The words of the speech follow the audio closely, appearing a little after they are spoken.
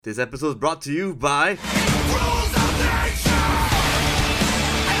This episode is brought to you by Rules of Nature!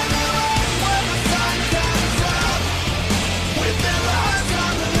 And when the sun comes up, with their eyes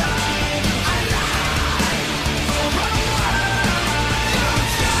on the line, alive for a while.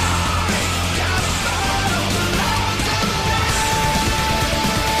 Sunshine, gotta follow the laws of the land.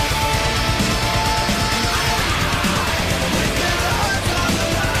 Alive, with their eyes on the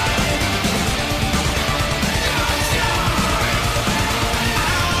line. Sunshine,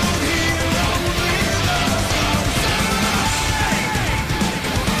 out here only the sunshine.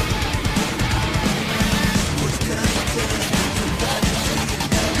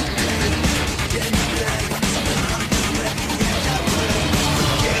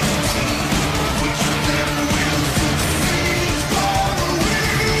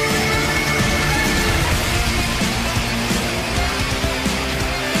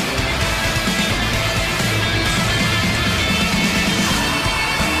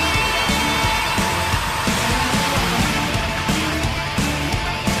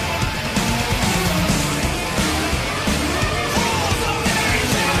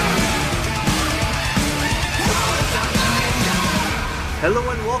 Hello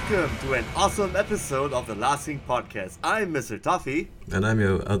and welcome to an awesome episode of the Last King Podcast. I'm Mr. Toffee. And I'm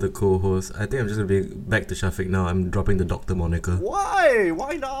your other co-host. I think I'm just gonna be back to Shafique now. I'm dropping the doctor moniker. Why?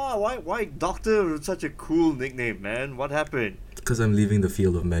 Why not? Why Doctor is such a cool nickname, man? What happened? Because I'm leaving the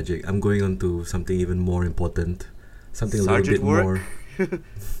field of magic. I'm going on to something even more important. Something Sergeant a little work? bit more.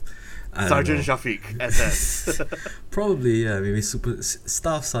 I don't Sergeant know. Shafique, SS. Probably, yeah. Maybe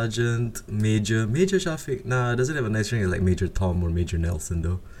staff sergeant, major Shafique. Nah, it doesn't have a nice ring like Major Tom or Major Nelson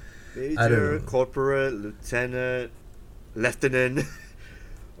though. I don't Major, know. corporate, lieutenant, lieutenant,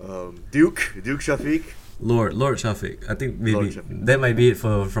 Duke Shafique. Lord Shafiq. I think maybe Lord Shafiq. that might be it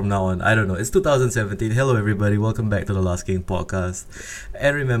from now on. I don't know. It's 2017. Hello everybody. Welcome back to the Last King podcast.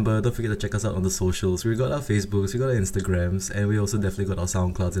 And remember, don't forget to check us out on the socials. We got our Facebooks, we got our Instagrams, and we also definitely got our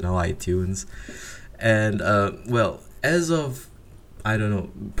SoundClouds and our iTunes. And well, as of I don't know,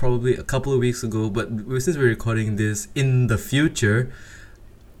 probably a couple of weeks ago, but since we're recording this in the future,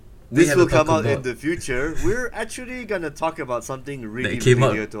 we This had will to talk come out in about- the future. We're actually gonna talk about something really that came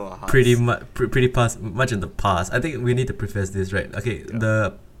out dear to our hearts. pretty much in the past. I think we need to preface this, right? Okay, Yeah.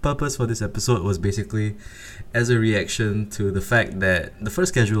 the purpose for this episode was basically as a reaction to the fact that the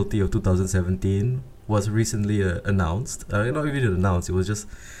first casualty of 2017 was recently announced. Not even announced, it was just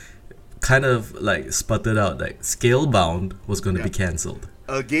kind of like sputtered out like Scalebound was going to Yeah. be cancelled.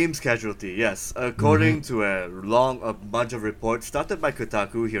 A games casualty, yes. According to a bunch of reports started by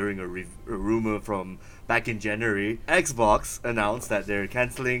Kotaku, hearing a rumor from back in January, Xbox announced that they're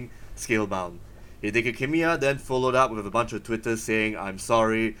cancelling Scalebound. Hideki Kamiya then followed up with a bunch of Twitter saying, "I'm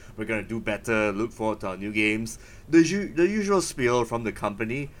sorry, we're gonna do better, look forward to our new games." The usual spiel from the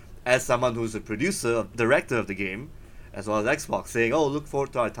company, as someone who's a producer, director of the game, as well as Xbox, saying, "Oh, look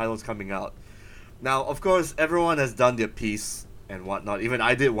forward to our titles coming out." Now, of course, everyone has done their piece and whatnot. Even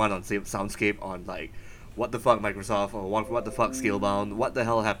I did one on Soundscape on like, what the fuck Microsoft, or what the fuck Scalebound, what the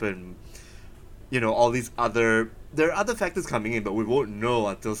hell happened. You know, all these there are other factors coming in, but we won't know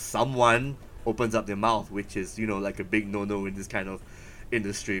until someone opens up their mouth, which is, you know, like a big no-no in this kind of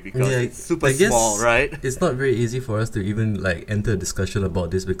industry because Yeah, it's super I guess small, right? It's not very easy for us to even like enter a discussion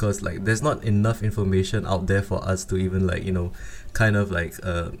about this because like there's not enough information out there for us to even like, you know, kind of like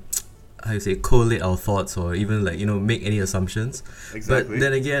how you say, collate our thoughts or even like, you know, make any assumptions. Exactly. But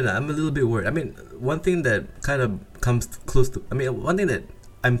then again, I'm a little bit worried. I mean, one thing that kind of comes close to, I mean, one thing that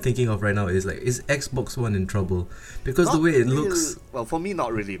I'm thinking of right now is like, is Xbox One in trouble? Because the Not way it really- looks, well, for me,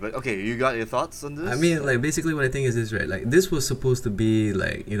 not really, but okay, you got your thoughts on this? I mean, like basically what I think is this, right? Like this was supposed to be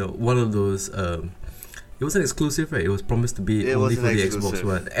like, you know, one of those. It wasn't exclusive, right? It was promised to be It only wasn't for the exclusive. Xbox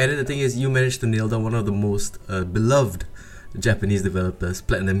One. And then the thing is, you managed to nail down one of the most beloved Japanese developers,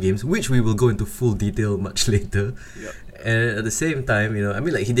 Platinum Games, which we will go into full detail much later. Yep. And at the same time, you know, I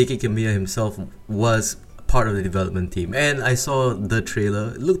mean, like Hideki Kamiya himself was part of the development team, and I saw the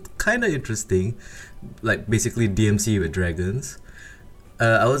trailer. It looked kind of interesting, like basically DMC with dragons.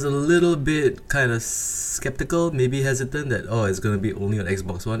 I was a little bit kind of skeptical, maybe hesitant that it's gonna be only on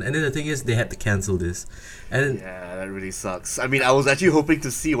Xbox One. And then the thing is, they had to cancel this, and Yeah, that really sucks. I mean, I was actually hoping to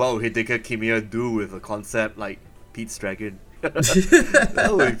see what would Hideki Kamiya do with a concept like Pete's Dragon. That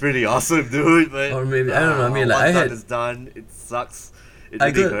would be pretty awesome, dude. But Or maybe- I don't know, I mean, like, what's I done had- is done. It sucks. It I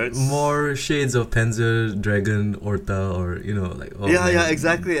really got hurts. more shades of Panzer Dragon Orta, or you know, like Yeah,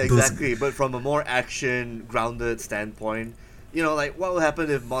 exactly. those- But from a more action grounded standpoint, you know, like what would happen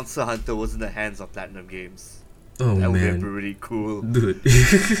if Monster Hunter was in the hands of Platinum Games? Oh That would man, be pretty cool. dude,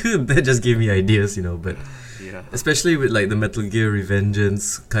 that just gave me ideas, you know. But Yeah. Especially with like the Metal Gear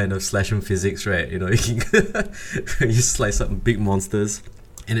Revengeance kind of slash and physics, right? You know, you slice up big monsters.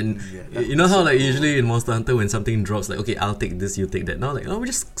 And then you know how like usually in Monster Hunter when something drops, like, okay, I'll take this, you take that. Now like, we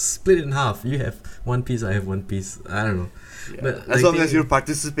just split it in half. You have one piece, I have one piece. I don't know. Yeah. But as like, long as you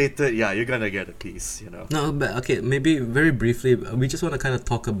participated, you're gonna get a piece, you know. No, but okay, maybe very briefly, we just want to kind of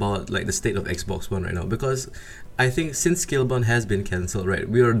talk about like the state of Xbox One right now, because I think since Scalebound has been cancelled, right,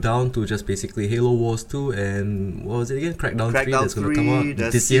 we are down to just basically Halo Wars 2 and what was it again? Crackdown 3 that's going to come out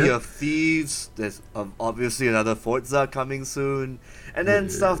there's this Sea year. of Thieves, there's obviously another Forza coming soon, and then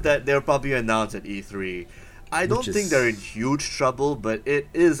stuff that they'll probably announce at E3. I don't think they're in huge trouble, but it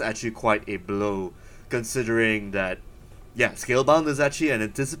is actually quite a blow, considering that Scalebound is actually an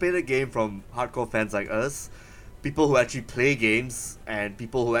anticipated game from hardcore fans like us, people who actually play games, and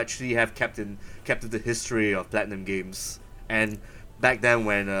people who actually have kept in the history of Platinum Games. And back then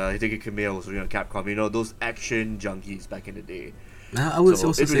when Hideki Kamiya was working on Capcom, you know, those action junkies back in the day. I would So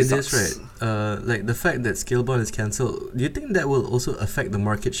also it say really this, sucks. right? Like the fact that Scalebound is cancelled, do you think that will also affect the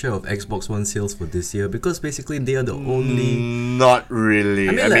market share of Xbox One sales for this year? Because basically they are the only... Not really.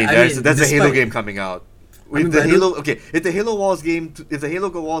 I mean, I like, mean, I there's mean, a Halo despite- game coming out. mean, If but I if the Halo Wars game, if the Halo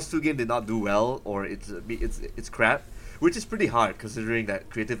Wars 2 game did not do well, or it's crap, which is pretty hard considering that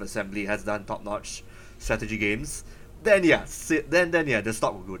Creative Assembly has done top-notch strategy games, then the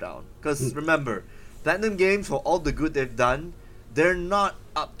stock will go down. Because remember, Platinum Games, for all the good they've done, they're not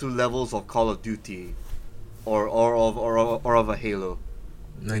up to levels of Call of Duty, or of a Halo.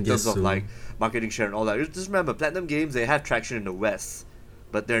 I In guess terms of so. like marketing share and all that. Just remember, Platinum Games, they have traction in the West,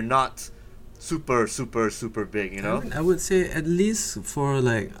 but they're not super big, you know. I mean, I would say at least for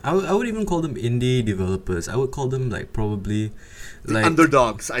like I would even call them indie developers. I would call them like probably like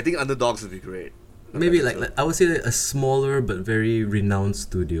Underdogs. I think Underdogs would be great. maybe like I would say like a smaller but very renowned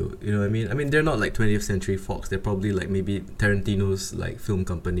studio. You know what I mean? I mean they're not like 20th Century Fox. They're probably like maybe Tarantino's like film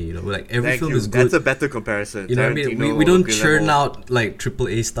company. You know, like every Thank film you. is good. That's a better comparison. You know what I mean? Tarantino, We don't okay churn level. out like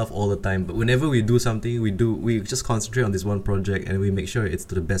AAA stuff all the time, but whenever we do something, we just concentrate on this one project and we make sure it's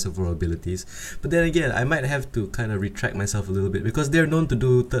to the best of our abilities. But then again, I might have to kind of retract myself a little bit because they're known to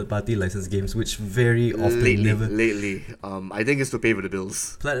do third-party licensed games, which very often Lately, I think it's to pay for the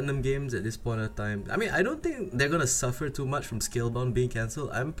bills. Platinum Games at this point of time. I mean, I don't think they're gonna suffer too much from Scalebound being cancelled.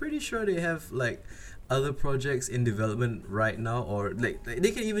 I'm pretty sure they have like other projects in development right now, or like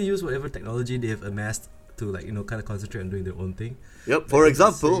they can even use whatever technology they have amassed to like kind of concentrate on doing their own thing. Yep. For Like,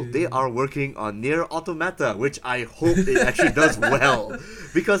 example, say- they are working on Nier Automata, which I hope it actually does well,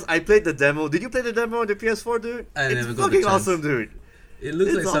 because I played the demo. Did you play the demo on the PS4, dude? I It's never got the fucking chance. awesome, dude. It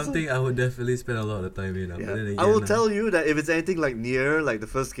looks It's like awesome. something I would definitely spend a lot of time in. But then again, I will tell you that if it's anything like Nier, like the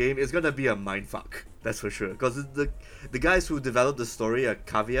first game, it's gonna be a mindfuck. That's for sure. Because the guys who developed the story at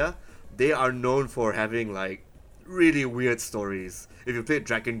Kavia, they are known for having like really weird stories. If you played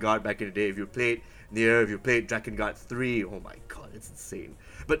Drakengard back in the day, if you played Nier, if you played Drakengard 3, oh my god, it's insane.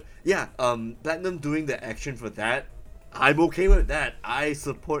 But yeah, Platinum doing the action for that, I'm okay with that. I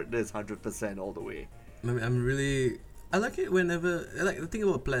support this 100% all the way. I like it whenever, like the thing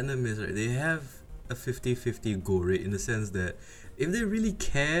about Platinum is, right, they have a 50-50 go rate in the sense that if they really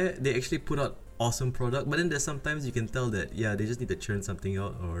care, they actually put out awesome product, but then there's sometimes you can tell that they just need to churn something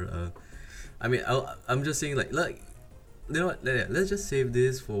out, or I'm just saying like you know what, let's just save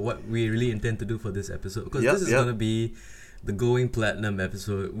this for what we really intend to do for this episode, because this is gonna be the Going Platinum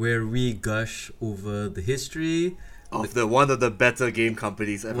episode where we gush over the history Of one of the better game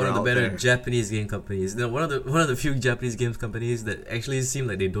companies ever one of the out better there. Japanese game companies. One of the few Japanese games companies that actually seem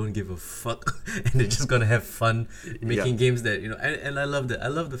like they don't give a fuck and they're just gonna have fun making games that and I love that. I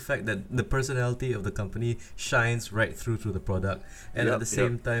love the fact that the personality of the company shines right through to the product, and at the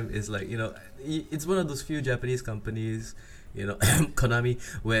same time is like it's one of those few Japanese companies. Konami,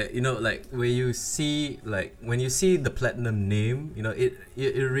 where like where you see like when you see the Platinum name, it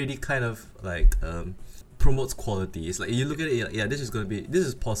really kind of like promotes quality. It's like you look at it, you're like, this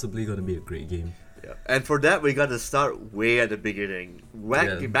is possibly gonna be a great game. Yeah. And for that, we got to start way at the beginning.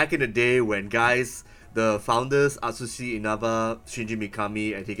 Back in the day when the founders Atsushi Inaba, Shinji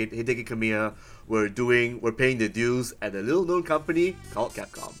Mikami, and Hideki Kamiya were paying the dues at a little known company called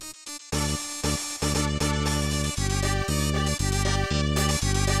Capcom.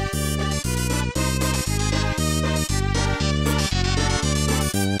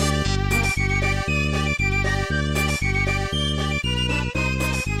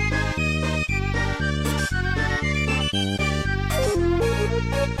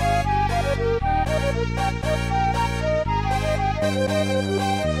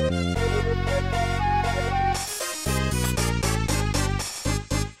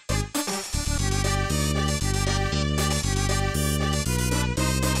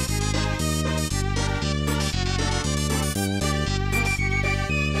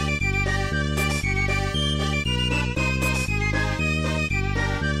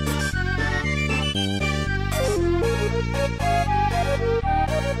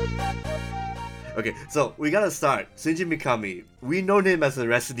 Okay, so we gotta start. Shinji Mikami. We know him as a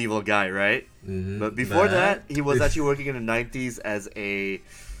Resident Evil guy, right? Mm-hmm. But before that, he was actually working in the 90s as a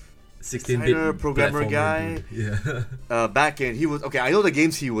 16-bit programmer platformer guy. dude. Yeah. Back in, he was... Okay, I know the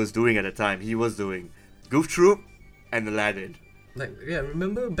games he was doing at the time. He was doing Goof Troop and Aladdin. Like, yeah,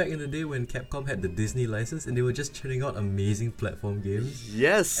 remember back in the day when Capcom had the Disney license and they were just churning out amazing platform games?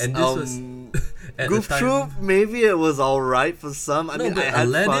 Yes. And this was at Goof the time, Troop, maybe it was alright for some. I mean, but I had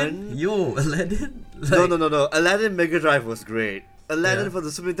Aladdin, fun. Aladdin. No. Aladdin Mega Drive was great. Aladdin Yeah. for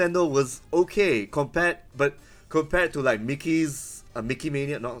the Super Nintendo was okay compared to like Mickey's Mickey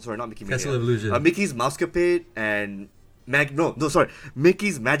Mania. No, sorry, not Mickey Mania. Castle of Illusion. Mickey's Mousecapade and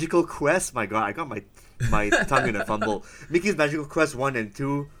Mickey's Magical Quest. My God, I got my tongue in a fumble. Mickey's Magical Quest 1 and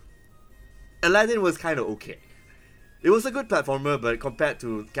 2. Aladdin was kind of okay. It was a good platformer, but compared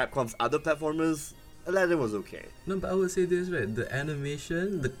to Capcom's other platformers, Aladdin was okay. No, but I would say this, right? The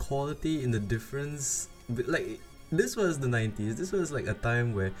animation, the quality in the difference, like, this was the 90s. This was like a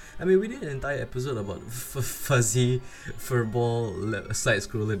time where, I mean, we did an entire episode about fuzzy furball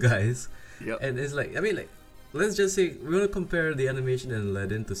side-scroller guys. Yep. And it's like, I mean, like, let's just say, we want to compare the animation in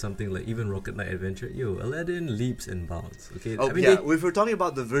Aladdin to something like even Rocket Knight Adventure. Aladdin leaps and bounds, okay? Oh, I mean, yeah, if we're talking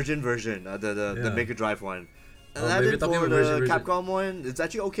about the version, the Yeah. Mega Drive one. Oh, maybe Aladdin we're talking for about the version. Capcom one, it's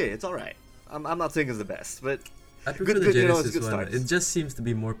actually okay. It's alright. I'm not saying it's the best, but I prefer good, the you know, it's Genesis good one. starts. It just seems to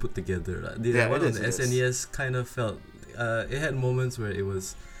be more put together. The Yeah, one it on is, the it is. SNES kind of felt. It had moments where it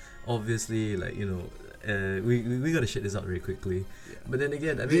was obviously like we gotta shit this out very quickly. Yeah. But then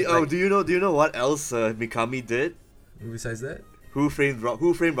again, I do mean, you know what else Mikami did? besides that, Who framed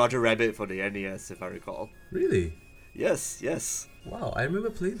Roger Rabbit for the NES, if I recall? really, Yes. wow, I remember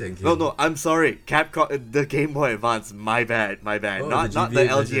playing that game. No, I'm sorry. Capcom, the Game Boy Advance. My bad. Oh, not the the GBA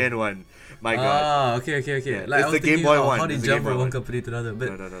LGN version. one. My God. Okay. Yeah, Like, it's I was the Game thinking, Boy oh, one. how do you It's the jump Game Boy from one one. company to another?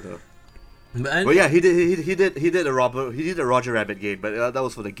 But No. but Well, yeah, he did a Roger Rabbit game, but that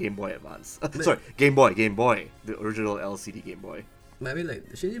was for the Game Boy Advance. Sorry, Game Boy, the original LCD Game Boy. I mean,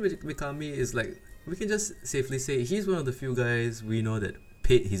 like, Shinji Mikami is like, we can just safely say he's one of the few guys we know that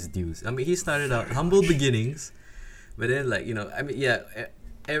paid his dues. I mean, he started out humble beginnings, but then, like, I mean, yeah,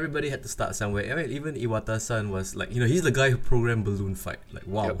 everybody had to start somewhere. I mean, even Iwata-san was like, he's the guy who programmed Balloon Fight. Like,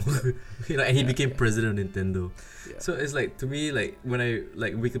 wow. Yep. And he became president of Nintendo. Yeah. So it's like, to me, like, when I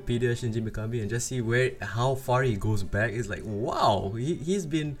like Wikipedia Shinji Mikami and just see how far he goes back, it's like, wow, he's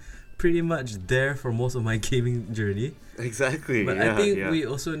been pretty much there for most of my gaming journey. Exactly. But yeah, I think yeah. we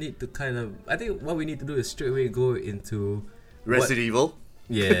also need to I think what we need to do is straight away go into Resident Evil.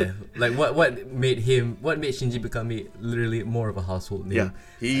 yeah, like what made Shinji Mikami literally more of a household name. Yeah,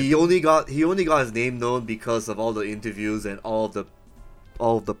 he only got his name known because of all the interviews and all the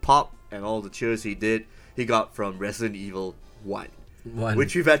pop and all the cheers he did. He got from Resident Evil 1.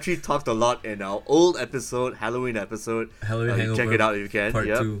 Which we've actually talked a lot in our old episode, Halloween episode. Halloween Hangover. Check it out if you can. Part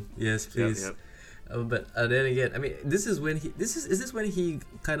Yep. 2. Yes, please. Yep. But then again, I mean, this is when is this when he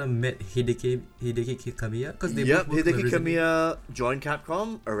kind of met Hideki Kamiya? Because they both worked on Hideki Resident Evil. Kamiya joined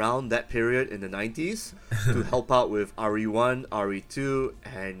Capcom around that period in the 90s to help out with RE1, RE2,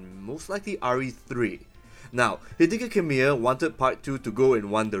 and most likely RE3. Now, Hideki Kamiya wanted Part 2 to go in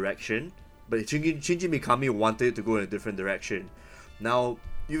one direction, but Shinji Mikami wanted it to go in a different direction. Now,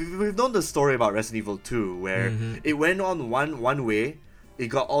 we've known the story about Resident Evil 2, where it went on one way. It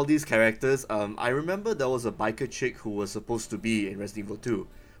got all these characters. I remember there was a biker chick who was supposed to be in Resident Evil 2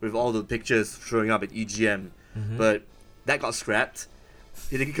 with all the pictures showing up at EGM, but that got scrapped.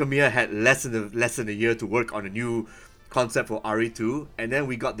 Hideki Kamiya had less than a year to work on a new concept for RE2, and then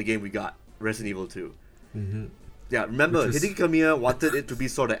we got the game we got, Resident Evil 2. Yeah, remember, Hideki Kamiya wanted it to be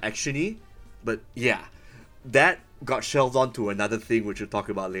sort of actiony, but yeah, that got shelved onto another thing which we'll talk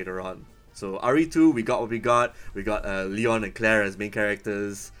about later on. So RE2, we got what we got. We got Leon and Claire as main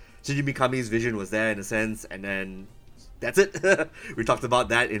characters. Shinji Mikami's vision was there in a sense, and then that's it. We talked about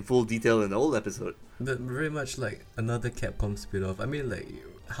that in full detail in the old episode. But very much like another Capcom spin-off. I mean, like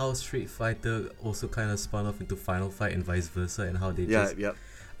how Street Fighter also kind of spun off into Final Fight and vice versa, and how they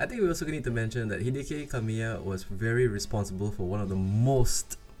I think we also need to mention that Hideki Kamiya was very responsible for one of the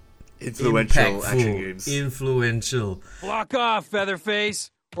most Influential action games. Influential. Block off,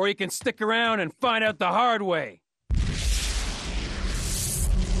 Featherface, or you can stick around and find out the hard way.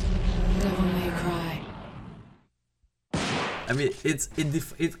 Devil May Cry. I mean,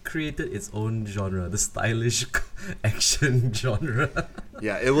 it created its own genre, the stylish action genre.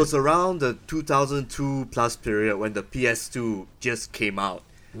 Yeah, it was around the 2002 plus period when the PS2 just came out.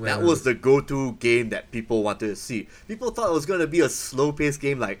 That was the go-to game that people wanted to see. People thought it was going to be a slow-paced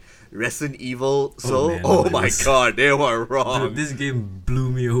game like Resident Evil. So, man, oh no, my god, they were wrong. Dude, this game blew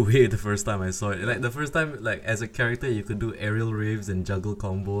me me away the first time I saw it. Like the first time, like as a character, you could do aerial raves and juggle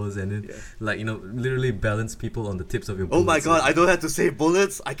combos, and then like literally balance people on the tips of your bullets. Oh my god, I don't have to save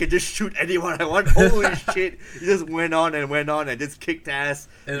bullets. I can just shoot anyone I want. Holy shit! You just went on and just kicked ass.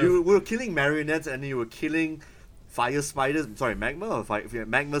 And You were killing marionettes and you were killing fire spiders. Sorry, magma spiders.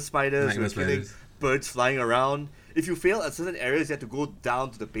 Magma You were killing spiders. birds flying around. If you fail at certain areas, you had to go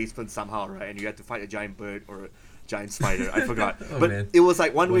down to the basement somehow, right? And you had to fight a giant bird or a giant spider. I forgot. Oh, but man. it was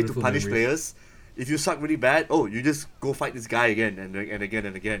like one way to Wonderful punish memories. players. If you suck really bad, you just go fight this guy again and again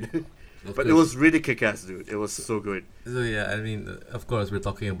and again. Of But it course. was really kick-ass, dude. It was so good. So yeah, I mean, of course, we're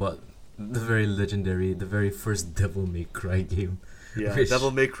talking about the very legendary, the very first Devil May Cry game. Yeah, which-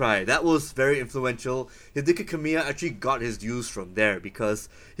 Devil May Cry. That was very influential. Hideki Kamiya actually got his dues from there because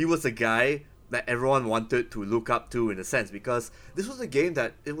he was a guy that everyone wanted to look up to in a sense, because this was a game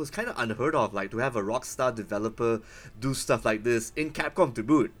that it was kind of unheard of, like to have a Rockstar developer do stuff like this in Capcom to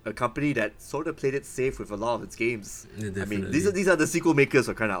boot, a company that sort of played it safe with a lot of its games. Yeah, I mean, definitely. these are the sequel makers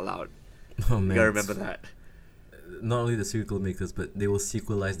for crying out loud. Oh man, You gotta remember that. Not only the sequel makers, but they will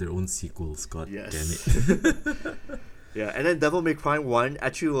sequelize their own sequels. God Yes. damn it. Yeah, and then Devil May Cry 1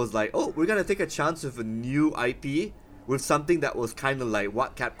 actually was like, we're gonna take a chance with a new IP, with something that was kind of like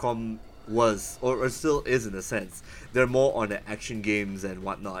what Capcom was, or still is in a sense. They're more on the action games and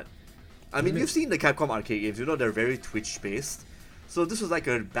whatnot. I mean, you've seen the Capcom arcade games, they're very Twitch-based. So this was like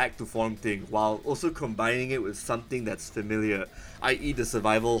a back-to-form thing, while also combining it with something that's familiar, i.e. the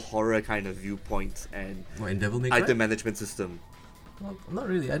survival horror kind of viewpoint and What, in Devil May Cry? item management system. Well, not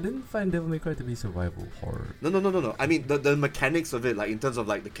really. I didn't find Devil May Cry to be survival horror. No. I mean, the mechanics of it, like in terms of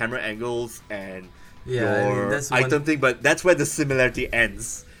like the camera angles and Yeah, I mean, your that's item one- thing, but that's where the similarity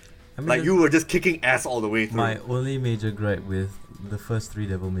ends. I mean, Like you were just kicking ass all the way through. My only major gripe with the first 3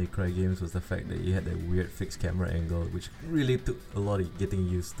 Devil May Cry games was the fact that you had that weird fixed camera angle, which really took a lot of getting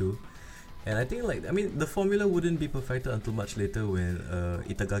used to. And I think the formula wouldn't be perfected until much later when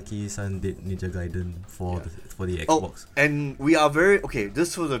Itagaki-san did Ninja Gaiden for the Xbox. And we are very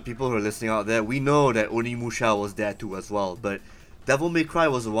just for the people who are listening out there, we know that Onimusha was there too as well, but Devil May Cry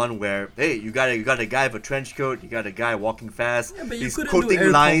was the one where, hey, you got a guy with a trench coat, you got a guy walking fast, Yeah, but you he's couldn't do quoting air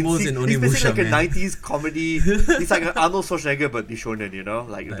lines, combos he's in basically Onimusha, like man. a 90s comedy, he's like an Arnold Schwarzenegger but Bishonen,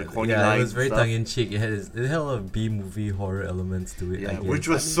 like the corny lines. Yeah, it was very and stuff. tongue-in-cheek. It had a lot of B-movie horror elements to it. I Yeah, guess. which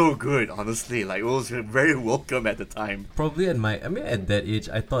was so good, honestly. Like, it was very welcome at the time. Probably at that age,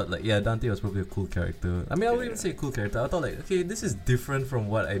 I thought Dante was probably a cool character. I wouldn't even say cool character. I thought this is different from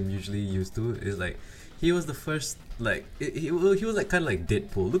what I'm usually used to. It's like he was the first he was like kind of like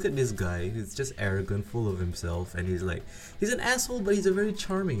Deadpool. Look at this guy. He's just arrogant, full of himself, and he's an asshole, but he's a very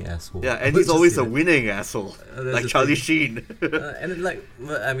charming asshole. Yeah, I and would he's just always say a that. winning asshole, That's like the Charlie thing. Sheen.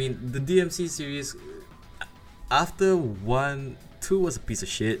 The DMC series after 1, 2 was a piece of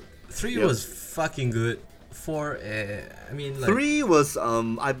shit. 3 Yep. was fucking good. 4, 3 was,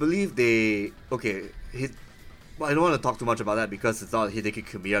 I believe I don't want to talk too much about that because it's not a Hideki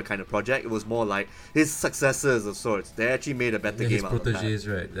Kamiya kind of project. It was more like his successors of sorts. They actually made a better his game out of that. proteges,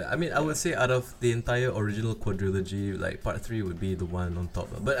 right? I would say out of the entire original quadrilogy, part 3 would be the one on top.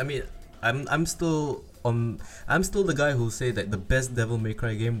 But I'm still the guy who'll say that the best Devil May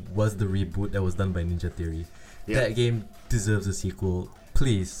Cry game was the reboot that was done by Ninja Theory. Yeah. That game deserves a sequel.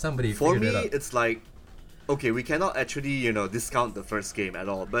 Please, somebody For figure me, that out. it's like, we cannot actually, discount the first game at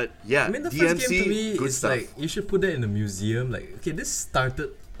all. But yeah, The DMC, first game to me good is stuff. you should put that in a museum. This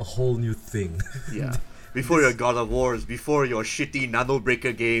started a whole new thing. Yeah. Before your God of Wars, before your shitty Nano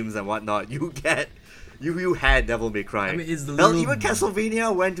Breaker games and whatnot, you had Devil May Cry. It's the Hell, little- even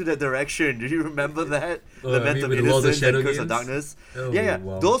Castlevania went to that direction. Do you remember that? Oh, Lament you of mean with all the Innocence Shadow and Curse of games? Darkness. Oh, Yeah.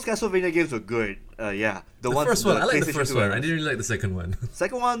 wow. Those Castlevania games were good. The The ones first from one, I like the PlayStation first 2 one. era. I didn't really like the second one.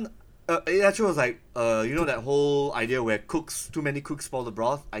 Second one, it actually was like, that whole idea where too many cooks spoil the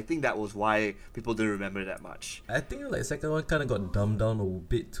broth. I think that was why people didn't remember that much. I think the second one kind of got dumbed down a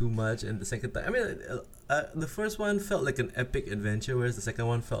bit too much, and the second time, the first one felt like an epic adventure, whereas the second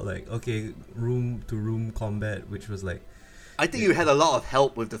one felt like room to room combat, which was like I think you had a lot of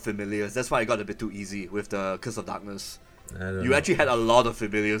help with the familiars. That's why it got a bit too easy with the Curse of Darkness. I don't You know. actually had a lot of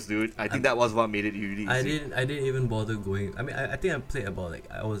familiars, dude. I think that was what made it really easy. I didn't even bother going. I think I played about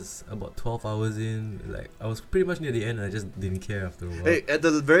I was about 12 hours in. I was pretty much near the end, and I just didn't care after a while. Hey, at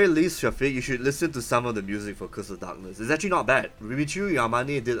the very least, Shafiq, you should listen to some of the music for Curse of Darkness. It's actually not bad. Rimichu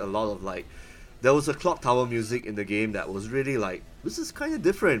Yamane did a lot of there was a clock tower music in the game that was really this is kind of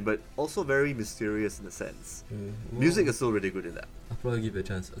different, but also very mysterious in a sense. Music is still really good in that. I'll probably give it a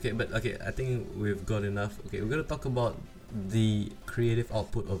chance. I think we've got enough. We're gonna talk about the creative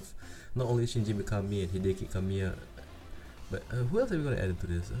output of not only Shinji Mikami and Hideki Kamiya. But who else are we gonna add into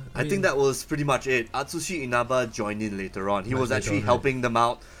this? I think that was pretty much it. Atsushi Inaba joined in later on. He Much was later actually on, helping them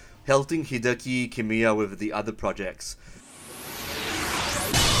out, helping Hideki Kimiya with the other projects.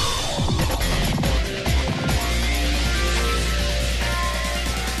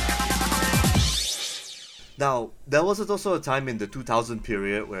 Now, there was also a time in the 2000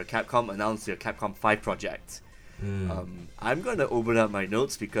 period where Capcom announced their Capcom 5 project. I'm gonna open up my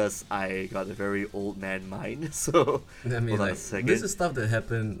notes because I got a very old man mind. So I mean, hold on a like, second. this is stuff that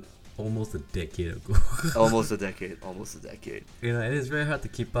happened almost a decade ago. almost a decade. You know, and it's very hard to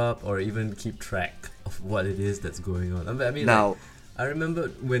keep up or even keep track of what it is that's going on. I mean, Now, like, I remember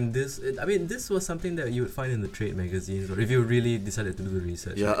when this was something that you would find in the trade magazines, or if you really decided to do the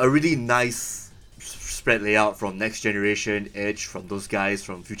research. yeah, right? a really nice spread layout from Next Generation, Edge, from those guys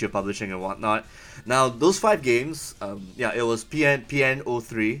from Future Publishing and whatnot. Now, those 5 games, it was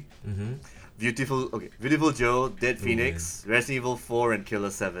PN03, Beautiful Joe, Dead Phoenix, Resident Evil 4, and Killer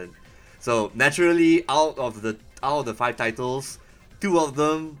 7. So naturally, out of the 5 titles, 2 of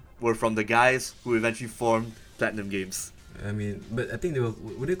them were from the guys who eventually formed Platinum Games. I mean, but I think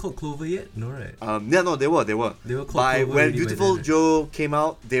were they called Clover yet? No, right? No, they were. They were called By Clover when already by Beautiful then. Joe came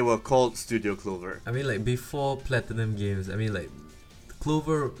out, they were called Studio Clover. I mean, like, before Platinum Games, I mean, like,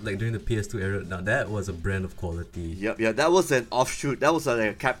 Clover, like, during the PS2 era, now that was a brand of quality. Yep, that was an offshoot. That was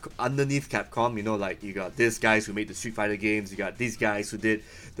like a underneath Capcom. You know, like, you got these guys who made the Street Fighter games. You got these guys who did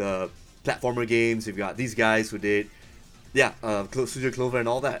the platformer games. You've got these guys who did, Studio Clover and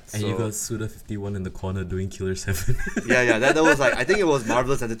all that. And so, you got Suda51 in the corner doing Killer 7. that was like, I think it was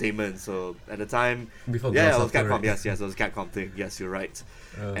Marvelous Entertainment. So at the time, Before it was Grasshopper, Capcom. right? Yes, it was a Capcom thing. Yes, you're right.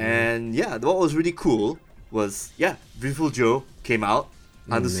 Oh, And what was really cool was Beautiful Joe came out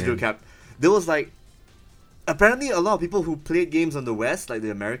under Studio man. Cap. There was like, apparently a lot of people who played games on the West, like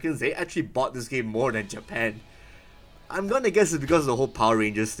the Americans, they actually bought this game more than Japan. I'm gonna guess it's because of the whole Power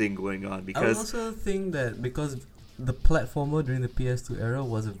Rangers thing going on. I would Because also think that because the platformer during the PS2 era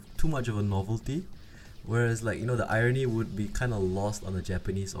was too much of a novelty, whereas, like, you know, the irony would be kind of lost on the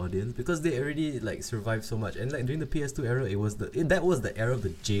Japanese audience because they already, like, survived so much. And, like, during the PS2 era, that was the era of the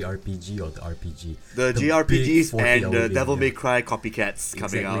JRPG or the RPG, the big JRPGs 40 and hour the game, Devil yeah. May Cry copycats coming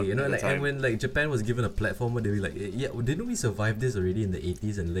Exactly, out. you know, at the like, and time. when, like, Japan was given a platformer, they were like, didn't we survive this already in the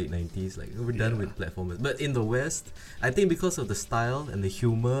 80s and late 90s? Like, we're done with platformers. But in the West, I think because of the style and the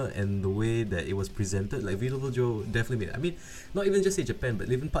humor and the way that it was presented, like, Beautiful Joe definitely made. I mean, not even just say Japan, but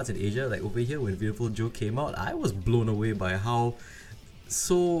even parts in Asia, like over here when Beautiful Joe came out, I was blown away by how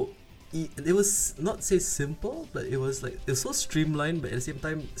it was not say simple, but it was so streamlined, but at the same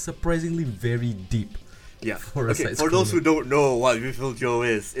time surprisingly very deep. Yeah. For a Okay, side for those scroller. who don't know what Beautiful Joe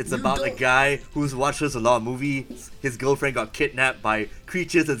is, it's You about a don't- guy who's watches a lot of movies. His girlfriend got kidnapped by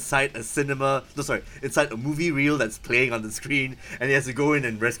creatures inside inside a movie reel that's playing on the screen, and he has to go in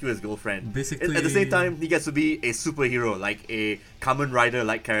and rescue his girlfriend. Basically- At the same time, he gets to be a superhero, like a Kamen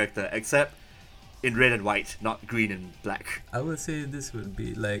Rider-like character, except in red and white, not green and black. I would say this would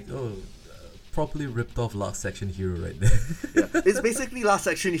be like properly ripped off Last Section Hero right there. Yeah. It's basically Last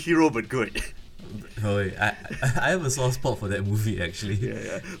Action Hero, but good. Oh, wait, I have a soft spot for that movie actually.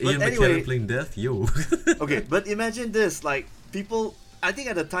 Yeah. But Ian anyway, McKellen playing Death, yo. Okay, but imagine this, like, people, I think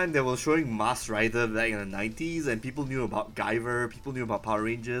at the time they were showing Masked Rider back in the 90s, and people knew about Guyver, people knew about Power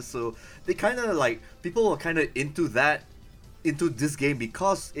Rangers, so they kind of, like, people were kind of into this game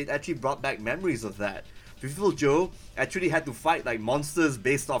because it actually brought back memories of that. Beautiful Joe actually had to fight, like, monsters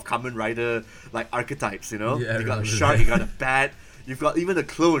based off Kamen Rider, like, archetypes, you know? Yeah, I You got a remember shark, that. you got a bat, you've got even a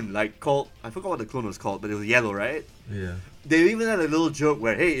clone, like, called, I forgot what the clone was called, but it was yellow, right? Yeah. They even had a little joke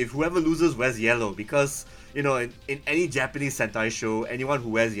where, hey, if whoever loses wears yellow, because, you know, in any Japanese Sentai show, anyone who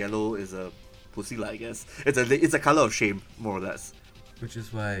wears yellow is a pussy, I guess. It's a color of shame, more or less. Which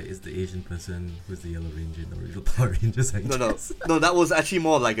is why it's the Asian person who's the Yellow Ranger in the original Power Rangers, I guess. No, that was actually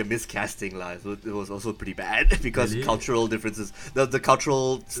more like a miscasting, so it was also pretty bad because Really? cultural differences, the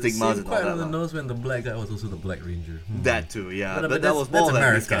cultural stigmas Seemed and all quite that. on the lah. nose when the black guy was also the Black Ranger. That too, yeah. But that that's- was more that's like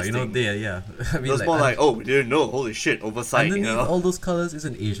America, miscasting. you know. Yeah. I mean, It was more un- like, oh, we didn't know, holy shit, oversight, you underneath know. all those colors is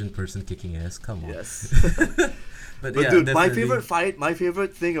an Asian person kicking ass. Come on. Yes. But But yeah, dude, my definitely. my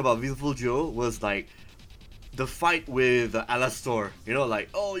favorite thing about Beautiful Joe was like the fight with Alastor. You know, like,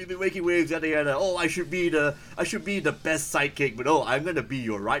 oh, you've been making waves, yada yada. Oh, I should be the best sidekick, but oh, I'm gonna be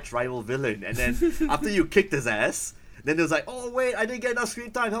your arch rival villain. And then after you kicked his ass, then it was like, oh wait, I didn't get enough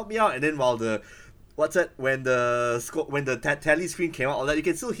screen time, help me out. And then while when the tally screen came out, all that, you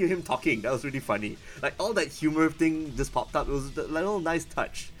can still hear him talking. That was really funny. Like all that humor thing just popped up. It was a little nice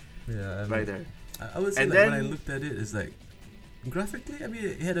touch Yeah, I mean, right there. I would say And like when I then- looked at it, it's like graphically, I mean,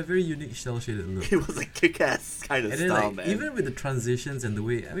 it had a very unique cell shaded look. It was a kick-ass kind of And then style, like man. even with the transitions and the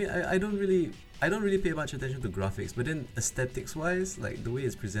way, I mean, I don't really pay much attention to graphics, but then aesthetics wise, like the way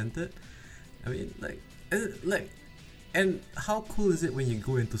it's presented, I mean, and how cool is it when you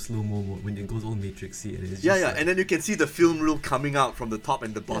go into slow-mo mode, when it goes all matrixy and it's just like, and then you can see the film reel coming out from the top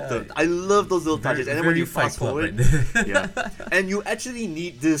and the bottom. Yeah. I love those little touches. And then when very you Fight fast Club forward, right there. yeah, and you actually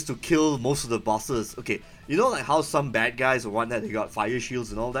need this to kill most of the bosses. Okay, you know like how some bad guys or whatnot, they got fire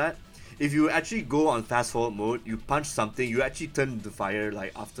shields and all that. If you actually go on fast forward mode, you punch something, you actually turn into fire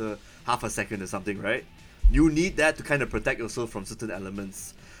like after half a second or something, right? You need that to kind of protect yourself from certain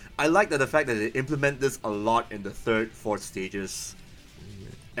elements. I like that the fact that they implement this a lot in the third, fourth stages,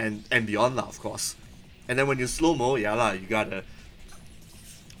 and beyond lah, of course. And then when you slow mo, yeah lah, you gotta.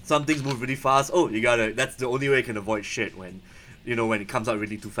 Some things move really fast. Oh, you gotta. That's the only way you can avoid shit when it comes out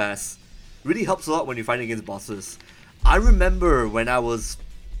really too fast. Really helps a lot when you're fighting against bosses. I remember when I was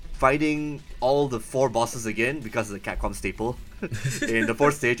fighting all the 4 bosses again because of the Capcom staple in the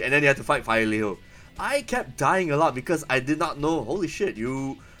 4th stage, and then you had to fight Fire Leo. I kept dying a lot because I did not know. Holy shit!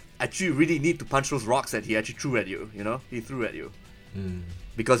 You actually really need to punch those rocks that he actually threw at you. He threw at you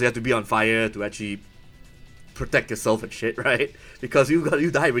because you have to be on fire to actually protect yourself and shit, right? Because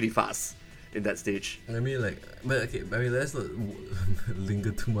you die really fast in that stage. I mean, like, but okay, I mean, let's not linger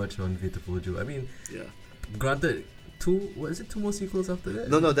too much on Beautiful Joe. I mean, Yeah. granted, two more sequels after that?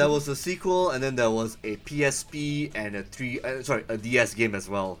 No, there was a sequel, and then there was a PSP and a DS game as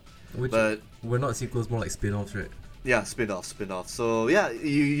well. Which But were not sequels, more like spin-offs, right? yeah, spin-off. So yeah,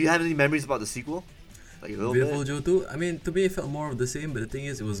 you have any memories about the sequel? Like a little Beautiful bit. Joe 2, I mean, to me it felt more of the same, but the thing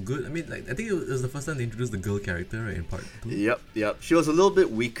is, it was good. I mean, like, I think it was the first time they introduced the girl character, right, in part 2. Yep. She was a little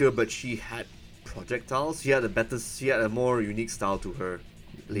bit weaker, but she had projectiles. She had a more unique style to her,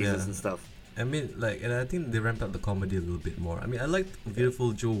 lasers Yeah. and stuff. I mean, like, and I think they ramped up the comedy a little bit more. I mean, I liked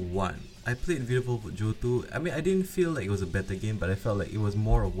Beautiful Joe 1. I played Beautiful Joe 2. I mean, I didn't feel like it was a better game, but I felt like it was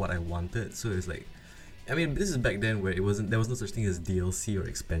more of what I wanted. So it's like, I mean, this is back then where there was no such thing as DLC or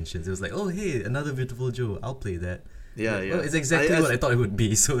expansions. It was like, oh hey, another Beautiful Joe, I'll play that. Yeah. Well, it's exactly what I thought it would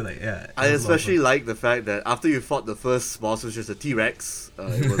be. So like, yeah. I it was a lot of especially like the fact that after you fought the first boss, which is a T-Rex,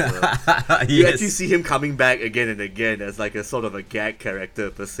 it was fun. you Yes. actually see him coming back again and again as like a sort of a gag character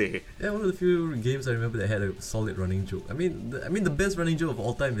per se. Yeah, one of the few games I remember that had a solid running joke. I mean, the best running joke of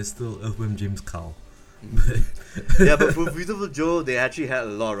all time is still Earthworm Jim's cow. Yeah, but for Beautiful Joe, they actually had a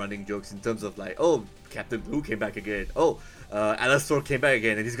lot of running jokes in terms of like, oh, Captain Blue came back again. Oh, Alastor came back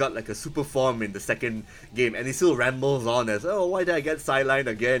again, and he's got like a super form in the second game, and he still rambles on as, oh, why did I get sidelined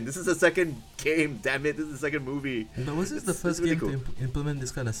again? This is the second game, damn it, this is the second movie. But was this the It's first really game cool. to implement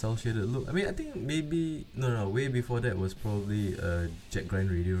this kind of cel-shaded look? I mean, I think maybe way before that was probably Jet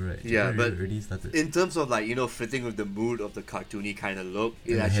Grind Radio, right? Jet Yeah, Grind but Radio already started. In terms of like, fitting with the mood of the cartoony kind of look,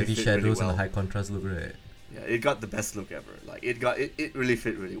 it And the actually heavy fit shadows really well. and the high contrast look, right? Yeah, it got the best look ever. Like it really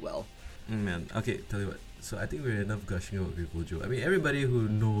fit really well. Man, okay, tell you what. So I think we're enough gushing about Beautiful Joe. I mean, everybody who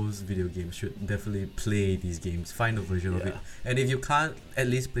knows video games should definitely play these games. Find a version of it. Yeah. And if you can't, at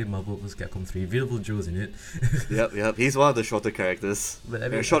least play Marvel vs. Capcom 3. Beautiful Joe's in it. Yep. He's one of the shorter characters. But I A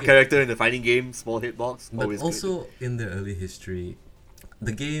mean, short okay. character in the fighting game, small hitbox, But always also in the early history,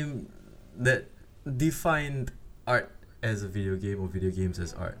 the game that defined art as a video game or video games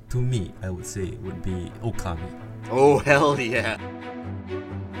as art, to me, I would say, would be Okami. good. Oh hell yeah!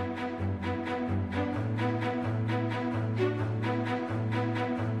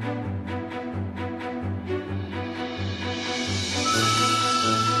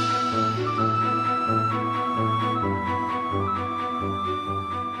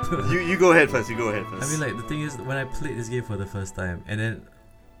 You go ahead first. I mean, like, the thing is, when I played this game for the first time, and then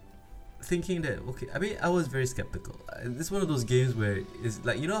thinking that, okay, I mean, I was very skeptical. This is one of those games where it's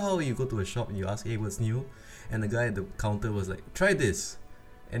like, you know how you go to a shop and you ask, hey, what's new? And the guy at the counter was like, try this.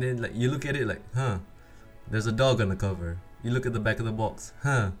 And then, like, you look at it like, huh, there's a dog on the cover. You look at the back of the box,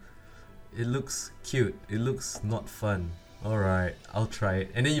 huh, it looks cute. It looks not fun. Alright, I'll try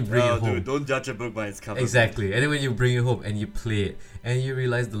it. And then you bring it home. Dude, don't judge a book by its cover. Exactly. And then when you bring it home and you play it, and you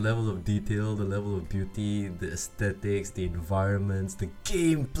realize the level of detail, the level of beauty, the aesthetics, the environments, the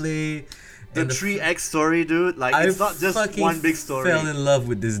gameplay, The and 3X story, dude. Like, I it's not just fucking one big story. fell in love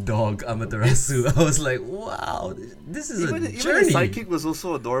with this dog, Amaterasu. I was like, wow, this is Even a the journey. sidekick was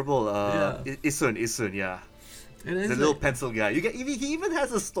also adorable. Yeah. Isun, yeah. And it's The little like, pencil guy. He even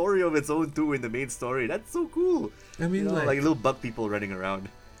has a story of its own too in the main story. That's so cool. I mean, like like little bug people running around.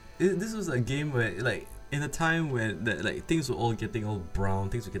 this was a game where, like, in a time when like things were all getting all brown,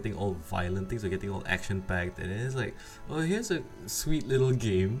 things were getting all violent, things were getting all action packed, and it's like, oh, here's a sweet little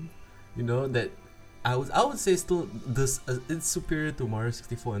game, that I would say still this it's superior to Mario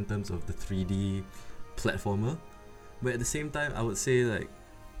 64 in terms of the 3D platformer, but at the same time I would say like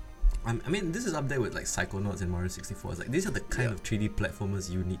I mean this is up there with like Psychonauts and Mario 64. It's like these are the kind of 3D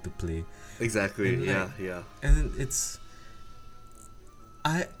platformers you need to play. Exactly. And, Yeah, like, yeah. And it's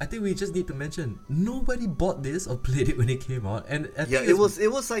I think we just need to mention nobody bought this or played it when it came out, and I think It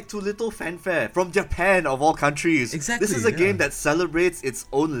was like too little fanfare from Japan of all countries. Exactly, This is a yeah. game that celebrates its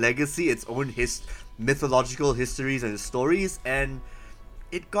own legacy, its own mythological histories and stories, and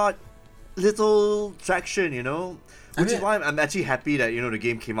it got little traction, you know. Which is mean- why I'm actually happy that the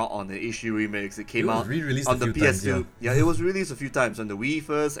game came out on the HD remix. It came was out re-released on a the few times, PS2. Yeah, it was released a few times on the Wii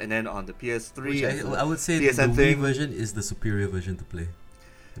first, and then on the PS3. which and I would say the PSN Wii thing. version is the superior version to play.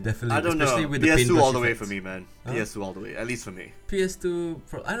 Definitely, I don't especially know. with the PS2 paintbrush all the way effects. for me, man. Huh? PS2 all the way, at least for me. PS2,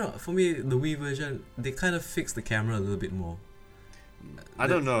 I don't know. For me, the Wii version, they kind of fixed the camera a little bit more. I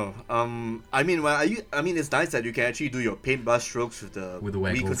don't know. I mean, it's nice that you can actually do your paintbrush strokes with the Wii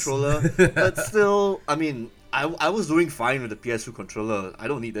waggles. controller, but still, I mean, I was doing fine with the PS2 controller. I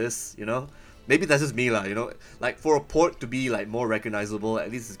don't need this, you know. Maybe that's just me, lah. You know, like for a port to be like more recognizable,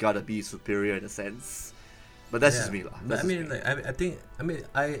 at least it's gotta be superior in a sense. But that's just me, lah. But I mean, like,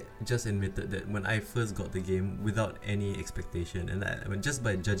 I just admitted that when I first got the game without any expectation, and just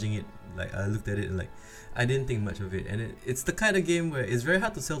by judging it, like I looked at it and like I didn't think much of it, and it's the kind of game where it's very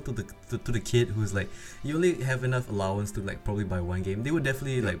hard to sell to the kid who's like you only have enough allowance to like probably buy one game. They would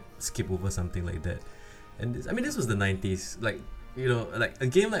definitely like skip over something like that. And this was the 90s, like. You know, like a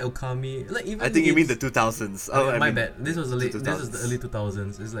game like Okami, like even I think you mean games- the 2000s. my bad. This was the this was the 2000s. early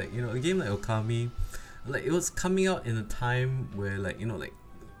 2000s. It's like a game like Okami, like it was coming out in a time where like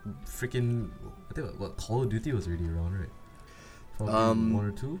freaking I think what Call of Duty was already around, right? Probably 1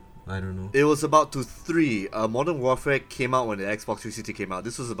 or 2. I don't know. It was about 3. Modern Warfare came out when the Xbox 360 came out.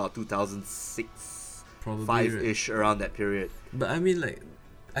 This was about 2006, Probably 5-ish, around that period. But I mean, like,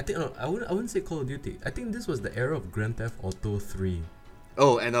 I think I wouldn't say Call of Duty. I think this was the era of Grand Theft Auto 3.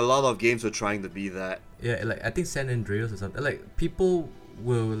 Oh, and a lot of games were trying to be that. Yeah, like I think San Andreas or something. Like people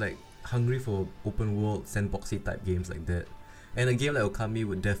were like hungry for open world sandboxy type games like that. And a game like Okami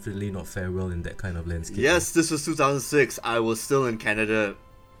would definitely not fare well in that kind of landscape. Yes, this was 2006. I was still in Canada,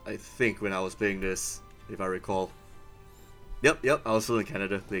 I think, when I was playing this, if I recall. Yep, I was still in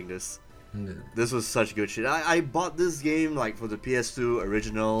Canada playing this. This was such good shit. I bought this game like for the PS2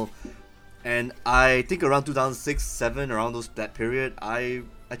 original, and I think around 2006-7, around that period, I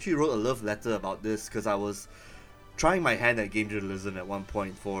actually wrote a love letter about this because I was trying my hand at game journalism at one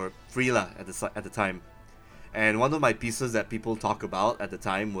point for Freela at the time. And one of my pieces that people talk about at the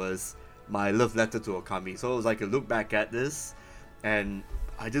time was my love letter to Okami. So it was like a look back at this, and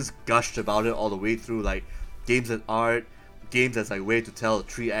I just gushed about it all the way through, like games and art, games as like a way to tell a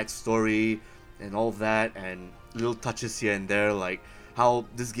 3-act story and all of that, and little touches here and there, like how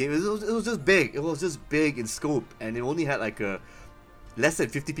this game it was just big. It was just big in scope, and it only had like a less than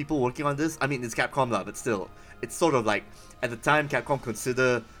 50 people working on this. I mean, it's Capcom lah, but still, it's sort of like at the time Capcom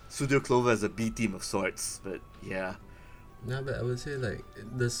considered Studio Clover as a B team of sorts. But yeah. No, but I would say like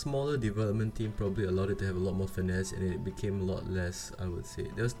the smaller development team probably allowed it to have a lot more finesse, and it became a lot less. I would say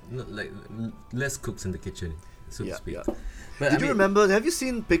there was not like less cooks in the kitchen, so to speak. Yeah. But Did you remember? Have you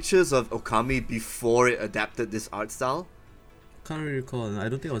seen pictures of Okami before it adapted this art style? Can't really recall. I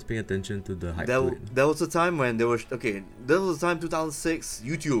don't think I was paying attention to the hype. to There, it. there was a time when there was There was a time 2006.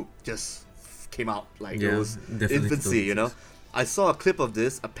 YouTube just came out like it Yeah, was definitely infancy. You know, 2006. I saw a clip of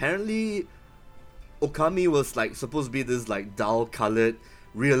this. Apparently, Okami was like supposed to be this like dull-colored,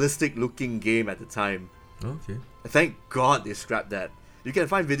 realistic-looking game at the time. Okay. Thank God they scrapped that. You can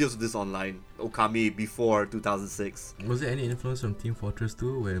find videos of this online. Okami before 2006. Was there any influence from Team Fortress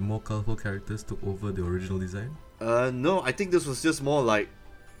 2 where more colorful characters took over the original design? No, I think this was just more like,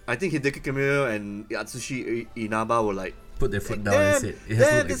 I think Hideki Kamiya and Atsushi Inaba were like, Put their foot down and said, it has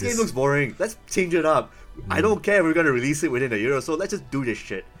to look like this game looks boring. Let's change it up. I don't care if we're gonna release it within a year or so. Let's just do this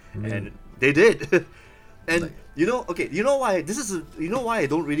shit. And they did. And Like- you know why I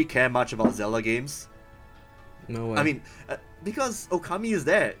don't really care much about Zelda games? No, I mean, because Okami is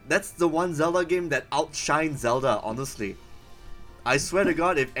there. That's the one Zelda game that outshines Zelda, honestly. I swear to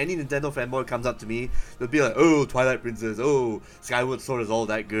God, if any Nintendo fanboy comes up to me, they'll be like, oh, Twilight Princess, oh, Skyward Sword is all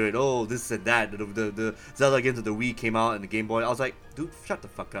that good, oh, this and that. The Zelda games of the Wii came out and the Game Boy. I was like, dude, shut the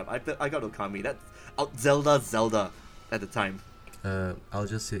fuck up. I got Okami. That out Zelda at the time. I'll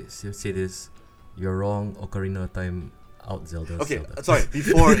just say this. You're wrong. Ocarina of Time out Zelda. Okay, Zelda. sorry,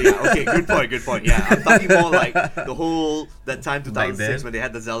 before, yeah, okay, good point, yeah. I'm talking more like the whole, that time, Back 2006, then? when they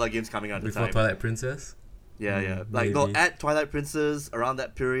had the Zelda games coming out at the Before time. Twilight Princess? Yeah. Like, no, maybe. at Twilight Princess, around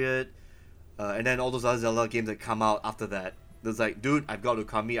that period, and then all those other Zelda games that come out after that. It's like, dude, I've got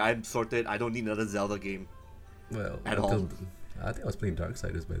Okami. I'm sorted. I don't need another Zelda game. Well, At all. I think I was playing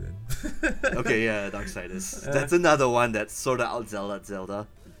Darksiders by then. Okay, yeah, Darksiders. That's another one that's sort of out Zelda.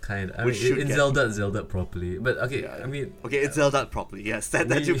 Kind. I We mean, should in get- Zelda properly. But okay, Yeah. I mean, Okay, it's Zelda properly. Yes,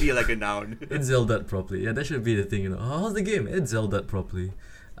 that should be like a noun. it's Zelda properly. Yeah, that should be the thing. How's the game? It's Zelda properly.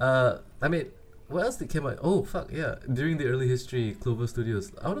 I mean, what else came out? Oh fuck yeah! During the early history, Clover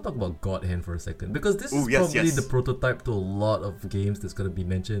Studios. I want to talk about God Hand for a second because this is Ooh, yes, probably yes. the prototype to a lot of games that's gonna be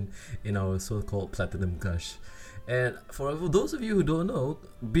mentioned in our so-called Platinum Gush. And for those of you who don't know,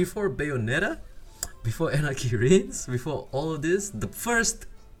 before Bayonetta, before Anarchy Reigns, before all of this, the first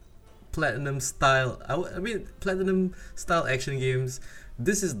Platinum style, Platinum style action games.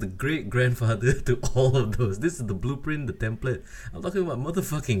 This is the great grandfather to all of those. This is the blueprint, the template. I'm talking about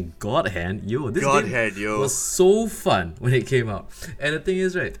motherfucking God Hand. Yo, this God game Hand, yo. was so fun when it came out. And the thing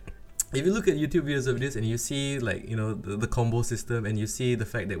is, right, if you look at YouTube videos of this and you see like, the combo system, and you see the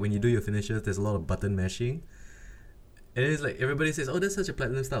fact that when you do your finishes, there's a lot of button mashing. And it's like everybody says, oh, that's such a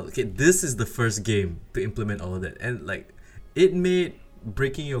Platinum style. Okay, this is the first game to implement all of that. And like, it made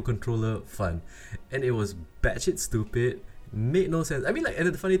breaking your controller fun. And it was batshit stupid. Made no sense. I mean, like, and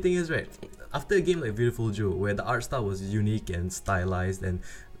the funny thing is, right, after a game like Beautiful Joe, where the art style was unique and stylized, and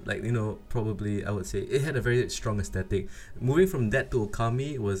like, probably I would say it had a very strong aesthetic. Moving from that to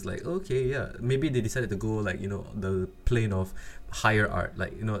Okami was like, okay, yeah, maybe they decided to go like, the plane of higher art,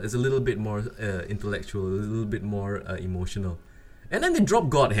 like, it's a little bit more intellectual, a little bit more emotional. And then they dropped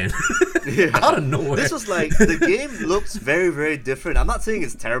God Hand out of nowhere. This was like, the game looks very, very different. I'm not saying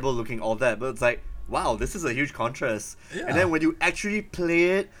it's terrible looking, all that, but it's like, wow, this is a huge contrast. Yeah. And then when you actually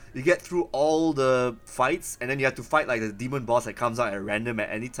play it, you get through all the fights, and then you have to fight like the demon boss that comes out at random at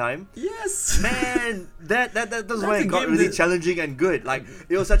any time. Yes, Man, that's when a it got game really that- challenging and good. Like,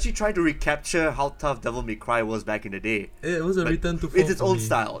 it was actually trying to recapture how tough Devil May Cry was back in the day. it was a Like, return to form it's its for own me.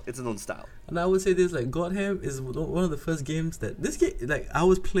 style. It's an own style. And I would say this, like, God Hand is one of the first games that this game, like, I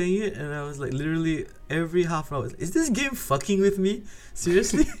was playing it and I was like, literally every half hour, is this game fucking with me?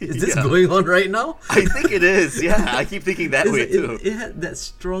 Seriously? Is this Yeah. going on right now? I think it is. Yeah, I keep thinking that way too. It had that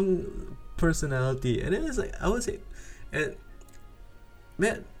strong personality, and then it's like, I would say, and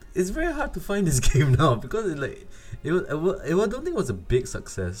man, it's very hard to find this game now because I don't think it was a big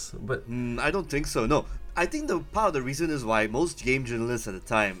success, but I don't think so. No, I think the part of the reason is why most game journalists at the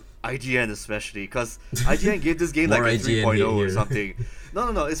time, IGN especially, because IGN gave this game like More a IGN 3.0 hate or here. something.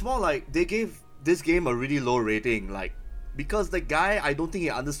 No. It's more like they gave this game a really low rating, like, because the guy, I don't think he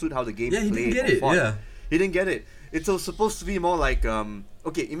understood how the game Yeah, he played. didn't get or it, fought. yeah. He didn't get it. It's supposed to be more like,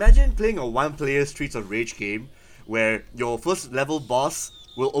 okay, imagine playing a one-player Streets of Rage game where your first level boss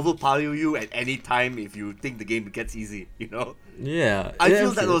will overpower you at any time if you think the game gets easy, yeah, I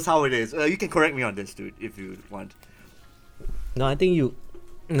feel that was how it is. You can correct me on this, dude, if you want. No, I think you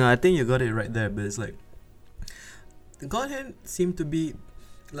got it right there. But it's like, God Hand seemed to be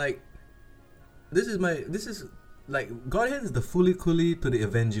like, this is like, God Hand is the fully coolly to the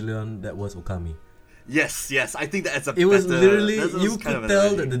Evangelion that was Okami. Yes, I think that's a It was better, literally, that's you kind of could an tell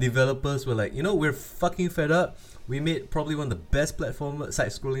analogy. that the developers were like, we're fucking fed up. We made probably one of the best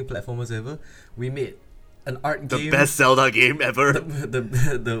side-scrolling platformers ever. We made an art The game. best Zelda game ever.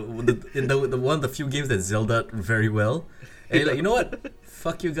 The one of the few games that Zelda very well. And you're like, you know what?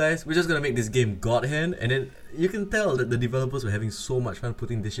 Fuck you guys. We're just gonna make this game God Hand. And then you can tell that the developers were having so much fun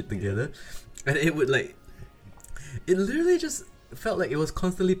putting this shit together. And it literally just felt like it was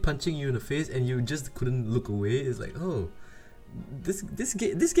constantly punching you in the face, and you just couldn't look away. It's like, oh, this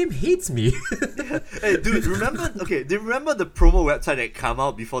game hates me. Hey, dude, do you remember the promo website that came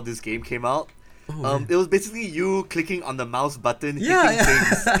out before this game came out? Oh, It was basically you clicking on the mouse button, Yeah, hitting yeah.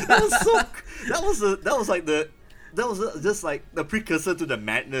 things. That was just like the precursor to the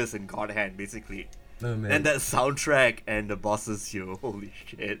madness in God Hand, basically. No, man. And that soundtrack and the bosses, holy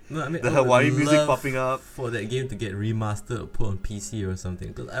shit. No, I mean, the I would Hawaii music love popping up. for that game to get remastered or put on PC or something,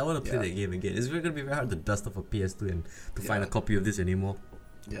 because I want to play Yeah. that game again. It's going to be very hard to dust off a PS2 and to find a Yeah. copy of this anymore.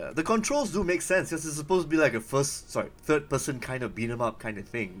 Yeah, the controls do make sense because it's supposed to be like a third person kind of beat 'em up kind of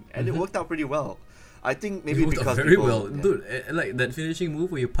thing, and it worked out pretty well. I think maybe It worked out because very people, well, yeah. dude. Like that finishing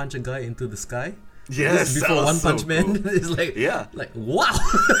move where you punch a guy into the sky. Yes, Just that before was One so Punch Man. cool. It's like, Yeah. like wow.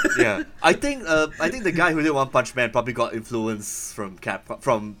 Yeah, I think the guy who did One Punch Man probably got influence from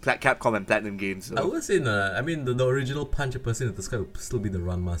Capcom and Platinum Games. So. I would say no. I mean, the original punch a person into the sky would still be the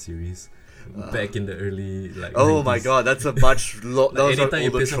Ranma series, back in the early like. Oh my 90s. god, that's a much that was an Anytime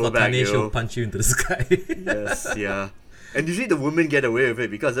you older piss off a throwback, Kane, she'll yo. punch you into the sky. Yes, yeah. And usually the women get away with it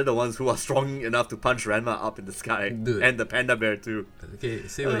because they're the ones who are strong enough to punch Ranma up in the sky. Dude. And the panda bear too. Okay,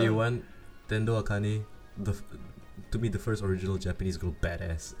 say what you want. Tendo Akane, to me the first original Japanese girl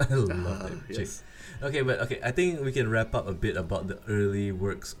badass. I love that chick. Yes. Okay, I think we can wrap up a bit about the early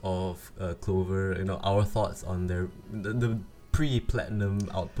works of Clover. Our thoughts on the pre-platinum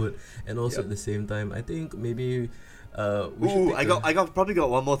output, and also at the same time, I think maybe. I got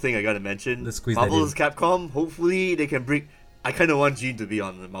one more thing I gotta mention. Let's squeeze Marvel that vs. Capcom. Hopefully they can bring. I kind of want Gene to be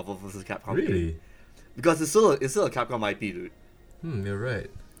on the Marvel vs. Capcom. Really? Game. Because it's still a Capcom IP, dude. You're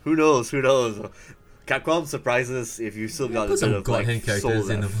right. Who knows? Capcom surprises if you still got a Put bit some of god hand like characters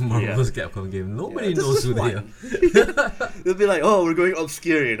soul in the left. Marvel vs. Capcom game. Nobody This knows is who they are. fun. They'll be like, oh, we're going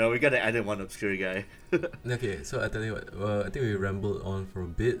obscure, we gotta add in one obscure guy. Okay, so I tell you what, I think we rambled on for a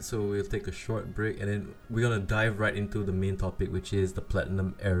bit, so we'll take a short break, and then we're gonna dive right into the main topic, which is the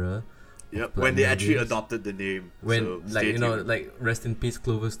Platinum era. Yep, when they Platinum actually games. adopted the name. When so like stay tuned. like rest in peace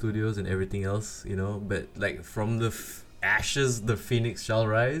Clover Studios and everything else, but like from the ashes the phoenix shall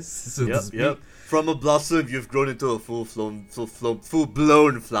rise, so to speak. Yep. From a blossom, you've grown into a full-blown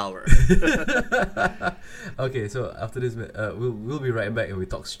flower. Okay, so after this, we'll be right back, and we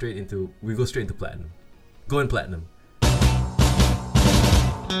go straight into platinum. Going platinum.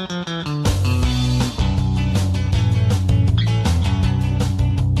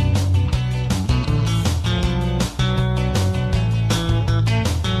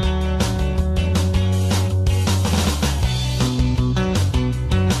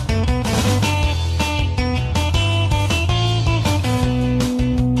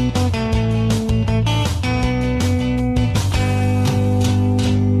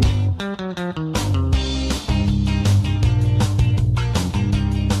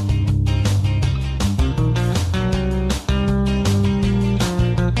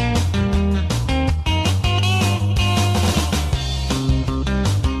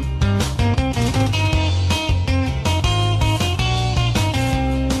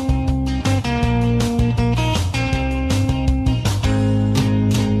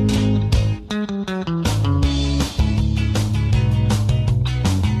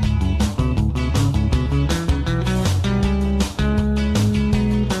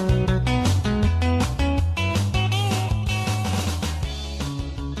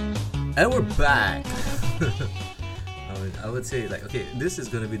 And we're back. I would say this is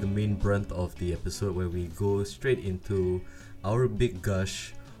gonna be the main brunt of the episode, where we go straight into our big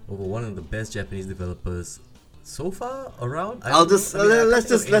gush over one of the best Japanese developers so far around. Let's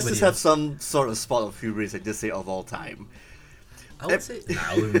just have some sort of spot of hubris and just say of all time. I would say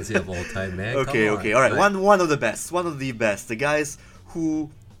I wouldn't say of all time, man. Okay, Come on. all right. Like, One of the best. The guys who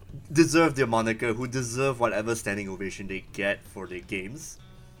deserve their moniker, who deserve whatever standing ovation they get for their games.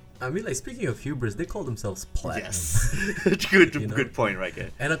 I mean, like, speaking of hubris, they call themselves platinum. Yes, good point, right there.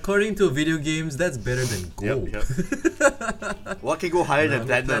 And according to video games, that's better than gold. Yep. What can go higher than No,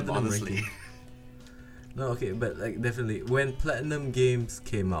 platinum, platinum honestly? ranking. No, okay, but like definitely when platinum games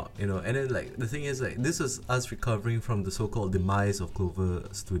came out, and then like the thing is, like, this was us recovering from the so-called demise of Clover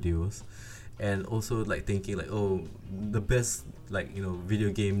Studios, and also like thinking like, oh, the best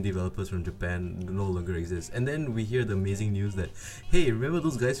video game developers from Japan no longer exist. And then we hear the amazing news that, hey, remember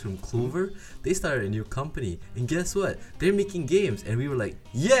those guys from Clover? They started a new company, and guess what? They're making games. And we were like,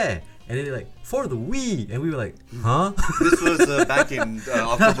 yeah. And then they're like, for the Wii. And we were like, huh? This was back in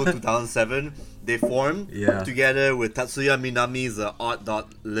October 2007. They formed together with Tatsuya Minami's Odd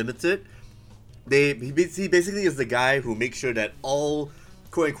Dot Limited. He basically is the guy who makes sure that all,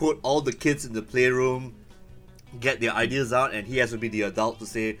 quote unquote, all the kids in the playroom get their ideas out, and he has to be the adult to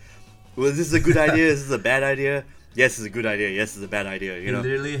say, well, this is a good idea, this is a bad idea. Yes, it's a good idea. Yes, it's a bad idea. He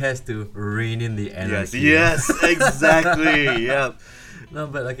literally has to rein in the anarchy. Yes, exactly. Yeah. No,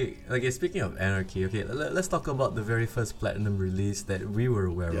 but okay. Speaking of anarchy, okay, let's talk about the very first platinum release that we were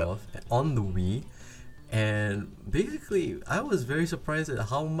aware of on the Wii. And basically, I was very surprised at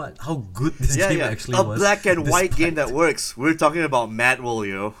how good this game actually was. A black and white game that works. We're talking about Mad World,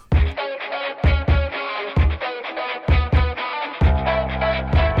 yo.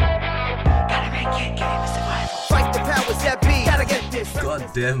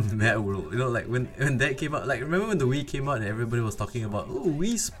 Goddamn Mad World. Like when that came out, like, remember when the Wii came out and everybody was talking about, ooh,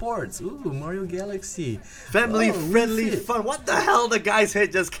 Wii Sports, ooh, Mario Galaxy, family friendly fun. What the hell? The guy's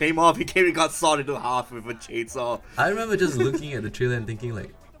head just came off. He got sawed into half with a chainsaw. I remember just looking at the trailer and thinking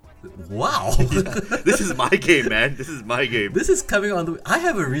like, wow. This is my game, man. This is my game. This is coming on the Wii. I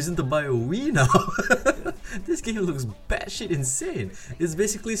have a reason to buy a Wii now. This game looks batshit insane. It's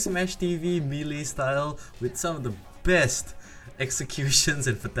basically Smash TV Melee style with some of the best executions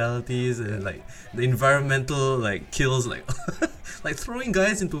and fatalities and like the environmental like kills, like like throwing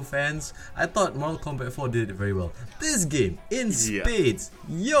guys into fans. I thought Mortal Kombat 4 did it very well. This game in spades,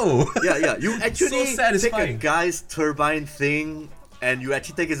 yo. Yeah. You actually So take a satisfying. guy's turbine thing, and you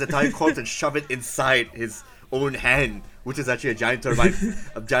actually take his entire corpse and shove it inside his own hand, which is actually a giant turbine,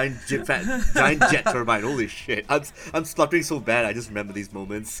 a giant jet turbine. Holy shit! I'm spluttering so bad. I just remember these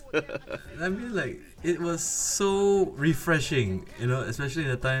moments. I mean, like, it was so refreshing, you know, especially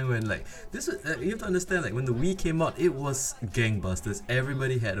in a time when, like, this was, you have to understand, like, when the Wii came out, it was gangbusters.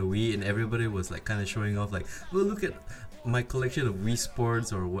 Everybody had a Wii, and everybody was, like, kind of showing off, like, well, look at my collection of Wii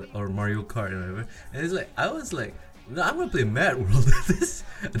Sports or Mario Kart or whatever. And it's like, I was like, no, I'm gonna play Mad World.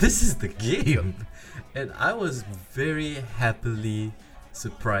 this is the game. And I was very happily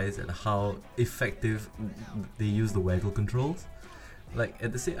surprised at how effective they use the waggle controls. Like,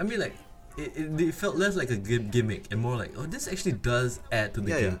 at the same, I mean, like, it felt less like a gimmick and more like, oh, this actually does add to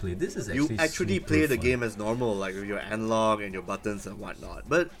the gameplay. This is you actually play the fun. game as normal, like with your analog and your buttons and whatnot.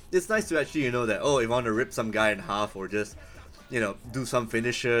 But it's nice to actually, you know, that, oh, if I want to rip some guy in half or just, you know, do some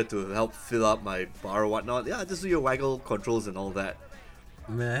finisher to help fill up my bar or whatnot, yeah, just do your waggle controls and all that.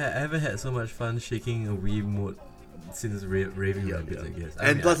 Man, I haven't had so much fun shaking a Wii mode since Raving Rabbids, I guess.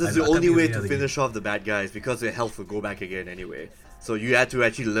 I mean, Plus, it's the I can't only think of way any to other finish off the bad guys because their health will go back again anyway. So you had to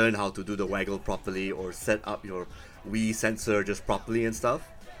actually learn how to do the waggle properly or set up your Wii sensor just properly and stuff.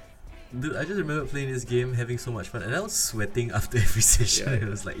 Dude, I just remember playing this game, having so much fun, and I was sweating after every session. Yeah. It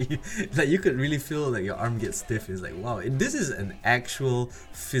was like you could really feel like your arm gets stiff. It's like, wow, this is an actual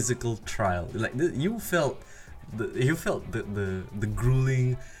physical trial. Like you felt the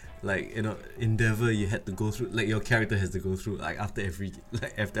grueling, like, you know, endeavor you had to go through, like your character has to go through, like after every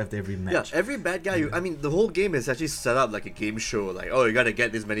match. Yeah, every bad guy, I mean, the whole game is actually set up like a game show. Like, oh, you gotta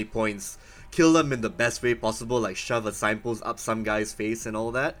get this many points, kill them in the best way possible, like shove a signpost up some guy's face and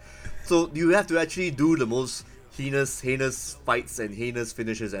all that. So you have to actually do the most heinous fights and heinous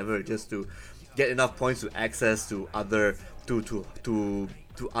finishes ever just to get enough points to access to other to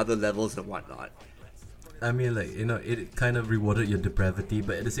other levels and whatnot. I mean, like, you know, it kind of rewarded your depravity,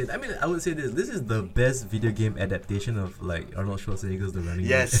 but at the same time, I mean, I would say this is the best video game adaptation of, like, Arnold Schwarzenegger's The Running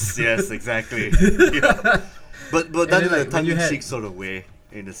Man. Yes, exactly. Yeah. But done in a tongue-in-cheek sort of way,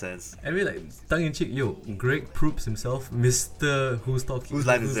 in a sense. I mean, like, tongue-in-cheek, Greg Proops himself, Mr. Who's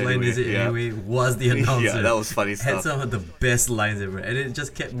Line Is It Yeah. Anyway, was the announcer. Yeah, that was funny Had stuff. some of the best lines ever, and it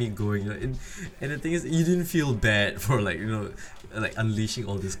just kept me going, you know. And the thing is, you didn't feel bad for, like, you know, like unleashing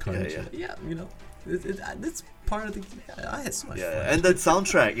all this carnage. Yeah. You know. It's part of the. I had so much fun. And the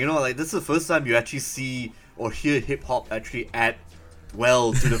soundtrack, you know, like this is the first time you actually see or hear hip hop actually add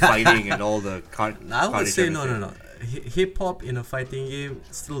well to the fighting and all the I would say no. Hip hop in a fighting game,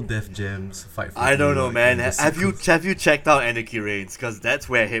 still Def Jam's Fight for I don't New know, York man. and the Have you sequels. checked out Anarchy Reigns? Because that's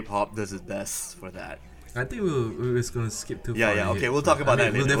where hip hop does its best for that. I think we're just gonna skip too far. Yeah. ahead. Okay, we'll talk about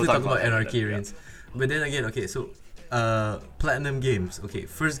that We'll later. definitely We'll talk talk about about Anarchy that, yeah. Reigns. But then again, okay, so Platinum Games. Okay,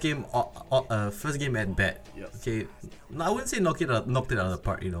 first game at bat. Yep. Okay, no, I wouldn't say knocked it out of the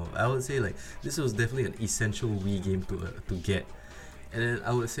park. You know, I would say like this was definitely an essential Wii game to get. And then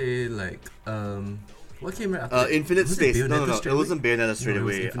I would say like what came right after? that? Infinite Was Space. Bayonetta No. straight It wasn't away? Bayonetta straight No, it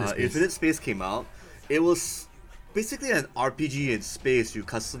was away. Infinite Space. Infinite Space came out. It was basically an RPG in space. You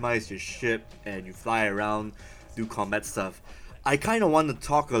customize your ship and you fly around, do combat stuff. I kind of want to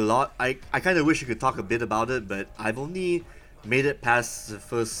talk a lot. I kind of wish you could talk a bit about it, but I've only made it past the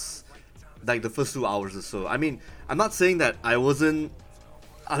first 2 hours or so. I mean, I'm not saying that I wasn't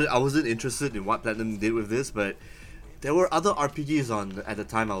interested in what Platinum did with this, but there were other RPGs on at the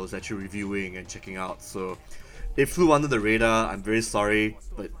time I was actually reviewing and checking out, so it flew under the radar. I'm very sorry,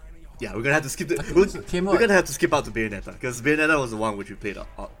 but yeah, we're gonna have to skip we're gonna have to skip out to Bayonetta because Bayonetta was the one which we played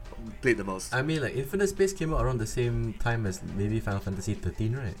the most. I mean, like Infinite Space came out around the same time as maybe Final Fantasy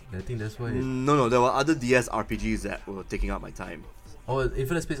 13, right? I think that's why. No, there were other DS RPGs that were taking up my time. Oh,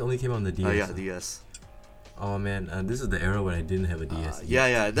 Infinite Space only came out on the DS. Yeah, DS. Oh man, this is the era when I didn't have a DS.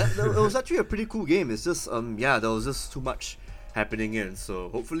 It was actually a pretty cool game. It's just there was just too much happening in. So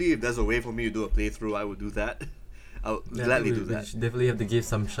hopefully, if there's a way for me to do a playthrough, I would do that. I would gladly do We that. should definitely have to give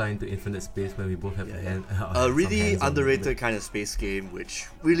some shine to Infinite Space when we both have A really some hands on underrated it. kind of space game, which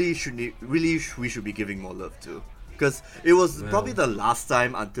we should be giving more love to, because it was probably the last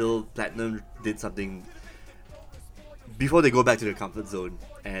time until Platinum did something before they go back to their comfort zone,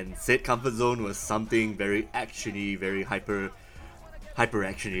 and said comfort zone was something very actiony, very hyper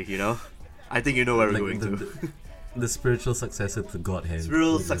actiony. You know, I think you know where we're going to. The spiritual successor to God Hand.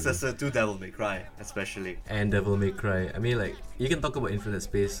 Real successor to Devil May Cry, especially. And Devil May Cry. I mean, like, you can talk about Infinite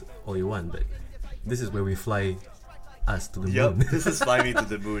Space all you want, but this is where we fly us to the Yup, moon. this is Fly Me to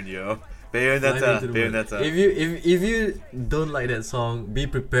the Moon, yo. Fly Me Bayonetta, to the Moon. Bayonetta. If you don't like that song, be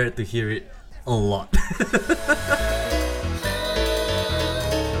prepared to hear it a lot.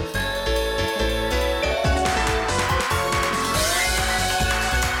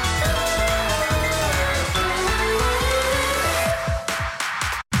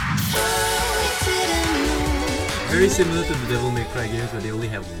 Very similar to the Devil May Cry games where they only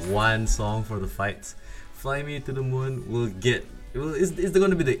have one song for the fights. Fly Me to the Moon will get. It's going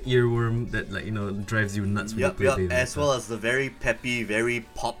to be the earworm that drives you nuts when you play Bayonetta. As well as the very peppy, very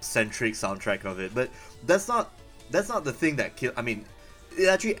pop-centric soundtrack of it. But that's not the thing that I mean, it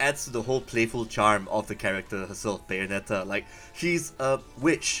actually adds to the whole playful charm of the character herself, Bayonetta. Like, she's a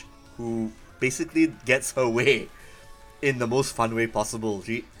witch who basically gets her way in the most fun way possible.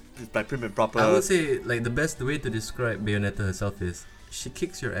 She, by prim and proper. I would say the best way to describe Bayonetta herself is she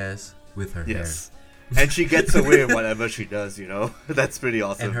kicks your ass with her hair. And she gets away with whatever she does, That's pretty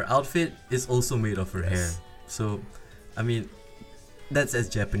awesome. And her outfit is also made of her hair. So, I mean, that's as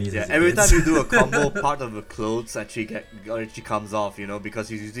Japanese as it every gets. time you do a combo, part of the clothes actually comes off, because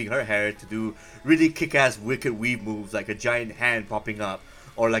she's using her hair to do really kick-ass wicked weave moves, like a giant hand popping up,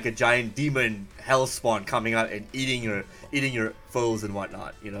 or like a giant demon hellspawn coming out and eating your foes and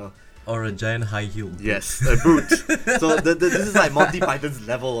whatnot, Or a giant high heel boot. Yes, a boot. So this is like Monty Python's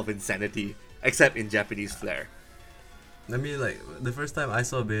level of insanity, except in Japanese flair. I mean, the first time I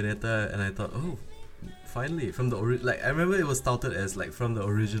saw Bayonetta, and I thought, oh, finally, from the I remember it was touted as from the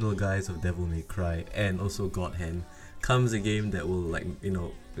original guys of Devil May Cry and also God Hand comes a game that will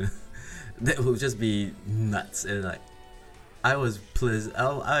that will just be nuts, and I was pleased.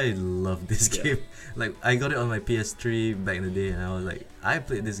 I love this game. I got it on my PS3 back in the day, and I was I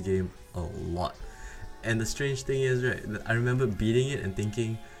played this game a lot. And the strange thing is, right, I remember beating it and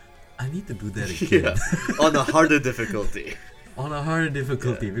thinking, I need to do that again. On a harder difficulty. On a harder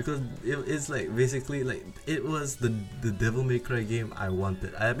difficulty, because it's basically it was the Devil May Cry game I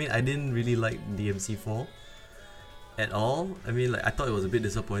wanted. I mean, I didn't really like DMC4 at all. I mean, I thought it was a bit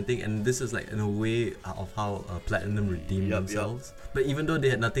disappointing, and this is in a way of how Platinum redeemed themselves. But even though they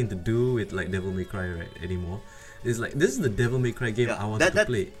had nothing to do with Devil May Cry anymore, it's this is the Devil May Cry game I wanted to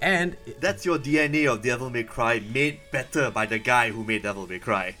play, and that's your DNA of Devil May Cry made better by the guy who made Devil May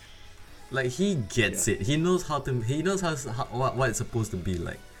Cry. He gets it. He knows how what it's supposed to be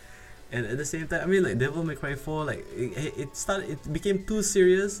like. And at the same time, I mean, Devil May Cry 4, it became too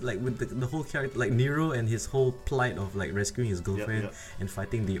serious, with the whole character, Nero and his whole plight of rescuing his girlfriend and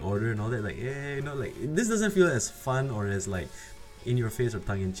fighting the Order and all that. This doesn't feel as fun or as in your face or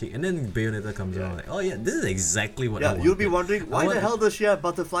tongue in cheek. And then Bayonetta comes around, oh yeah, this is exactly what I wanted. You'll be wondering, why the hell does she have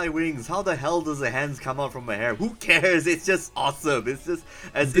butterfly wings? How the hell does the hands come out from her hair? Who cares? It's just awesome. It's just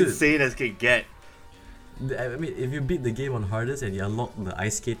as insane as can get. I mean, if you beat the game on hardest and you unlock the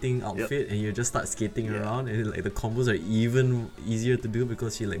ice skating outfit and you just start skating around, and the combos are even easier to do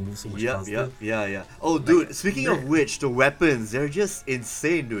because she moves so much faster. Yeah. Oh, dude, speaking of which, the weapons, they're just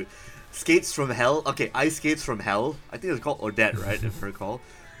insane, dude. Skates from hell. Okay, ice skates from hell. I think it's called Odette, right? If I recall.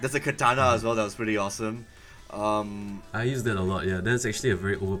 There's a katana as well that was pretty awesome. I used that a lot. Yeah, that's actually a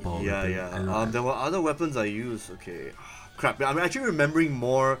very overpowered weapon. There were other weapons I used. Okay. Crap, I'm actually remembering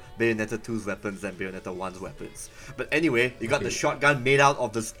more Bayonetta 2's weapons than Bayonetta 1's weapons. But anyway, you got the shotgun made out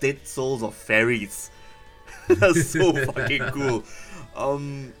of the state souls of fairies. That's so fucking cool.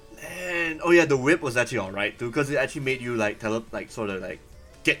 And the whip was actually alright too, because it actually made you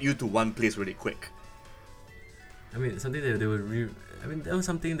get you to one place really quick. I mean, something that they would that was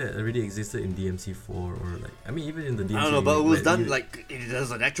something that already existed in DMC4 or even in the DMC. I don't know, but it was done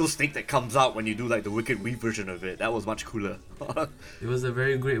there's an actual snake that comes out when you do the Wicked Weave version of it. That was much cooler. It was a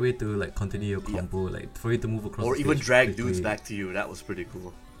very great way to continue your combo, for you to move across. Or the even stage drag quickly. dudes back to you. That was pretty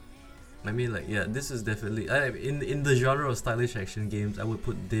cool. I mean, this is definitely in the genre of stylish action games. I would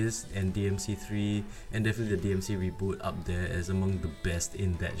put this and DMC3 and definitely the DMC reboot up there as among the best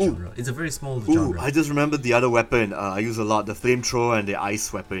in that genre. It's a very small genre. I just remembered the other weapon I use a lot: the flamethrower and the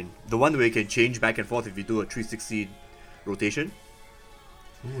ice weapon. The one where you can change back and forth if you do a 360 rotation.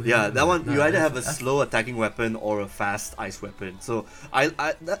 Ooh, that one you either have a slow attacking weapon or a fast ice weapon. So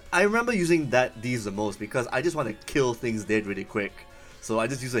I remember using these the most because I just want to kill things dead really quick. So I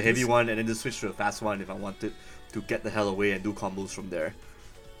just use a heavy one and then just switch to a fast one if I wanted to get the hell away and do combos from there.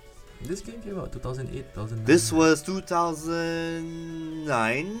 This game came out 2008, 2009. This was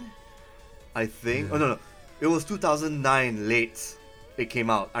 2009, I think. Yeah. Oh no, it was 2009 late. It came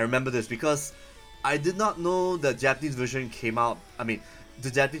out. I remember this because I did not know the Japanese version came out. I mean,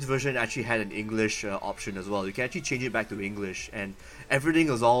 the Japanese version actually had an English option as well. You can actually change it back to English, and everything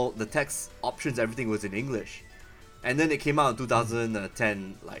was all the text options. Everything was in English. And then it came out in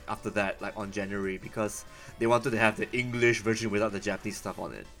 2010, like after that, like on January, because they wanted to have the English version without the Japanese stuff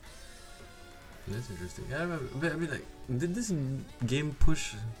on it. That's interesting. Yeah, I remember. But I mean, like, did this game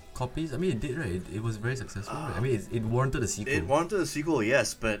push copies? I mean, it did, right? It was very successful. Right? I mean, it warranted a sequel. It warranted a sequel,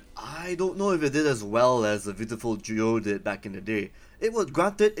 yes, but I don't know if it did as well as the Beautiful Joe did back in the day. It was,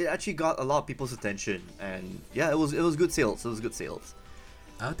 granted, it actually got a lot of people's attention, and yeah, it was good sales. It was good sales.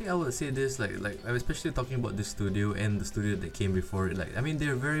 I think I would say this, like I'm especially talking about this studio and the studio that came before it. Like, I mean,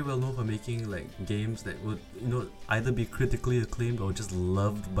 they're very well known for making like games that would, either be critically acclaimed or just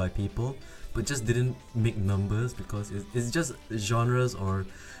loved by people, but just didn't make numbers because it's just genres or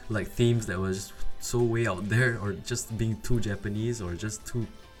like themes that were just so way out there, or just being too Japanese, or just too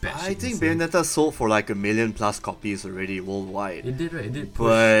I think Bayonetta sold for like 1 million plus copies already worldwide. It did, right? It did push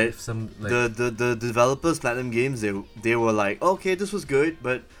but some like the developers, Platinum Games, they were like, okay, this was good,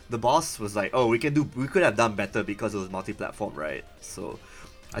 but the boss was like, oh, we could have done better because it was multi-platform, right? So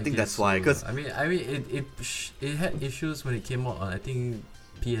I think that's why. Because I mean, it had issues when it came out on, I think,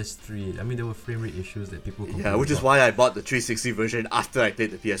 PS3. I mean, there were frame rate issues that people yeah, which is why I bought the 360 version after I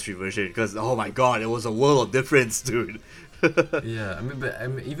played the PS3 version, because oh my god, it was a world of difference, dude. Yeah,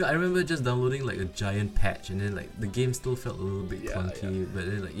 I remember just downloading like a giant patch, and then like the game still felt a little bit clunky. But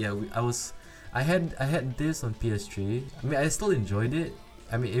then like I had this on PS3. I mean, I still enjoyed it.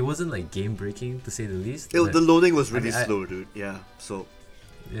 I mean, it wasn't like game breaking to say the least. The loading was really slow, dude. Yeah, so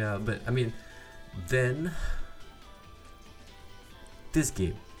yeah, but I mean, then this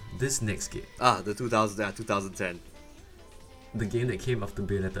next game, the 2010, the game that came after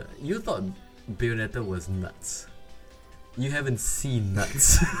Bayonetta. You thought Bayonetta was nuts. You haven't seen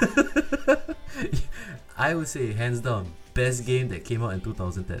nuts. I would say hands down best game that came out in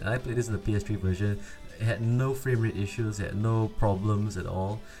 2010. And I played this in the PS3 version. It had no frame rate issues, it had no problems at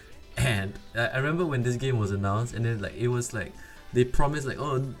all. And I remember when this game was announced, and then like it was like they promised like,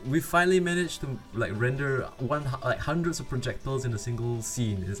 oh, we finally managed to like render hundreds of projectiles in a single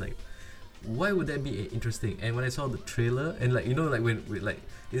scene. It's like, why would that be interesting? And when I saw the trailer, and like when like,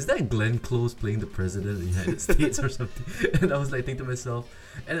 is that Glenn Close playing the president of the United States or something? And I was like thinking to myself,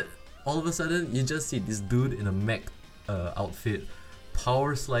 and all of a sudden you just see this dude in a mech outfit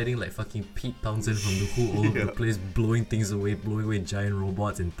power sliding like fucking Pete Townsend from The Who all over the place, blowing things away, blowing away giant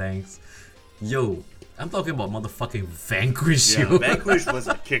robots and tanks. Yo, I'm talking about motherfucking Vanquish. Yeah, Vanquish was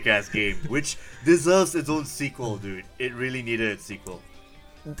a kick-ass game, which deserves its own sequel, dude. It really needed a sequel.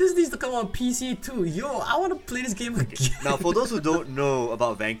 This needs to come on PC too. Yo, I want to play this game again. Now, for those who don't know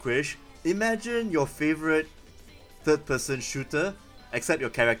about Vanquish, imagine your favorite third-person shooter, except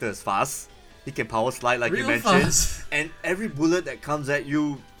your character is fast. He can power slide like Real you mentioned, fast. and every bullet that comes at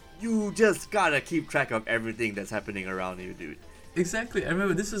you, you just gotta keep track of everything that's happening around you, dude. Exactly. I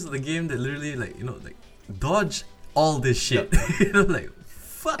remember this was the game that literally like dodge all this shit. Like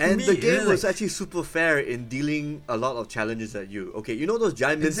fuck and me. the game was like, actually super fair in dealing a lot of challenges at you. Okay, you know those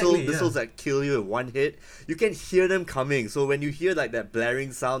giant Exactly, missiles that kill you in one hit? You can hear them coming. So when you hear like that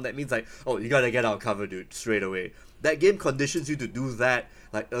blaring sound, that means like, oh, you gotta get out of cover, dude, straight away. That game conditions you to do that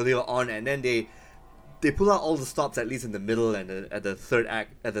like earlier on, and then they pull out all the stops at least in the middle and at the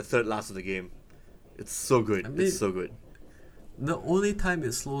third last of the game. It's so good. It's so good. The only time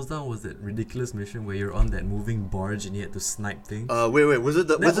it slows down was that ridiculous mission where you're on that moving barge and you had to snipe things. Wait, was it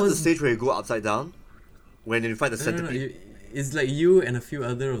the stage where you go upside down? When you find the centipede? It's like you and a few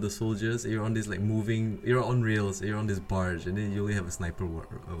other of the soldiers. You're on this like you're on rails. You're on this barge, and then you only have a sniper.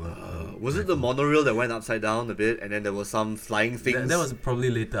 Was it the monorail that went upside down a bit, and then there was some flying things? That was probably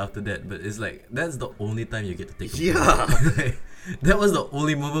later after that, but it's like that's the only time you get to take a break. That was the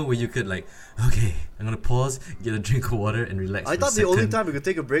only moment where you could like, okay, I'm gonna pause, get a drink of water, and relax. I thought the only time you could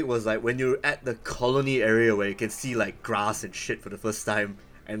take a break was like when you're at the colony area where you can see like grass and shit for the first time.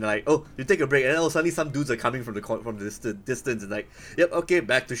 And like, oh, you take a break, and then suddenly some dudes are coming from the distance, and like, yep, okay,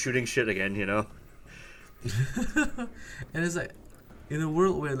 back to shooting shit again, you know. And it's like, in a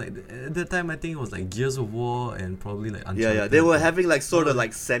world where like at that time I think it was like Gears of War and probably like Uncharted. Yeah, they were having like sort of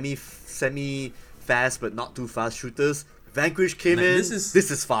like semi fast but not too fast shooters. Vanquish came in. This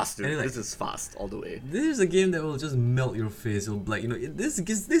is fast, dude. Like, this is fast all the way. This is a game that will just melt your face. It'll like this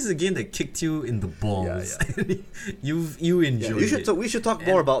is a game that kicked you in the balls. Yeah. you enjoyed it. We should talk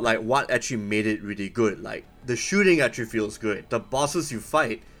more about like what actually made it really good. Like the shooting actually feels good. The bosses you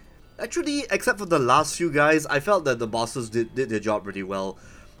fight, actually, except for the last few guys, I felt that the bosses did their job really well,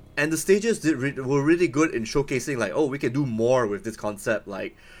 and the stages were really good in showcasing like, oh, we can do more with this concept,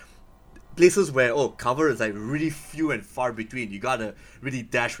 like. Places where cover is like really few and far between. You gotta really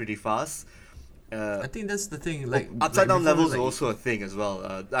dash really fast. I think that's the thing. Like upside down before, levels like, are also a thing as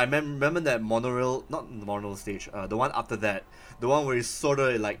well. I remember that monorail, not the monorail stage. The one after that, the one where it's sort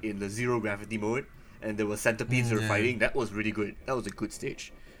of like in the zero gravity mode, and there were centipedes who were fighting. That was really good. That was a good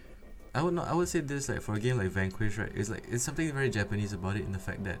stage. I would say this, like, for a game like Vanquish, right? It's something very Japanese about it in the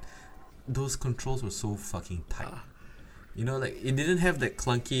fact that those controls were so fucking tight. You know, like, it didn't have that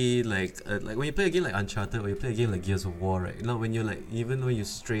clunky, like when you play a game like Uncharted or you play a game like Gears of War, right? You know, when you like, even when you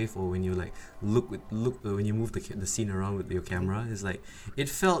strafe or when you like look when you move the scene around with your camera, it's like it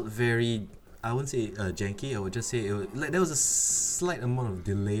felt very, I wouldn't say janky. I would just say it was, like, there was a slight amount of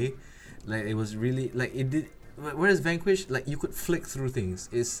delay. Like, it was really like it did. Whereas Vanquish, like, you could flick through things.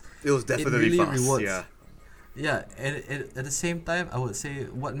 It was definitely really fast. rewards, Yeah. yeah, and at the same time, I would say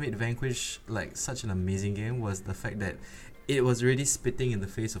what made Vanquish like such an amazing game was the fact that it was really spitting in the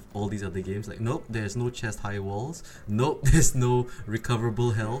face of all these other games. Like, nope, there's no chest high walls. Nope, there's no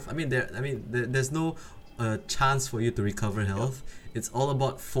recoverable health. There's no chance for you to recover health. It's all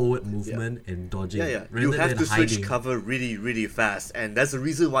about forward movement and dodging. Yeah. rather You have than to switch hiding. cover really, really fast, and that's the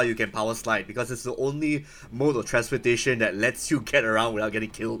reason why you can power slide, because it's the only mode of transportation that lets you get around without getting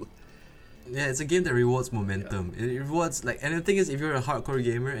killed. Yeah, it's a game that rewards momentum. It rewards, like, and the thing is, if you're a hardcore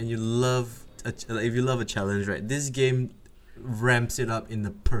gamer and you love if you love a challenge, right? This game ramps it up in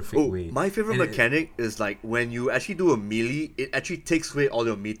the perfect way. My favorite And mechanic is like when you actually do a melee, it actually takes away all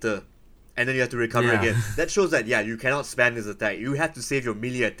your meter, and then you have to recover Yeah. again. That shows that you cannot spam this attack. You have to save your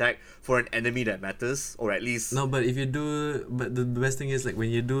melee attack for an enemy that matters, or at least No, but if you do, but the best thing is, like, when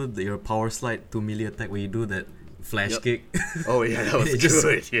you do your power slide to melee attack, when you do that flash Yep. kick, Oh yeah, that was It just-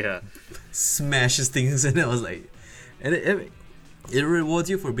 good. Yeah. smashes things, and I was like, and it rewards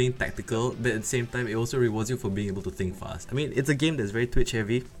you for being tactical, but at the same time, it also rewards you for being able to think fast. I mean, it's a game that's very twitch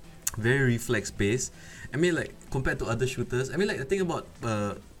heavy, very reflex based. I mean, like, compared to other shooters, I mean, like, the thing about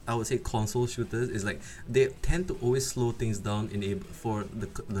I would say console shooters is like they tend to always slow things down for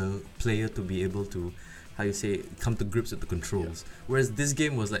the player to be able to, how you say, come to grips with the controls. Whereas this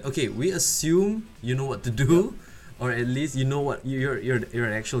game was like, okay, we assume you know what to do, or at least you know what you're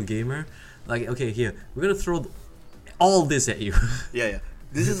an actual gamer. Like, okay, here we're gonna throw all this at you. Yeah.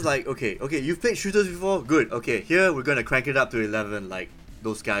 This is like, okay, you've played shooters before? Good. Okay, here we're gonna crank it up to 11 like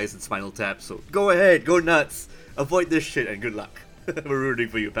those guys in Spinal Tap. So go ahead, go nuts. Avoid this shit and good luck. We're rooting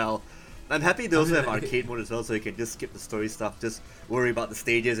for you, pal. I'm happy they also have arcade mode as well, so you can just skip the story stuff, just worry about the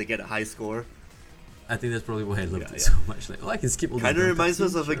stages and get a high score. I think that's probably why I loved Yeah, it yeah. so much. Like, oh, I can skip all the Kind of dumb reminds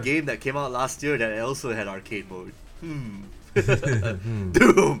us cutscenes, of a sure. game that came out last year that also had arcade mode. Doom!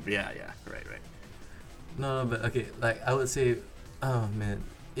 Yeah, right. No, but okay, like, I would say, oh man,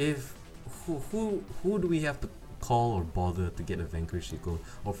 if who do we have to call or bother to get a Vanquish sequel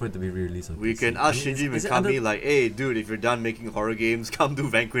or for it to be released on We PC? can I ask mean, Shinji is it Mikami under- like, hey dude, if you're done making horror games, come do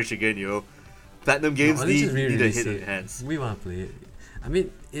Vanquish again, yo. Platinum Games No, let's need just a re-release hit it. enhance. We want to play it. I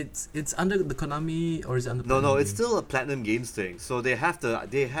mean, it's under the Konami, or is it under? No, Platinum it's Games? still a Platinum Games thing. So they have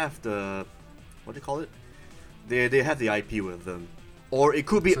the what do you call it? They have the IP with them. Or it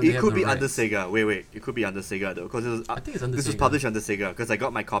could be So they have the under rights. Sega. Wait, it could be under Sega though, because I think it's under this was Sega. published under Sega because I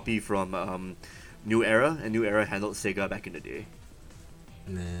got my copy from New Era, and New Era handled Sega back in the day.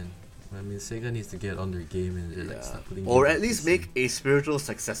 Man, I mean, Sega needs to get on their game and like start putting. Or games at on least PC. make a spiritual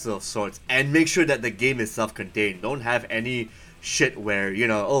successor of sorts, and make sure that the game is self-contained. Don't have any shit where, you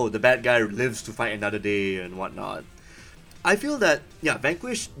know, oh, the bad guy lives to fight another day and whatnot. I feel that,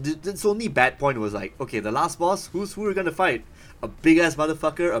 Vanquish, its only bad point was like, okay, the last boss, who are we gonna fight? A big ass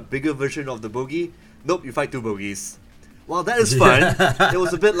motherfucker, a bigger version of the bogey? Nope, you fight two bogeys. While that is fun, it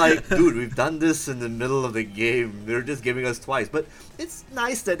was a bit like, dude, we've done this in the middle of the game. They're just giving us twice. But it's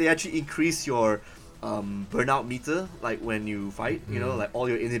nice that they actually increase your burnout meter, like when you fight, you know, like all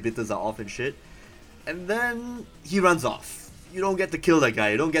your inhibitors are off and shit. And then he runs off. You don't get to kill that guy.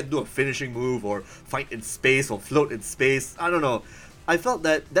 You don't get to do a finishing move or fight in space or float in space. I don't know.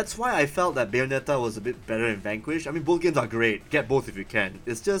 That's why I felt that Bayonetta was a bit better in Vanquish. I mean, both games are great. Get both if you can.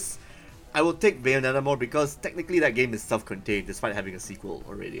 It's just, I will take Bayonetta more because technically that game is self-contained despite having a sequel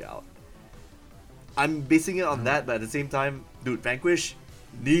already out. I'm basing it on that, but at the same time, dude, Vanquish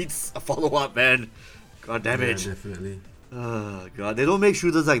needs a follow-up, man. God damn Yeah, it. definitely. Oh god, they don't make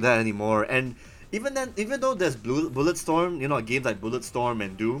shooters like that anymore. And even though there's Bulletstorm, you know, games like Bulletstorm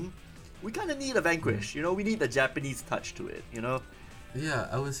and Doom, we kind of need a Vanquish. You know, we need a Japanese touch to it. You know, Yeah,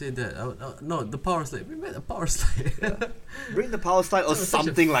 I would say that. No, the power slide. We made a power slide. bring the power slide or That was such a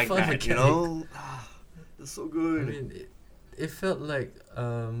something like fun that. You know, it's so I good. mean, it felt like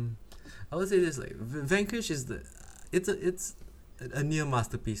I would say this, like Vanquish is it's a near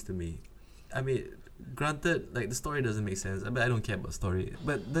masterpiece to me. I mean, granted, like the story doesn't make sense. I don't care about story,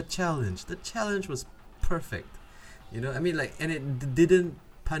 but the challenge was perfect. You know, I mean, like, and it didn't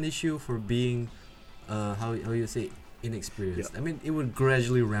punish you for being, how you say, inexperienced. Yeah. I mean, it would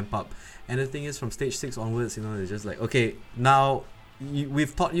gradually ramp up, and the thing is, from stage 6 onwards, you know, it's just like, okay, now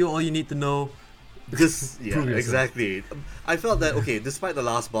we've taught you all you need to know. Because, yeah, Prove yourself. exactly. I felt that, okay, despite the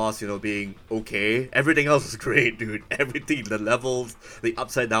last boss, you know, being okay, everything else was great, dude. Everything, the levels, the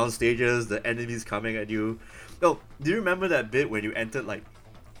upside down stages, the enemies coming at you. Oh, do you remember that bit when you entered, like,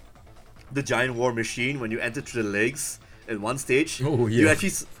 the giant war machine, when you entered through the legs in one stage? Oh, You yeah.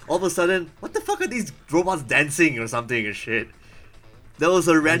 actually, all of a sudden, what the fuck are these robots dancing or something and shit? There was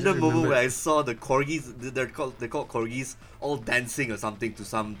a random moment remember- where I saw the corgis, they're called corgis, all dancing or something to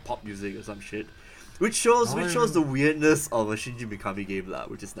some pop music or some shit. Which shows the weirdness of a Shinji Mikami game lah,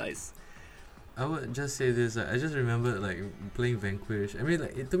 which is nice. I would just say this. I just remember like playing Vanquish. I mean,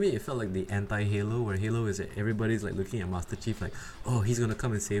 like to me, it felt like the anti-Halo, where Halo is like, everybody's like looking at Master Chief like, oh, he's gonna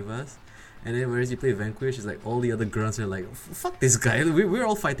come and save us. And then whereas you play Vanquish, it's like all the other grunts are like, fuck this guy. We're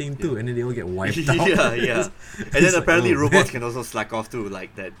all fighting too, and then they all get wiped out. yeah. And then It's like, apparently oh, robots man. can also slack off too,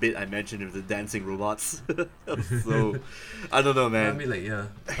 like that bit I mentioned with the dancing robots. So, I don't know, man. I mean, like, yeah.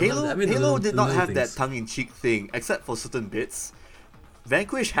 Halo, I mean, the Halo little- did the not little have that things. tongue-in-cheek thing, except for certain bits.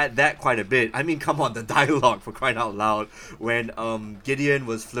 Vanquish had that quite a bit. I mean, come on, the dialogue, for crying out loud, when Gideon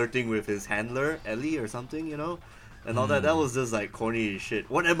was flirting with his handler, Ellie or something, you know, and all that was just like corny as shit.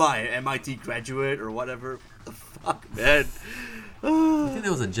 What am I, an MIT graduate or whatever? The fuck, man. I think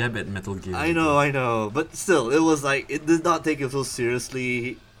there was a jab at Metal Gear. I know, but still, it was like, it did not take it so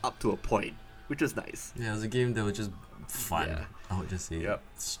seriously up to a point, which was nice. Yeah, it was a game that was just fun. Yeah. I would just say. Yep.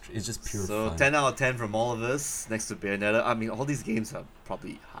 It's just pure So fun. 10 out of 10 from all of us next to Bayonetta. I mean, all these games are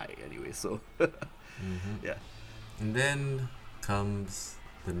probably high anyway, so yeah. And then comes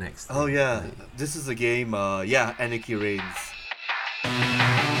the next. Oh thing, yeah, like- this is a game. Yeah, Anarchy Reigns.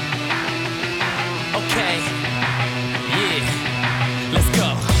 Okay, yeah, let's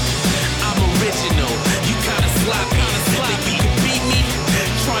go. I'm original, you kinda sloppy. Think you can beat me?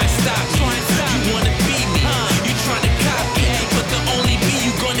 Try and stop me. You wanna beat me? You trying to copy? But the only beat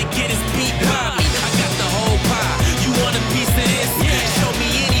you gonna get is beat by me. I got the whole pie. You want a piece of this? Show me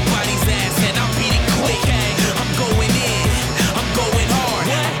anybody's ass and I'll beat it quick. I'm going in, I'm going hard.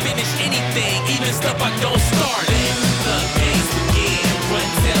 I'll finish anything, even stuff I don't start. Let the games begin. Run,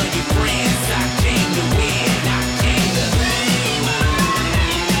 tell your friends I came to win. I came to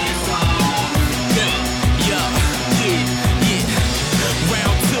yeah.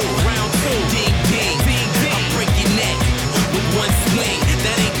 Round two, ding, ding. I break your neck with one swing.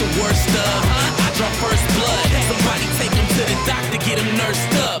 That ain't the worst of. I draw first blood. Somebody take him to the doctor, get him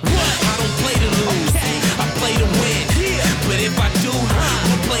nursed up. I don't play to lose, I play to win. But if I do,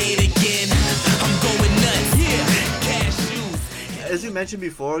 we'll play it again. I'm going nuts. Cashews. As you mentioned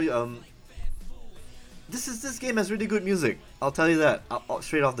before, this game has really good music. I'll tell you that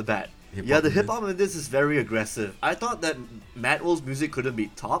straight off the bat. Hip-hop Yeah, the in hip hop in this is very aggressive. I thought that Madwell's music couldn't be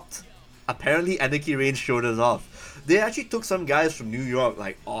topped. Apparently, Anarchy Reigns showed us off. They actually took some guys from New York,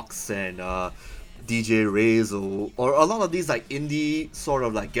 like Ox and DJ Ray's, or a lot of these like indie sort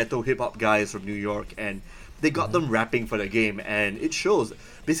of like ghetto hip hop guys from New York, and they got them rapping for the game, and it shows.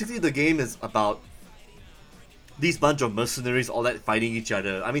 Basically, the game is about these bunch of mercenaries all that fighting each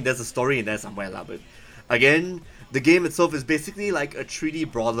other. I mean, there's a story in there somewhere lah, but again, the game itself is basically like a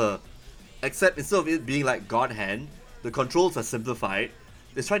 3D brawler, except instead of it being like God Hand, the controls are simplified.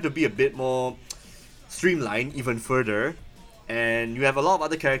 It's trying to be a bit more streamlined even further, and you have a lot of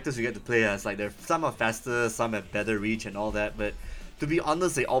other characters you get to play as. Like some are faster, some have better reach and all that, but to be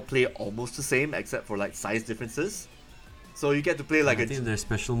honest, they all play almost the same except for like size differences. So you get to play like I think there's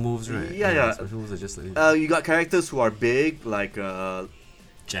special moves, right? Yeah. Special moves are just like you got characters who are big, like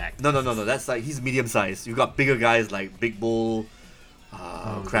Jack. No. That's like he's medium sized. You got bigger guys like Big Bull,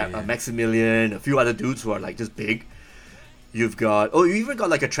 yeah. Maximilian, a few other dudes who are like just big. You've got you even got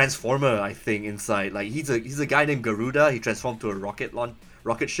like a transformer, I think, inside. Like he's a guy named Garuda. He transformed to a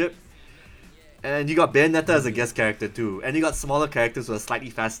rocket ship. And you got Bayonetta as a guest character too. And you got smaller characters who are slightly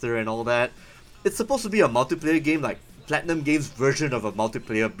faster and all that. It's supposed to be a multiplayer game, like Platinum Games' version of a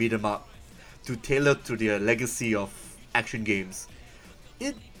multiplayer beat 'em up, to tailor to their legacy of action games.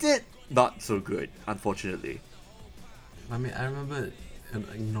 It did not so good, unfortunately. I mean, I remember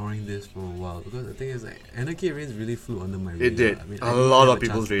ignoring this for a while because the thing is, like, Anarchy Reigns really flew under my radar. It did. I mean, A I didn't lot have of a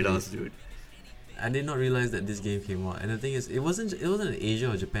chance people's to play radars, it. dude. I did not realize that this game came out, and the thing is, it wasn't an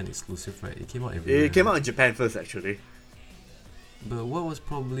Asia or Japan exclusive, right? It came out everywhere. It came out in Japan first, actually. But what was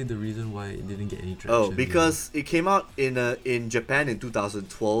probably the reason why it didn't get any traction? Oh, because it came out in Japan in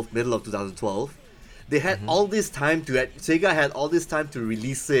 2012, middle of 2012. They had all this time Sega had all this time to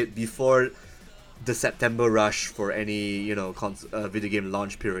release it before the September rush for any video game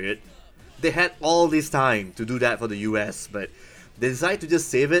launch period. They had all this time to do that for the US, but they decided to just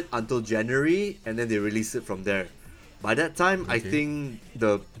save it until January and then they released it from there. By that time, I think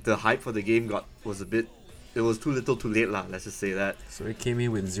the hype for the game was too little too late lah, let's just say that. So it came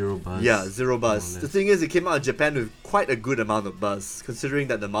in with zero buzz. Yeah, zero buzz. The thing is, it came out in Japan with quite a good amount of buzz, considering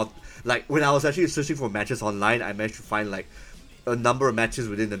that when I was actually searching for matches online, I managed to find like a number of matches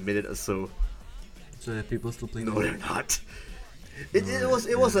within a minute or so. So that people still playing? No, they're not.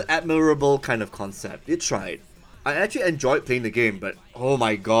 It was an admirable kind of concept. It tried. I actually enjoyed playing the game, but oh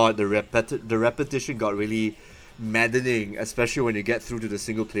my god, the repetition got really maddening, especially when you get through to the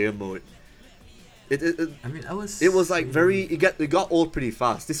single player mode. It got old pretty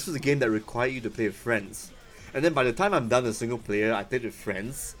fast. This was a game that required you to play with friends, and then by the time I'm done the single player, I played with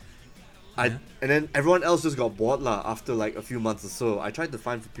friends. And then everyone else just got bored lah after like a few months or so. I tried to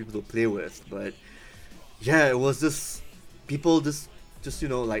find people to play with, but yeah, it was just people just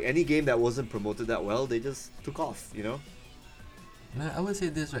like any game that wasn't promoted that well, they just took off, I would say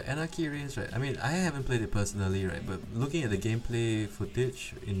this, right? Anarchy Reigns, right? I mean, I haven't played it personally, right? But looking at the gameplay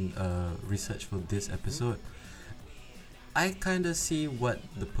footage in research for this episode, I kind of see what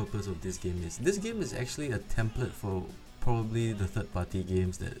the purpose of this game is. This game is actually a template for probably the third-party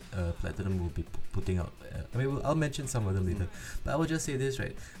games that Platinum will be putting out. I'll mention some of them later. But I will just say this,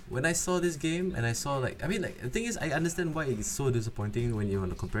 right? When I saw this game and I saw the thing is, I understand why it's so disappointing when you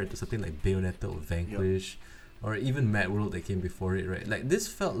want to compare it to something like Bayonetta or Vanquish. Yep. Or even Mad World that came before it, right? Like, this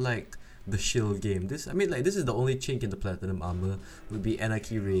felt like the shill game. This is the only chink in the Platinum armor would be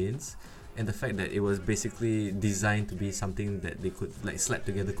Anarchy Reigns, and the fact that it was basically designed to be something that they could like slap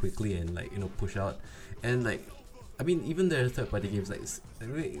together quickly and push out. And even their third-party games,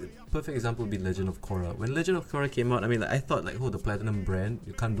 perfect example would be Legend of Korra. When Legend of Korra came out, I thought the Platinum brand,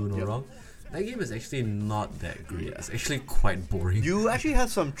 you can't do no wrong. That game is actually not that great. It's actually quite boring. You actually have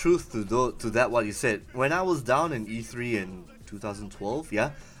some truth to that what you said. When I was down in E3 in 2012,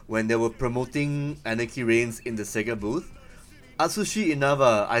 when they were promoting Anarchy Reigns in the Sega booth, Atsushi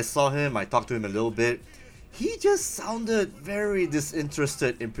Inaba, I saw him, I talked to him a little bit. He just sounded very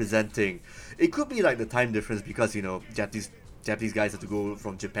disinterested in presenting. It could be like the time difference because, Japanese guys have to go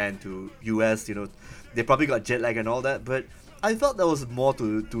from Japan to US, they probably got jet lag and all that, but I felt there was more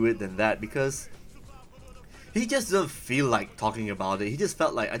to it than that because he just didn't feel like talking about it. He just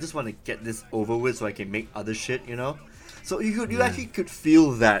felt like, I just want to get this over with so I can make other shit, So you actually could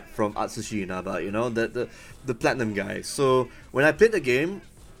feel that from Atsushi Inaba, the Platinum guy. So when I played the game,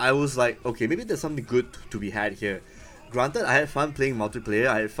 I was like, okay, maybe there's something good to be had here. Granted, I had fun playing multiplayer.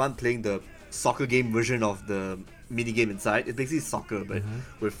 I had fun playing the soccer game version of the minigame inside. It's basically soccer, but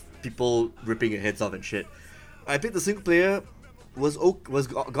with people ripping your heads off and shit. I played the single player,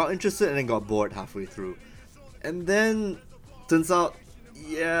 got interested and then got bored halfway through. And then, turns out,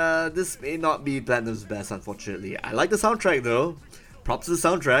 this may not be Platinum's best, unfortunately. I like the soundtrack though, props to the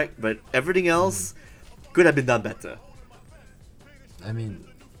soundtrack, but everything else could have been done better.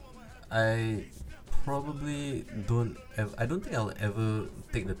 I probably I don't think I'll ever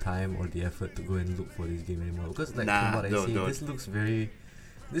take the time or the effort to go and look for this game anymore because from what I see,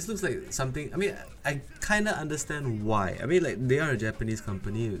 this looks like something. I kind of understand why. They are a Japanese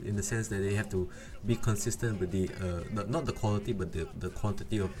company in the sense that they have to be consistent with the not the quality but the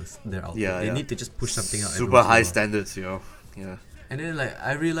quantity of their output. They need to just push something out. Super high standards, Yeah. And then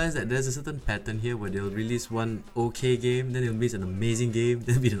I realized that there's a certain pattern here where they'll release one okay game, then they'll release an amazing game,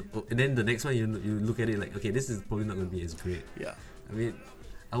 and then the next one you look at it like, okay, this is probably not going to be as great. Yeah.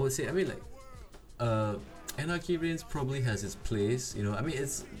 I would say Anarchy Reigns probably has its place,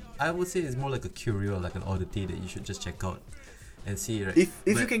 I would say it's more like a curio, like an oddity that you should just check out and see, right?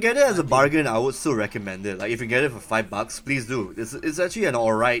 If you can get it as a bargain, I would still recommend it. Like if you get it for $5, please do. It's actually an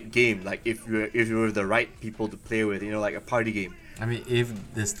alright game. Like if you're the right people to play with, like a party game.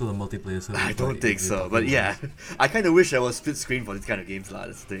 If there's still a multiplayer server. I don't think so, but yeah, I kind of wish there was split screen for this kind of games, lah.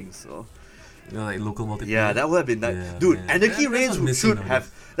 That's the thing. So. Like local multiplayer. Yeah, that would have been nice. Yeah, dude, man. Anarchy Reigns should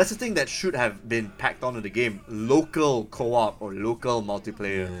have. That's the thing that should have been packed onto the game. Local co-op or local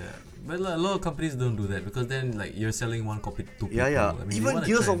multiplayer. Yeah. But a lot of companies don't do that because then you're selling one copy to two people. Yeah. Even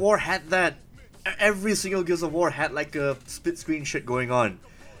Gears of War had that. Every single Gears of War had like a split screen shit going on.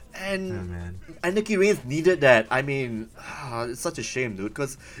 And Anarchy Reigns needed that. It's such a shame, dude,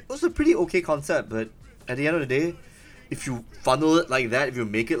 because it was a pretty okay concept, but at the end of the day, if you funnel it like that, if you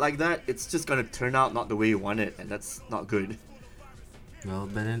make it like that, it's just gonna turn out not the way you want it, and that's not good. Well,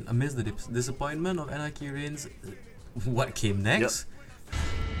 but then amidst the disappointment of Anarchy Reigns, what came next?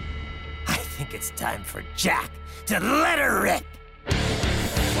 I think it's time for Jack to let her rip.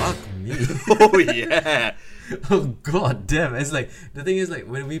 Fuck me. Oh yeah. Oh god damn. It's like, the thing is, like,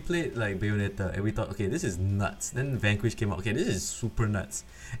 when we played like Bayonetta and we thought, okay, this is nuts. Then Vanquish came out, okay, this is super nuts.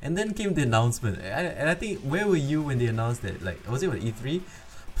 And then came the announcement. And I think, where were you when they announced that? Like, was it on E3?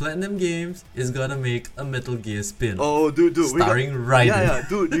 Platinum Games is gonna make a Metal Gear spin. Oh, dude, starring Raiden. Yeah,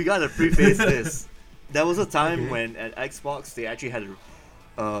 dude, you gotta preface this. There was a time when at Xbox they actually had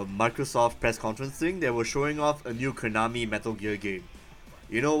a Microsoft press conference thing. They were showing off a new Konami Metal Gear game.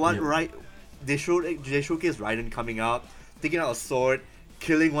 You know what? Yep. Right? They showcased Raiden coming out, taking out a sword,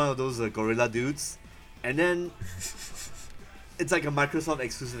 killing one of those gorilla dudes, and then it's like a Microsoft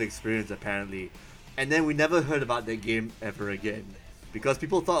exclusive experience apparently. And then we never heard about that game ever again because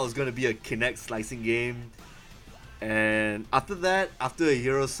people thought it was gonna be a Kinect slicing game. And after that, after a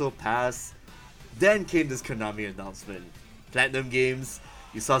year or so passed, then came this Konami announcement. Platinum Games,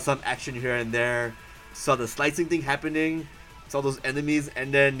 you saw some action here and there, saw the slicing thing happening, saw those enemies,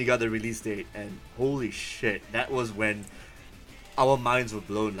 and then you got the release date. And holy shit, that was when our minds were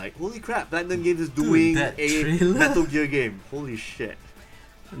blown. Like, holy crap, Platinum Games is doing that a trailer? Metal Gear game. Holy shit.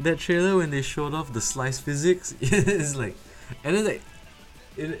 That trailer when they showed off the slice physics is like, and then like,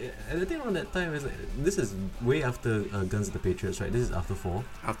 and I think around that time it's like, this is way after Guns of the Patriots, right? This is after 4.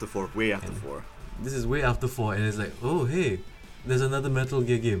 After 4, way after 4. This is way after 4, and it's like, oh hey, there's another Metal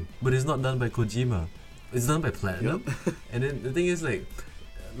Gear game, but it's not done by Kojima. It's done by Platinum. And then the thing is like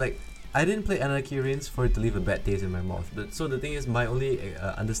I didn't play Anarchy Reigns for it to leave a bad taste in my mouth. But so the thing is, my only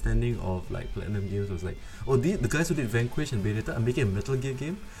understanding of like Platinum Games was like, oh, the guys who did Vanquish and Bayonetta are making a Metal Gear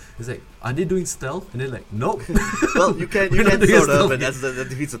game. It's like, are they doing stealth? And they're like, nope. Well, you can We're not doing sort of, stealth but game. that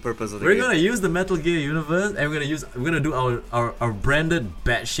defeats the purpose of the We're game. gonna use the Metal Gear universe, and we're gonna do our branded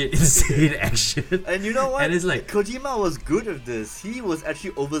batshit insane action. And you know what? And it's like, Kojima was good at this. He was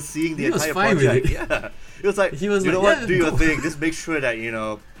actually overseeing the He was entire fine with project. it. Yeah. It was like, He was you like, know what? yeah, Do your go. thing. Just make sure that,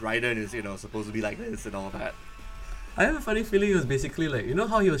 Raiden is, supposed to be like this and all that. I have a funny feeling it was basically like, you know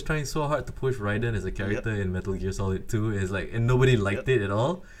how he was trying so hard to push Raiden as a character in Metal Gear Solid 2, is like, and nobody liked it at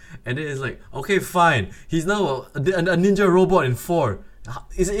all. And then it's like, okay, fine, he's now a ninja robot in 4.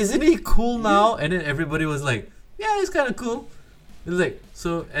 Isn't he cool now? And then everybody was like, yeah, he's kind of cool. It's like,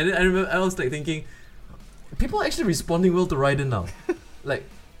 so, and then I remember I was like thinking, people are actually responding well to Raiden now. Like,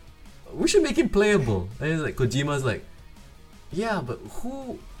 we should make him playable. And it's like, Kojima's like, yeah, but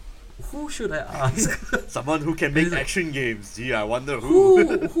who should I ask? Someone who can make He's like, action games. Gee, I wonder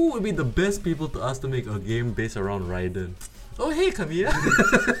who. who would be the best people to ask to make a game based around Raiden? Oh, hey, Kamiya.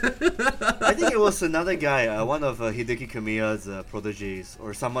 I think it was another guy, one of Hideki Kamiya's proteges,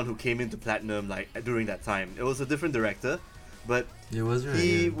 or someone who came into Platinum like during that time. It was a different director, but It was right.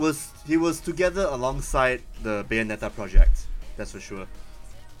 he yeah. was together alongside the Bayonetta project. That's for sure.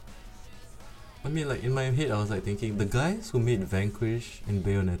 I mean, like, in my head, I was like thinking, the guys who made Vanquish and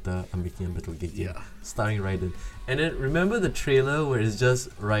Bayonetta are making a Metal Gear game starring Raiden. And then remember the trailer where it's just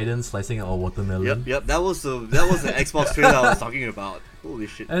Raiden slicing out a watermelon? Yep. That was the Xbox trailer I was talking about. Holy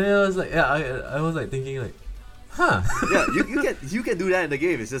shit. And then I was like, I was like thinking like, huh? Yeah, you can do that in the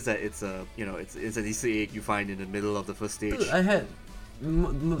game. It's just that it's it's an Easter egg you find in the middle of the first stage. Dude, I had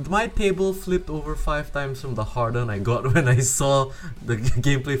my table flipped over 5 times from the hard-on I got when I saw the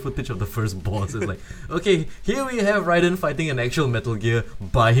gameplay footage of the first boss. It's like, okay, here we have Raiden fighting an actual Metal Gear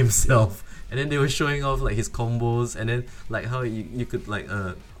by himself, and then they were showing off like his combos, and then like how you could like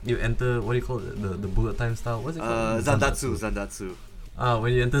you enter, what do you call it, the bullet time style? What's it called? Zandatsu.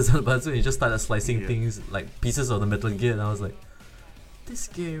 When you enter Zanbatsu, you just started slicing Yeah. things like pieces of the Metal Gear, and I was like, this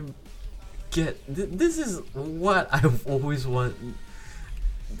game, this is what I've always wanted.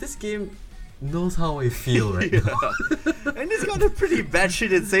 This game knows how I feel right now. And it's got a pretty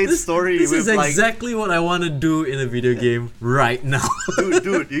batshit insane story. This with is exactly what I want to do in a video game right now.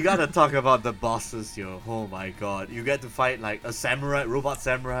 dude, you gotta talk about the bosses, yo. Oh my god, you get to fight like a samurai, robot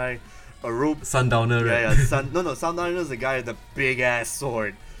samurai, a Sundowner, right? Sundowner is the guy with the big ass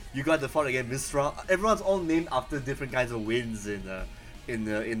sword. You got to fight against Mistral. Everyone's all named after different kinds of winds in the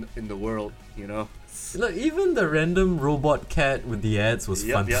world, you know. Look, even the random robot cat with the ads was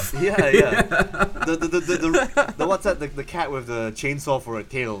fun. Yeah. The what's that? The cat with the chainsaw for a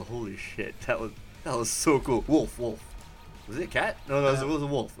tail. Holy shit, that was so cool. Wolf. Was it a cat? No, it was a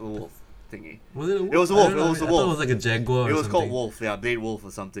wolf. A wolf thingy. Was it a wolf? It was a wolf. I don't know, It was a I thought wolf. it was like a jaguar. It or was called something. Wolf. Yeah, Blade Wolf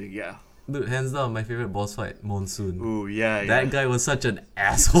or something. Yeah. Dude, hands down, my favorite boss fight, Monsoon. Ooh, yeah. That guy was such an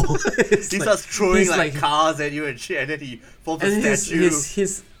asshole. He starts throwing like cars at you and shit, and then he forms a and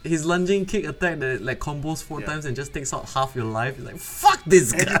statue. his lunging kick attack that like combos 4 times and just takes out half your life. He's like, fuck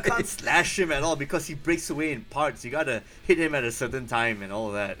this And guy. you can't slash him at all because he breaks away in parts. You gotta hit him at a certain time and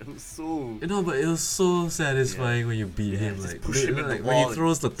all that. It was so... You know, but it was so satisfying when you beat him. just Like, push him in the like wall when he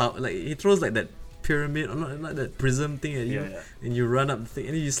throws the he throws like that pyramid or not that prism thing at you, and you run up the thing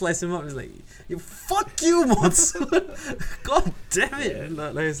and then you slice him up. It's like, you fuck you, Monsoon. God damn it! And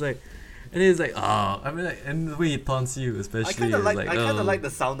like, it's like. And he's like, I mean, like, and the way he taunts you, especially. I kind of like, oh. like the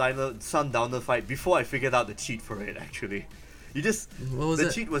Sundowner fight before I figured out the cheat for it. Actually, you just the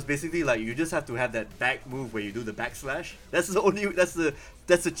cheat was basically like you just have to have that back move where you do the backslash. That's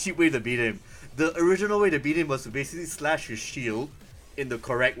the cheap way to beat him. The original way to beat him was to basically slash his shield in the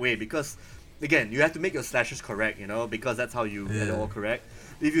correct way because, again, you have to make your slashes correct, you know, because that's how you get it all correct.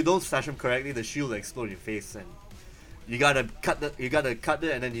 If you don't slash him correctly, the shield will explode in your face and. You gotta cut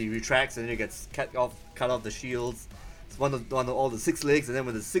it, and then he retracts, and then he gets cut off the shields. It's one of all the 6 legs, and then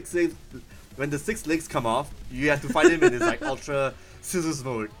when the six legs come off, you have to fight him in his like ultra scissors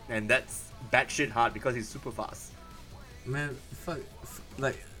mode, and that's batshit hard because he's super fast. Man,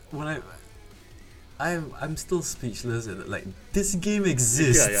 like when I'm still speechless. Like this game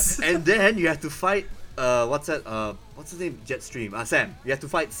exists. Yeah. And then you have to fight what's his name? Jetstream. Sam. You have to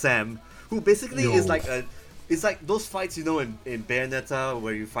fight Sam, who basically is like a. It's like those fights, you know, in Bayonetta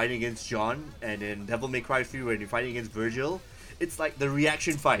where you're fighting against John, and in Devil May Cry 3 where you're fighting against Virgil. It's like the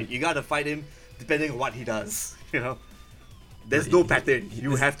reaction fight. You gotta fight him depending on what he does, you know? There's no pattern.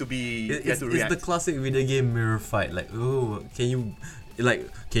 You have to react. It's the classic video game mirror fight. Like, oh, can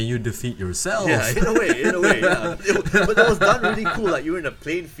you defeat yourself? Yeah, in a way, yeah. But it was done really cool. Like, you're in a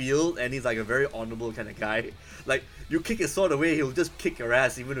plain field, and he's like a very honorable kind of guy. Like, you kick his sword away, he'll just kick your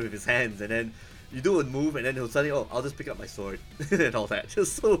ass even with his hands, and then you do a move, and then he'll suddenly, I'll just pick up my sword and all that. It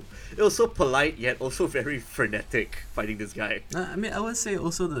was so polite yet also very frenetic fighting this guy. I mean, I would say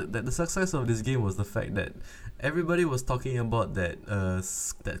also that the success of this game was the fact that everybody was talking about that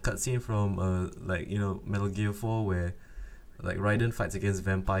cutscene from like, you know, Metal Gear 4 where like Raiden fights against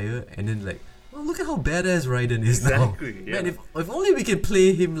Vampire, and then like, well, look at how badass Raiden is now. Yeah. Man, if only we can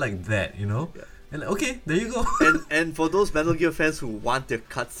play him like that, you know. Yeah. And like, okay, there you go. and for those Metal Gear fans who want their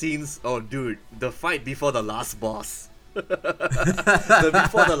cutscenes, oh dude, the fight before the last boss.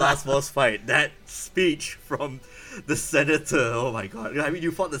 Before the last boss fight, that speech from the senator, oh my god. I mean,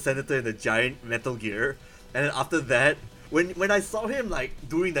 you fought the senator in the giant Metal Gear, and then after that, when I saw him like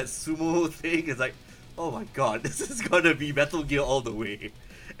doing that sumo thing, it's like, oh my god, this is gonna be Metal Gear all the way.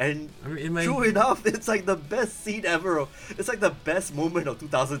 And I mean, true enough, it's like the best scene ever. It's like the best moment of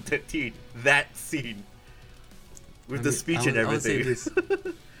 2013. That scene. With the speech and everything. I would say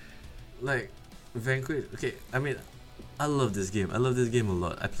this. Like, Vanquish... Okay, I mean, I love this game. I love this game a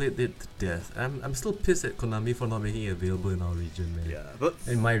lot. I played it to death. I'm still pissed at Konami for not making it available in our region, man. Yeah, but...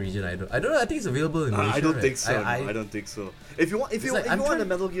 In my region, I don't know. I think it's available in Malaysia, I don't right? think so. I don't think so. If you want a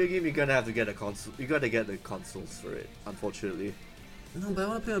Metal Gear game, you're gonna have to get a console. You gotta get the consoles for it, unfortunately. No, but I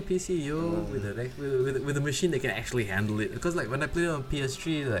want to play on PC, with a machine that can actually handle it. Because like when I played on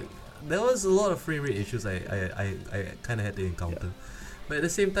PS3, like there was a lot of frame rate issues I kind of had to encounter. Yeah. But at the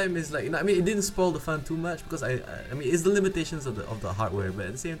same time, it's like, you know, I mean, it didn't spoil the fun too much because I mean, it's the limitations of the hardware. But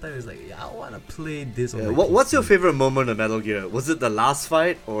at the same time, it's like, yeah, I want to play this. On What's your favorite moment of Metal Gear? Was it the last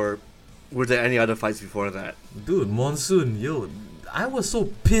fight, or were there any other fights before that? Dude, Monsoon, yo, I was so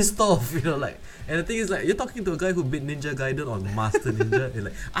pissed off, you know, like. And the thing is, like, you're talking to a guy who beat Ninja Gaiden on Master Ninja. You're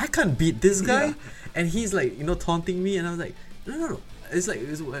like, I can't beat this guy, and he's like, you know, taunting me, and I was like, no. It's like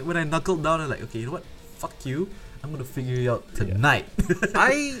when I knuckled down, I'm like, okay, you know what? Fuck you. I'm gonna figure you out tonight.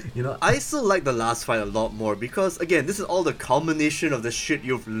 I still like the last fight a lot more because again, this is all the culmination of the shit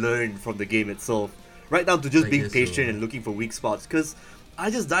you've learned from the game itself, right down to just being patient and looking for weak spots. Because I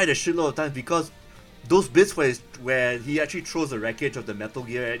just died a shitload of times because those bits where he actually throws the wreckage of the Metal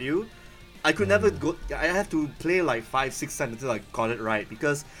Gear at you. I could never go. I have to play like 5-6 times until I got it right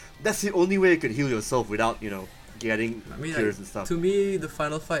because that's the only way you could heal yourself without, you know, getting cures and stuff. To me, the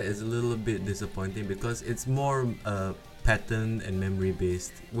final fight is a little bit disappointing because it's more pattern and memory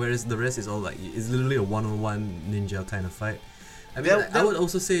based, whereas the rest is all like it's literally a one-on-one ninja kind of fight. I mean, I would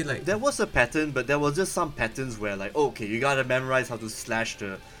also say like there was a pattern, but there was just some patterns where like, okay, you gotta memorize how to slash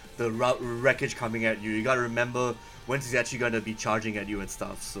the wreckage coming at you. You gotta remember when he's actually gonna be charging at you and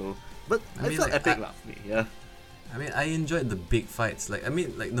stuff. So. But I felt like, epic laugh me, yeah. I mean, I enjoyed the big fights. Like, I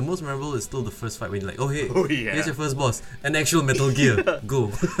mean, like the most memorable is still the first fight when you're like, oh hey, Oh, yeah. here's your first boss, an actual Metal Gear, go.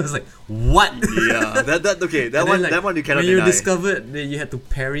 I was like, what? Yeah, that And then, like, that one you cannot when you deny. discovered that you had to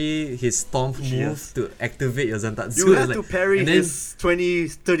parry his stomp move Yes. to activate your Zantatsu. You I had was to like- parry and then- his 20,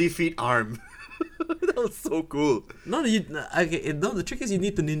 30 feet arm. That was so cool. No, the trick is you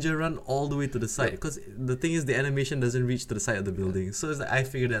need to ninja run all the way to the side, because the thing is the animation doesn't reach to the side of the building. So it's like I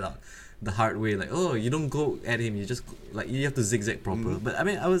figured that out the hard way. Like, oh, you don't go at him, you just like you have to zigzag proper. Mm-hmm. But I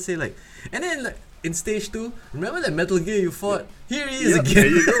mean, I would say like, and then like in stage 2, remember that Metal Gear you fought? Here he is Yep, again. there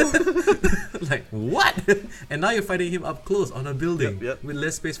you go. Like what? And now you're fighting him up close on a building Yep. with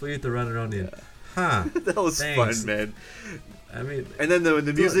less space for you to run around in. Huh? That was Thanks. fun, man. I mean, And then when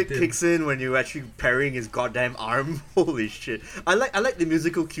the music damn. kicks in when you're actually parrying his goddamn arm, holy shit! I like the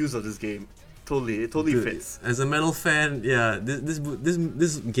musical cues of this game. Totally, it totally dude, fits. as a metal fan, yeah,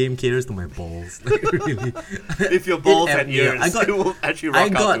 this game caters to my balls. Like really. If your balls It- had yeah, ears, it will actually rock I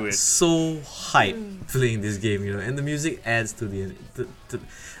out got to it. so hyped playing this game, you know, and the music adds to the.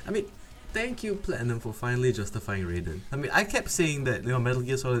 I mean, thank you Platinum for finally justifying Raiden. I mean, I kept saying that Metal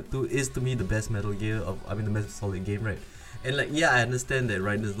Gear Solid 2 is to me the best Metal Gear the best Solid game, right? And like, yeah, I understand that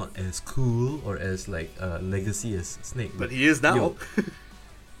Raiden is not as cool or as like legacy as Snake, But he is now. Yo,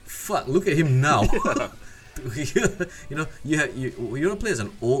 fuck, look at him now. You know, you want to play as an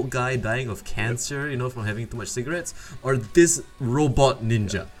old guy dying of cancer, you know, from having too much cigarettes, or this robot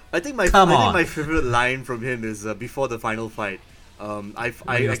ninja. I think Come my on. favorite line from him is before the final fight. I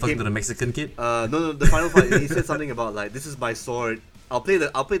When he was talking came, to the Mexican kid. no, the final fight. He said something about like, "This is my sword." I'll play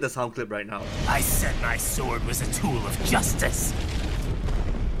the sound clip right now. I said my sword was a tool of justice.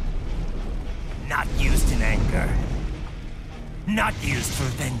 Not used in anger. Not used for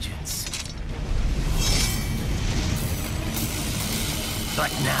vengeance.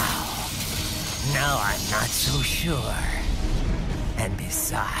 But now I'm not so sure. And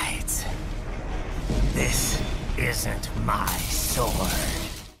besides, this isn't my sword.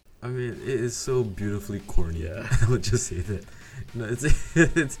 I mean, it is so beautifully corny. Yeah. I would just say that. No, it's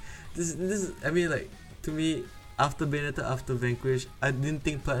this. I mean, like, to me, after Bayonetta, after Vanquish, I didn't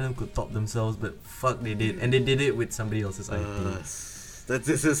think Platinum could top themselves, but fuck, they did, and they did it with somebody else's IP.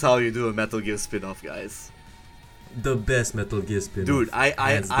 This is how you do a Metal Gear spin-off, guys. The best Metal Gear spin-off. Dude, I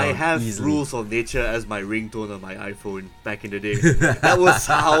hands down, have easily. Rules of Nature as my ringtone on my iPhone back in the day. That was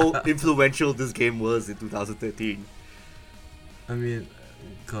how influential this game was in 2013. I mean,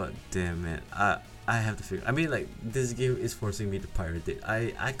 god damn man, I have to figure. I mean, like, this game is forcing me to pirate it.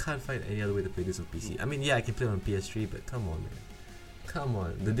 I can't find any other way to play this on PC. I mean, yeah, I can play it on PS3, but come on, man. Come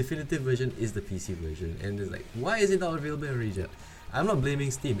on. The definitive version is the PC version, and it's like, why is it not available in region? I'm not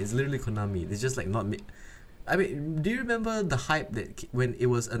blaming Steam. It's literally Konami. It's just like not me. I mean, do you remember the hype that when it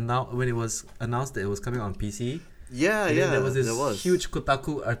was announced that it was coming on PC? Yeah, And yeah, then there was this there was. huge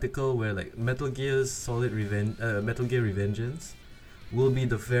Kotaku article where like Metal Gear Revengeance will be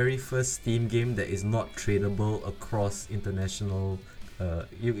the very first Steam game that is not tradable across international.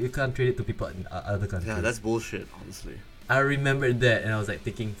 You can't trade it to people in other countries. Yeah, that's bullshit, honestly. I remembered that, and I was like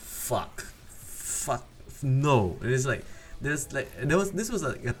thinking, fuck, no. And it's like this was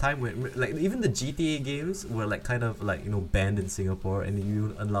like a time when like even the GTA games were like kind of like, you know, banned in Singapore, and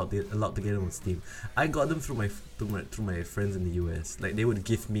you allowed to get them on Steam. I got them through my friends in the US. Like they would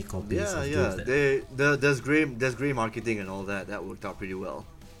give me copies. Yeah, of yeah. games that, There's great marketing and all that. That worked out pretty well.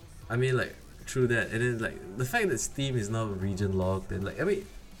 I mean, like, true that, and then like the fact that Steam is now region locked, and like, I mean,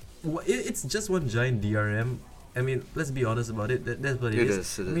 it's just one giant DRM. I mean, let's be honest about it. That's what it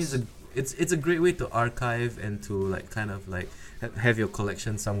is. It I mean, is. it's a great way to archive and to like kind of like have your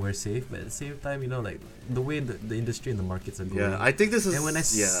collection somewhere safe. But at the same time, you know, like the way the industry and the markets are going. Yeah, I think this is. And when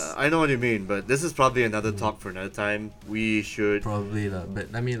I know what you mean, but this is probably another talk for another time. We should. probably but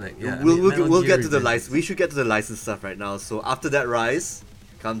I mean, like, yeah. We'll get to the license. We should get to the license stuff right now. So after that rise,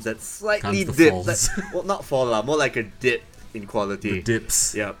 comes that slightly Comes the dip. falls. Well, not fall lah, more like a dip in quality. The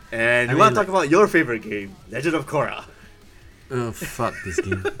dips. Yep. And I we want mean, to talk about your favorite game, Legend of Korra. Oh fuck this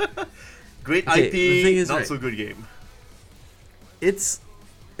game. Great Okay, IP, the thing is, not right, so good game. It's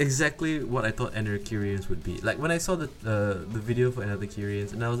exactly what I thought Another Kyrians would be. Like when I saw the video for Another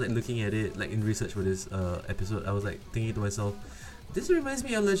Kyrians, and I was like looking at it like in research for this episode, I was like thinking to myself, this reminds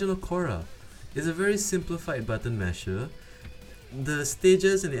me of Legend of Korra. It's a very simplified button masher. The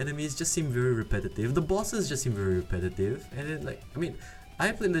stages and the enemies just seem very repetitive. The bosses just seem very repetitive, and then like, I mean,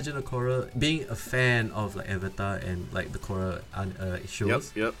 I played Legend of Korra being a fan of like Avatar and like the Korra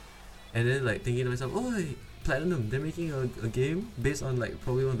shows. Yep. And then like thinking to myself, oh, hey, Platinum, they're making a game based on like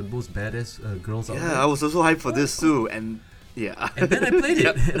probably one of the most badass girls out there. Yeah, I was also hyped for this too, and yeah. And then I played it,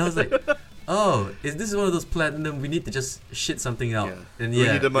 Yep. and I was like, oh, is this one of those platinum? We need to just shit something out, Yeah. and We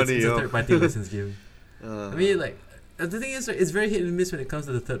yeah, need the money, it's a yo. third-party license game. Uh, I mean, like, the thing is, right, it's very hit and miss when it comes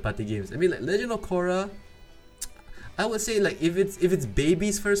to the third-party games. I mean, like Legend of Korra, I would say like if it's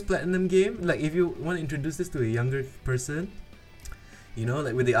baby's first platinum game, like if you want to introduce this to a younger person, you know,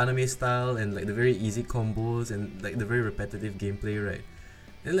 like with the anime style and like the very easy combos and like the very repetitive gameplay, right?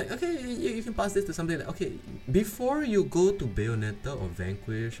 And like, okay, you can pass this to something like, okay, before you go to Bayonetta or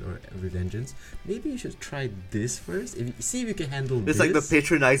Vanquish or Revengeance, maybe you should try this first. See if you can handle it's this. like the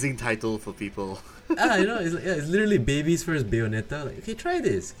patronizing title for people. You know, it's like, yeah, it's literally baby's first Bayonetta. Like, okay, try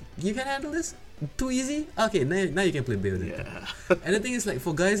this. You can handle this? Too easy? Okay, now you can play Bayonetta. Yeah. And the thing is, like,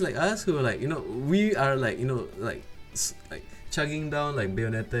 for guys like us who are like, you know, we are like, you know, like chugging down like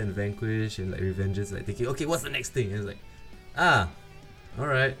Bayonetta and Vanquish and like Revengeance, like thinking, okay, what's the next thing? And it's like,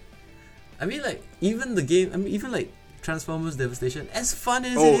 alright. I mean, like, even the game, I mean, even like Transformers Devastation, as fun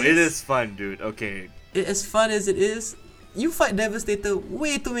as It is fun, dude. Okay. as fun as it is, you fight Devastator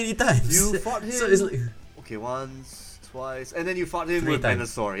way too many times. You fought him. So it's like, Okay, once, twice, and then you fought him 3 with times.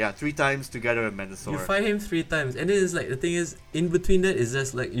 Menasor. Yeah, 3 times together with Menasor. you fight him 3 times, and then it's like, the thing is, in between that is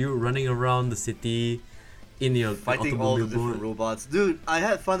just like you running around the city in your Fighting all the automobile different boat. robots. Dude, I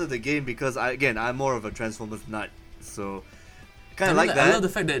had fun with the game because I'm more of a Transformers nut. So, kind I of mean, like I that. love the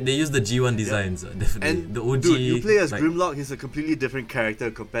fact that they use the G1 designs, definitely. And the OG. dude, you play as like, Grimlock, he's a completely different character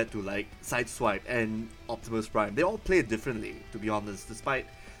compared to like Sideswipe and Optimus Prime. They all play differently, to be honest, despite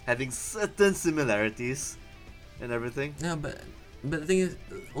having certain similarities and everything. Yeah, but the thing is,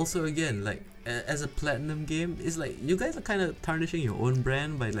 also again, like as a platinum game, it's like you guys are kind of tarnishing your own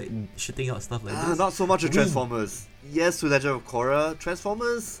brand by like shitting out stuff like this. Not so much with We- Transformers. Yes, with Legend of Korra,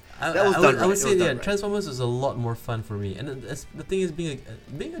 Transformers. I, That was I done would right. say It was yeah, done right. Transformers was a lot more fun for me. And the thing is, being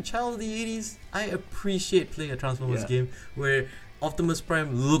a child of the 80s, I appreciate playing a Transformers Yeah. game where Optimus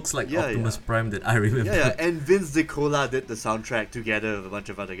Prime looks like Yeah, Optimus yeah. Prime that I remember. Yeah, and Vince DiCola did the soundtrack together with a bunch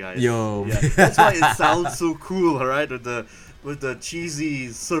of other guys. Yo. Yeah, that's why it sounds so cool, alright? With the cheesy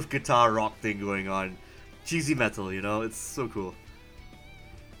surf guitar rock thing going on. Cheesy metal, you know? It's so cool.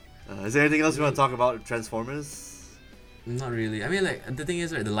 Is there anything else you want to talk about with Transformers? Not really. I mean, like the thing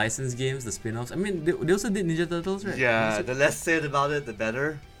is, right, the licensed games, the spin-offs. I mean, they also did Ninja Turtles, right? Yeah, Also- the less said about it, the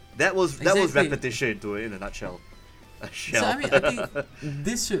better. That was Exactly. repetition to it in a nutshell. A So shell. I mean, I think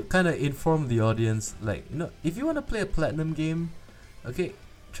this should kind of inform the audience. Like, you know, if you want to play a platinum game, okay,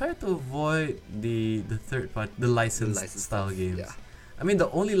 try to avoid the third part, the licensed style stuff, games. Yeah. I mean, the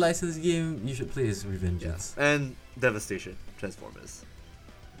only licensed game you should play is Yeah. Revengeance. And Devastation, Transformers.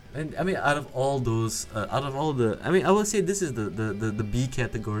 And I mean, out of all the, I mean, I would say this is the B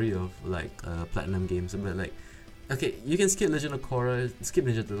category of like platinum games. But like, okay, you can skip Legend of Korra, skip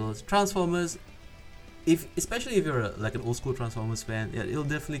Ninja Turtles, Transformers. Especially if you're like an old school Transformers fan, yeah, it'll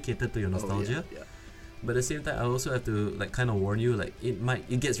definitely cater to your nostalgia. Oh, yeah. But at the same time, I also have to like kind of warn you, like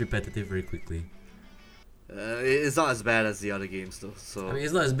it gets repetitive very quickly. It's not as bad as the other games though. So I mean,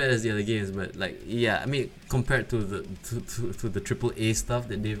 it's not as bad as the other games, but like yeah, I mean compared to the to the AAA stuff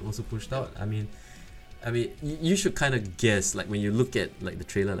that they've also pushed out, I mean, you should kind of guess like when you look at like the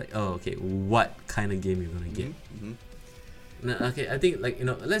trailer, like oh okay, what kind of game you're gonna get. Now, okay, I think like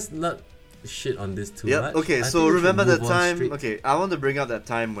let's not shit on this too much. Okay, I so think we should remember the move on time? straight- Okay, I want to bring up that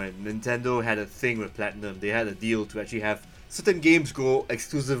time when Nintendo had a thing with Platinum. They had a deal to actually have certain games go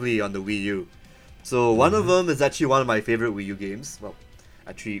exclusively on the Wii U. So one of them is actually one of my favorite Wii U games. Well,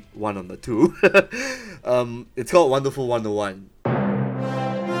 actually one of the two. It's called Wonderful 101.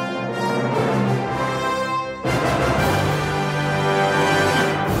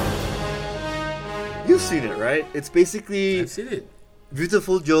 You've seen it, right? It's basically I've seen it.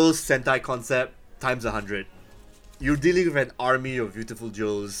 Beautiful Joe's Sentai concept times 100. You're dealing with an army of Beautiful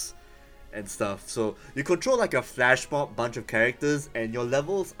Joes and stuff. So you control like a flash mob bunch of characters, and your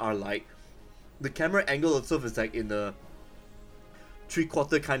levels are like the camera angle itself is like in a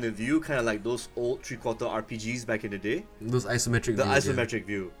 3/4 kind of view, kind of like those old 3/4 RPGs back in the day. Those isometric. The views, yeah. isometric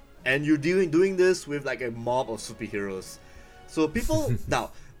view, and you're doing this with like a mob of superheroes. So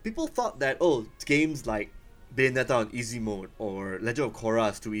people thought that games like Bayonetta on easy mode or Legend of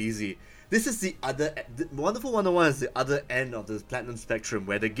Korra is too easy. This is the Wonderful 101 is the other end of the Platinum spectrum,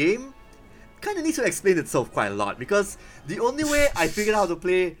 where the game kind of needs to explain itself quite a lot, because the only way I figured out how to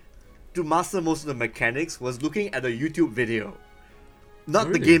play to master most of the mechanics was looking at a YouTube video. Not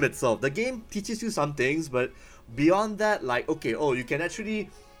the Really? game itself. The game teaches you some things, but beyond that, like, okay, you can actually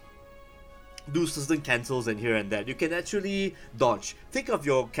do certain cancels and here and that. You can actually dodge. Think of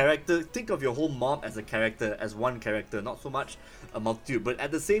your character, think of your whole mob as a character, as one character, not so much a multitude. But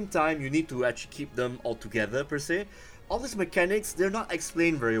at the same time, you need to actually keep them all together, per se. all these mechanics, they're not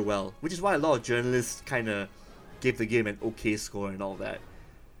explained very well, which is why a lot of journalists kind of gave the game an okay score and all that.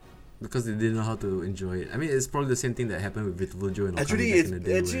 Because they didn't know how to enjoy it. I mean, it's probably the same thing that happened with Beautiful Joe and Okami Actually, back it's in the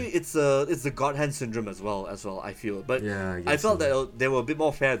day. it's the God Hand syndrome as well. I feel, but Yeah, I I guess felt so. that they were a bit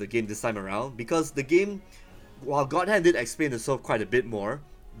more fair the game this time around, because the game, while God Hand did explain itself quite a bit more,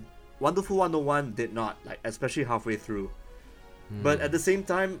 Wonderful 101 did not, like especially halfway through. But at the same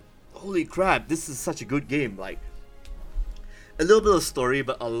time, holy crap, this is such a good game. Like, a little bit of story,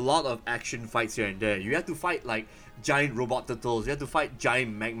 but a lot of action fights here and there. You have to fight like giant robot turtles. You have to fight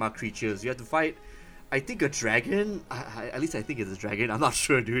giant magma creatures. You have to fight, I think, a dragon. At least I think it's a dragon. I'm not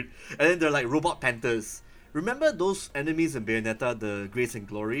sure, dude. And then they're like robot panthers. Remember those enemies in Bayonetta, the Grace and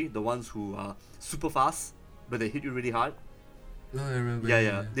Glory, the ones who are super fast, but they hit you really hard? No, I remember.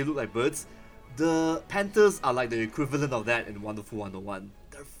 Yeah. They look like birds. The panthers are like the equivalent of that in Wonderful 101.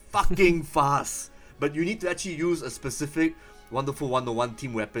 They're fucking fast. But you need to actually use a specific Wonderful 101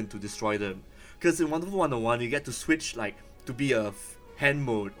 team weapon to destroy them. Because in Wonderful 101, you get to switch like to be a hand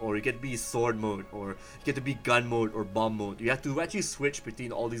mode, or you get to be sword mode, or you get to be gun mode or bomb mode. You have to actually switch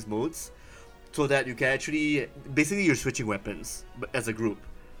between all these modes so that you can actually, basically you're switching weapons but as a group.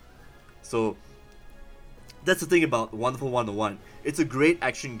 So that's the thing about Wonderful 101. It's a great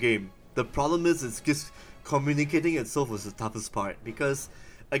action game. The problem is it's just communicating itself was the toughest part, because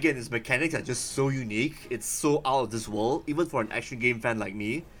again, its mechanics are just so unique. It's so out of this world, even for an action game fan like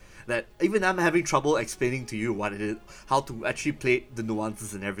me, that even I'm having trouble explaining to you what it is, how to actually play the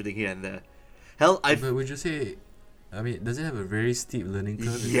nuances and everything here and there. Hell, But would you say, I mean, does it have a very steep learning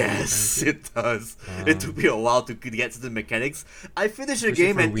curve? Yes, it does. It took me a while to get to the mechanics. I finished the Especially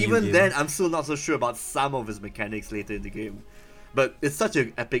game, for a and Wii U even game. then, I'm still not so sure about some of its mechanics later in the game. But it's such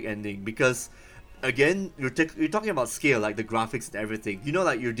an epic ending, because again, you're talking about scale, like the graphics and everything. You know,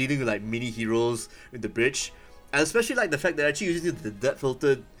 like you're dealing with like mini heroes in the bridge, and especially like the fact that actually using the depth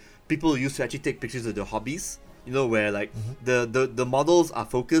filter, people used to actually take pictures of their hobbies. You know, where like the models are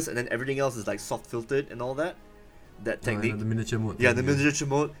focused and then everything else is like soft filtered and all that. That technique. The miniature mode. Yeah, thing, the miniature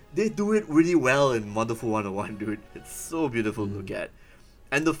mode. They do it really well in Wonderful 101, dude. It's so beautiful to look at.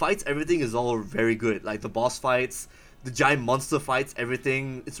 And the fights, everything is all very good. Like the boss fights, the giant monster fights,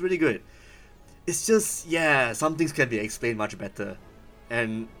 everything. It's really good. It's just, yeah, some things can be explained much better.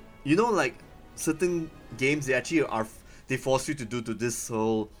 And, you know, like, certain games, they actually they force you to do to this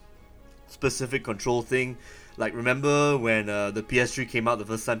whole specific control thing. Like, remember when the PS3 came out the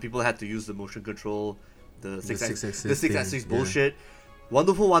first time, people had to use the motion control, the 6-axis thing, bullshit.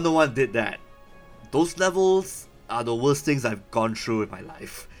 Wonderful 101 did that. Those levels are the worst things I've gone through in my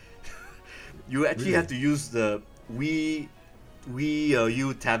life. You actually have to use the Wii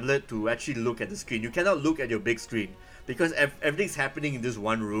U tablet to actually look at the screen. You cannot look at your big screen, because everything's happening in this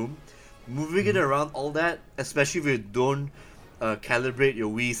one room. Moving it around, all that, especially if you don't calibrate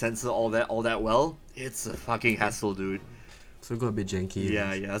your Wii sensor all that well, it's a fucking hassle, dude. So it got a bit janky.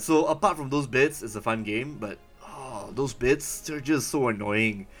 Yeah. So apart from those bits, it's a fun game, but those bits, they're just so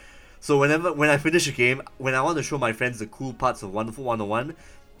annoying. So when I finish a game, when I want to show my friends the cool parts of Wonderful 101,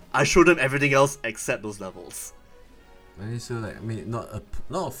 I show them everything else except those levels. And so, like, I mean, not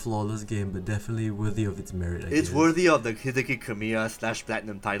a flawless game, but definitely worthy of its merit. It's worthy of the Hideki Kamiya /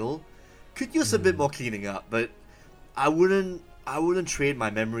 Platinum title. Could use a bit more cleaning up, but I wouldn't trade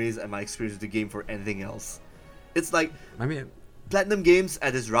my memories and my experience with the game for anything else. It's like, I mean, Platinum games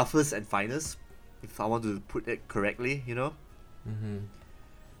at its roughest and finest, if I want to put it correctly, you know?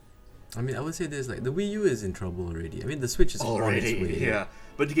 I mean, I would say this, like, the Wii U is in trouble already. I mean, the Switch is on its way. Yeah.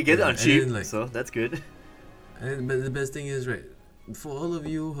 But you can get it on and cheap, then, like, so that's good. But the best thing is, right, for all of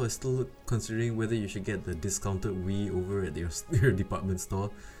you who are still considering whether you should get the discounted Wii over at your department store,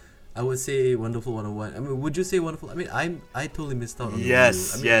 I would say Wonderful 101. I mean, would you say Wonderful? I mean, I totally missed out on the Wii U.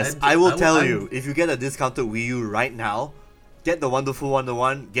 Yes, I mean, yes. I will tell you, if you get a discounted Wii U right now, get the Wonderful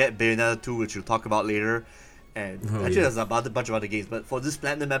 101, get Bayonetta 2, which we'll talk about later, and there's a bunch of other games, but for this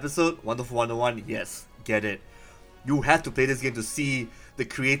Platinum episode, Wonderful 101, yes, get it. You have to play this game to see the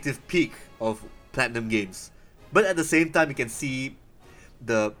creative peak of Platinum games. But at the same time, you can see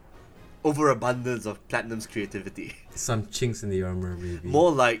the overabundance of Platinum's creativity. Some chinks in the armor, maybe.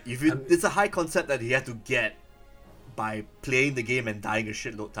 More like, it's a high concept that you have to get by playing the game and dying a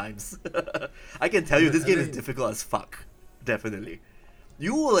shitload times. I can tell you, this game is difficult as fuck. Definitely.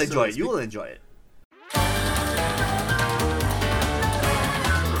 You will enjoy it. You will enjoy it.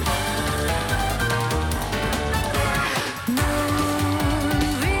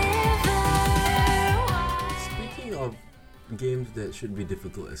 Speaking of games that should be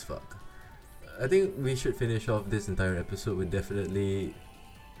difficult as fuck, I think we should finish off this entire episode with definitely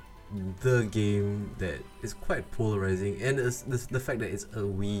the game that is quite polarizing, and it's the fact that it's a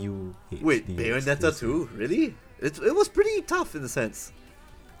Wii U HD. Wait, Bayonetta exclusive. 2? Really? It was pretty tough in a sense.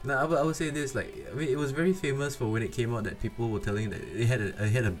 No, I would say this, like, I mean, it was very famous for when it came out that people were telling that it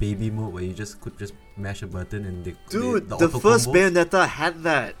had a baby mode where you could just mash a button and Dude, the the auto first combos. Bayonetta had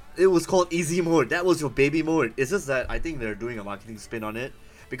that. It was called easy mode. That was your baby mode. It's just that I think they're doing a marketing spin on it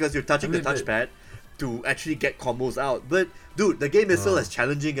because you're touching the but- touchpad to actually get combos out. But dude, the game is still as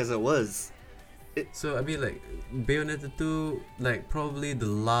challenging as it was. So I mean, like, Bayonetta 2, like, probably the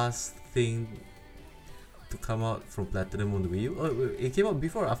last thing to come out from Platinum on the Wii U. Oh, wait, it came out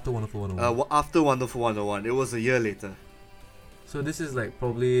before or after Wonderful 101? After Wonderful 101, it was a year later. So this is like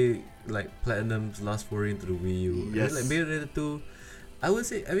probably like Platinum's last foray into the Wii U. Yes. I mean, like Bayonetta 2, I would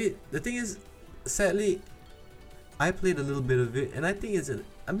say, I mean, the thing is, sadly, I played a little bit of it, and I think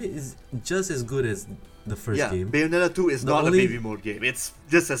it's just as good as the first game. Bayonetta 2 is The not only- a baby mode game. It's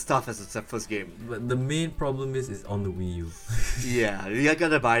just as tough as the first game. But the main problem is on the Wii U. Yeah, you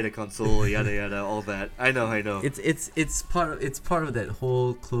gotta buy the console, yada yada, all that. I know. It's part of that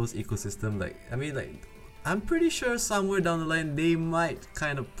whole closed ecosystem. Like, I mean, like, I'm pretty sure somewhere down the line they might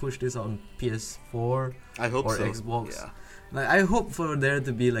kind of push this on PS4 I hope or so. Xbox. Yeah. Like, I hope for there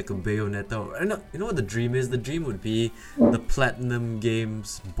to be like a Bayonetta, or no, you know what the dream is? The dream would be the Platinum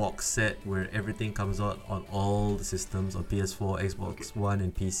Games box set where everything comes out on all the systems, on PS4, Xbox One,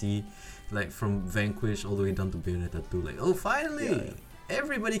 and PC, like from Vanquish all the way down to Bayonetta 2. Like, oh, finally,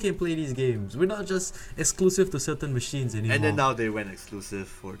 everybody can play these games. We're not just exclusive to certain machines anymore. And then now they went exclusive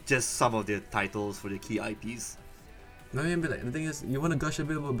for just some of their titles for their key IPs. I mean, but like, the thing is, you want to gush a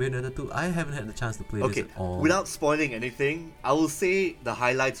bit about Bayonetta 2? I haven't had the chance to play this at all. Without spoiling anything, I will say the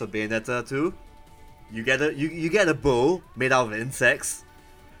highlights of Bayonetta 2. You get a bow made out of insects.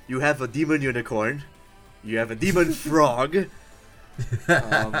 You have a demon unicorn. You have a demon frog.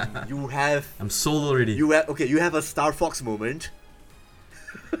 You have I'm sold already. you have a Star Fox moment.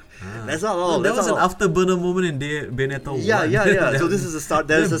 That's not all. Oh, there that's was an not all. afterburner moment in Bayonetta 1. Yeah. So this is a star.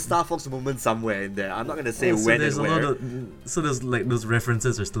 There's a Star Fox moment somewhere in there. I'm not gonna say Oh, so when there's and a where. lot of, so there's like those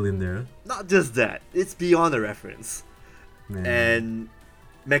references are still in there. Not just that. It's beyond a reference. Man. And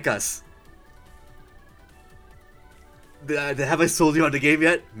mechas. Have I sold you on the game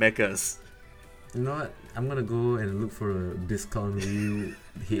yet? Mechas. You know what? I'm gonna go and look for a discount review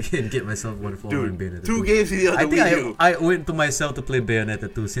and get myself one for Dude, Bayonetta 2 2. games in the I think Wii U. I owe it to myself to play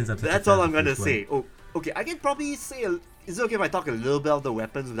Bayonetta 2 since I'm such a That's fan all of I'm the gonna first say. one. Oh, okay. I can probably say. Is it okay if I talk a little bit about the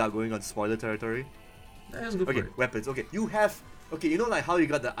weapons without going on spoiler territory? Yeah, let's go Okay, for it. weapons. Okay, you have. Okay, you know like how you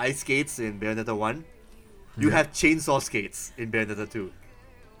got the ice skates in Bayonetta 1? You Yeah. have chainsaw skates in Bayonetta 2.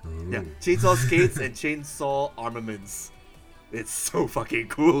 Yeah, Ooh. chainsaw skates and chainsaw armaments. It's so fucking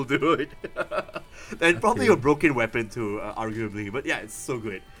cool, dude. And probably Okay. a broken weapon too, arguably. But yeah, it's so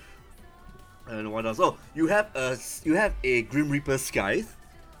good. And what else? Oh, you have a Grim Reaper Scythe,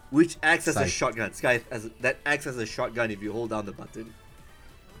 which acts as a Scythe. shotgun. Scythe that acts as a shotgun if you hold down the button.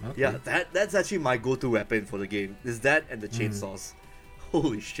 Okay. Yeah, that's actually my go-to weapon for the game. Is that and the chainsaws.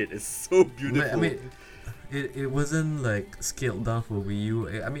 Holy shit, it's so beautiful. I mean, it wasn't like scaled down for Wii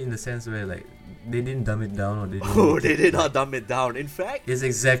U. I mean, in the sense where like they didn't dumb it down or they didn't. oh, make they it, did like, not dumb it down. In fact, It's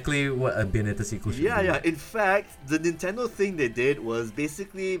exactly what a Bayonetta sequel should yeah, be. yeah. In fact, the Nintendo thing they did was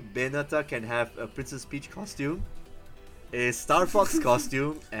basically Bayonetta can have a Princess Peach costume, a Star Fox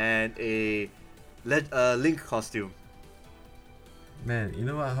costume, and a Link costume. Man, you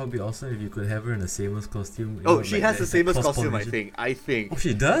know what? How would be awesome if you could have her in a Samus costume. You Oh, know, she like has the that Samus cross costume, I pollination. think. I think. Oh,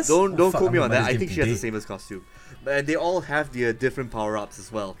 she does? Don't Oh, fuck, quote me I'm on gonna that. buy I this think game she has today. the Samus costume. And they all have their different power-ups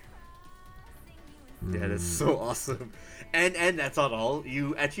as well. Yeah, that's so awesome. And that's not all.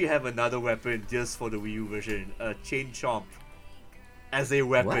 You actually have another weapon just for the Wii U version, a Chain Chomp. As a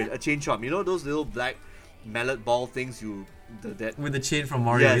weapon, What? a Chain Chomp. You know those little black mallet ball things that With the chain from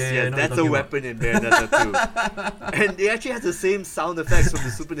Mario. Yes, yeah, I yes, know that's what a you're talking weapon in Bayonetta 2. And they actually have the same sound effects from the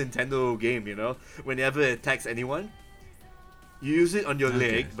Super Nintendo game, you know? Whenever it attacks anyone, you use it on your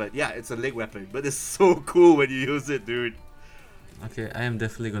Okay. leg, but yeah, it's a leg weapon. But it's so cool when you use it, dude. about. Okay, I am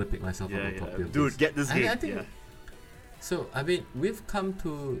definitely gonna pick myself up Yeah, a copy yeah. of Dude, this. get this I game. mean, I think, yeah. So, I mean, we've come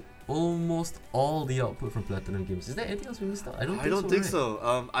to almost all the output from Platinum Games. Is there anything else we missed out? I don't think so.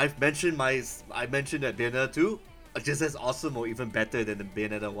 Right? I mentioned that Bayonetta 2 are just as awesome or even better than the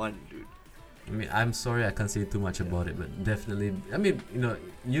Bayonetta 1, dude. I mean, I'm sorry I can't say too much about it, but definitely, I mean,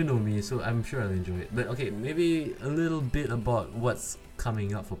 you know me, so I'm sure I'll enjoy it. But okay, maybe a little bit about what's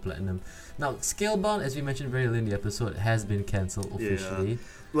coming up for Platinum. Now, Scalebound, as we mentioned very early in the episode, has been cancelled officially.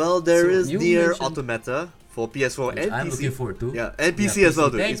 Well, there So is you Nier mentioned- Automata for PS4 Which and I'm PC. looking forward to. Yeah, and PC Yeah, as well,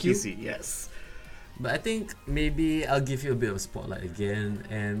 PC. dude. Thank It's you. PC, yes. But I think maybe I'll give you a bit of a spotlight again,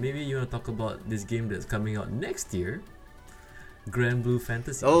 and maybe you want to talk about this game that's coming out next year, Grand Blue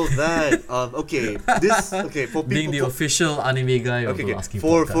Fantasy. Oh, that. Okay. This. Okay, for people. Being the official anime guy of the Asking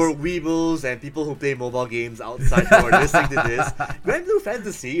for Podcast. weebles and people who play mobile games outside who are listening to this, Grand Blue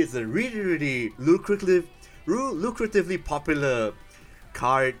Fantasy is a really lucratively popular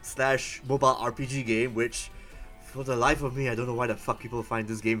card/mobile RPG game. Which, for the life of me, I don't know why the fuck people find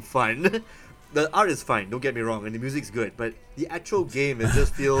this game fun. The art is fine, don't get me wrong, and the music's good, but the actual game, it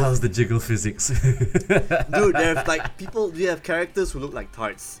just feels... How's the jiggle physics? Dude, there's like people, you have characters who look like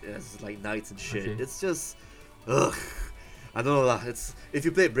tarts, as like knights and shit. Okay. It's just, ugh. I don't know lah. It's if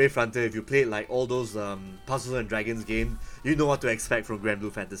you played Brave Frontier, if you played like all those Puzzles and Dragons games, you know what to expect from Grand Blue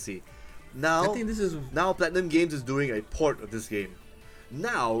Fantasy. Now, I think this is... now Platinum Games is doing a port of this game.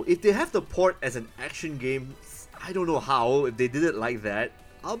 Now, if they have the port as an action game, I don't know how. If they did it like that,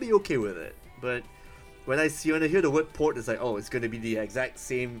 I'll be okay with it. But when I hear the word port, it's like, oh, it's gonna be the exact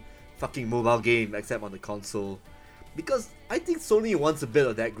same fucking mobile game except on the console. Because I think Sony wants a bit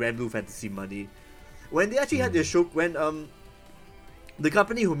of that Grand Blue Fantasy money. When they actually had their show, when the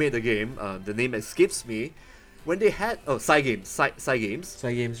company who made the game, the name escapes me, when they had Cygames,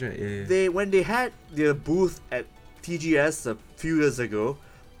 Cygames, right? Yeah. when they had their booth at TGS a few years ago,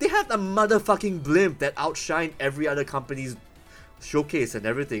 they had a motherfucking blimp that outshined every other company's showcase and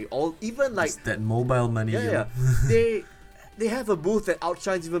everything. Even like It's that mobile money. yeah. They have a booth that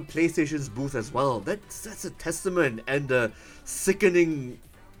outshines even PlayStation's booth as well. That's a testament and a sickening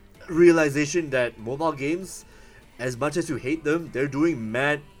realization that mobile games, as much as you hate them, they're doing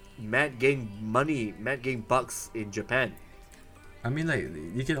mad gang money, mad gang bucks in Japan. I mean, like,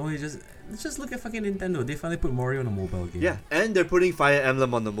 you can only just look at fucking Nintendo. They finally put Mario on a mobile game. Yeah, and they're putting Fire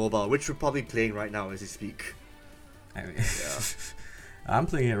Emblem on the mobile, which we're probably playing right now as we speak. I mean, I'm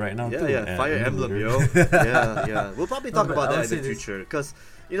playing it right now too. Yeah, Fire Emblem, yo. Yeah. We'll probably talk but about I that would in the say this- future, because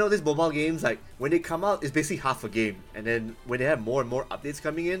these mobile games, like when they come out, it's basically half a game, and then when they have more and more updates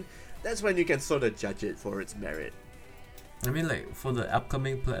coming in, that's when you can sort of judge it for its merit. I mean, like, for the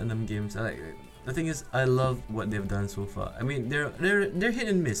upcoming Platinum games, the thing is, I love what they've done so far. I mean, they're hit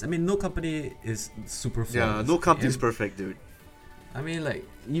and miss. I mean, no company is super flawless. Yeah, no company's Ev- perfect, dude. I mean, like,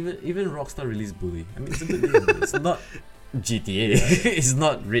 even Rockstar released Bully. I mean, it's a good game. But it's not GTA. It's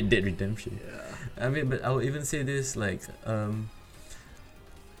not Red Dead Redemption. Yeah. I mean, but I would even say this, like,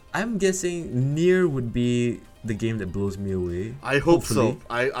 I'm guessing Nier would be the game that blows me away. I hope hopefully. so.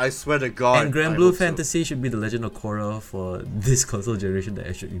 I swear to God. And Grand I Blue hope so. Fantasy should be the Legend of Korra for this console generation that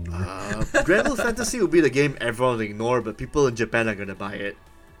I should ignore. Grand Blue Fantasy will be the game everyone will ignore, but people in Japan are gonna buy it.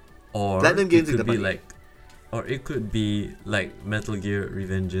 Or Platinum Games it is could the be money. like, or it could be like Metal Gear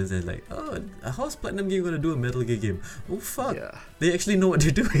Revengeance and like, oh, how's Platinum Game gonna do a Metal Gear game? Oh fuck, Yeah. they actually know what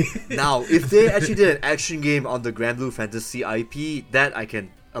they're doing. Now, if they actually did an action game on the Grand Blue Fantasy IP, that I can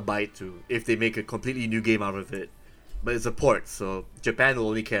abide to. If they make a completely new game out of it, but it's a port, so Japan will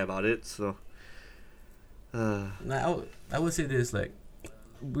only care about it. So, Now, I would say this, like,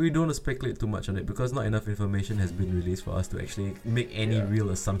 we don't want to speculate too much on it because not enough information has been released for us to actually make any real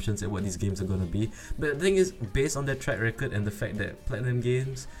assumptions at what these games are going to be. But the thing is, based on their track record and the fact that Platinum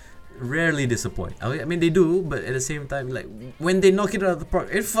Games rarely disappoint. I mean, they do, but at the same time, like, when they knock it out of the park,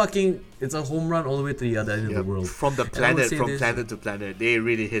 it's a home run all the way to the other end of the world. from the And I would planet, say from this- planet to planet, they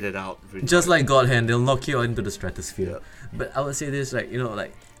really hit it out. Really Just hard. like God Hand, they'll knock you out into the stratosphere. Yeah. But I would say this, like,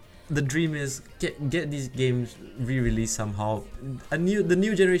 like, the dream is get these games re-released somehow. The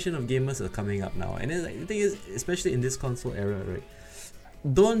new generation of gamers are coming up now, and it's like, the thing is, especially in this console era, right?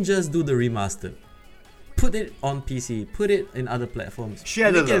 Don't just do the remaster. Put it on PC. Put it in other platforms.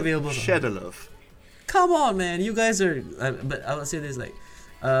 Share the Make it available. love. Share the love. Come on, man! You guys are. But I would say this, like,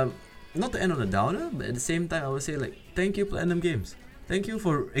 not to end on a downer, but at the same time, I would say, like, thank you, Platinum Games. Thank you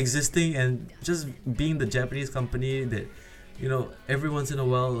for existing and just being the Japanese company that, every once in a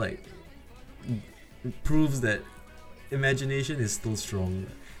while, like, proves that imagination is still strong,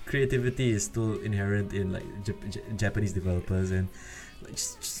 creativity is still inherent in, like, Japanese developers, and, like,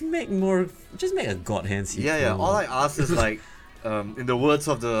 just make a God Hand sequel. Yeah. All I ask is, like, in the words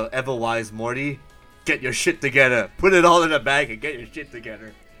of the ever wise Morty, get your shit together. Put it all in a bag and get your shit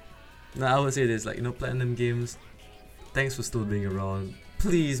together. Now, I would say this, like, Platinum Games, thanks for still being around.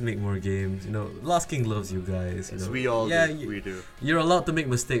 Please make more games. Lost King loves you guys. Yes, we all do. We do. You're allowed to make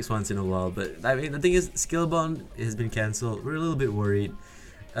mistakes once in a while, but I mean, the thing is, Skillbound has been cancelled. We're a little bit worried.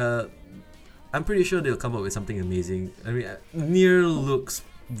 I'm pretty sure they'll come up with something amazing. I mean, Nier looks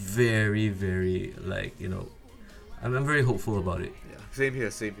very, very, like, I'm very hopeful about it. Yeah. Same here.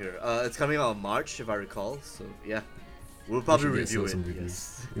 It's coming out in March, if I recall. So yeah. We'll probably We should get review it. some reviews.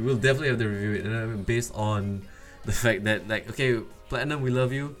 Yes. We will definitely have the review it, and based on the fact that, like, okay, Platinum, we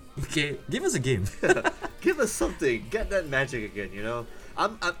love you. Okay, give us a game. Give us something. Get that magic again, you know?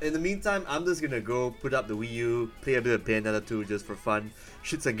 I'm in the meantime, I'm just gonna go put up the Wii U, play a bit of Bayonetta 2 just for fun,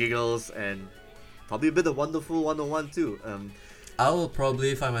 shits and giggles, and probably a bit of Wonderful 101 too. I will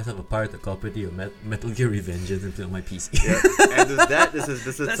probably find myself a pirated copy of Metal Gear Revengeance and play on my PC. Yeah. And with that, this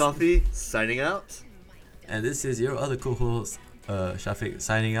is Toffee signing out. And this is your other co-host, Shafique,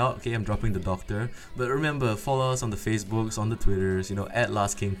 signing out. Okay, I'm dropping the doctor. But remember, follow us on the Facebooks, on the Twitters, at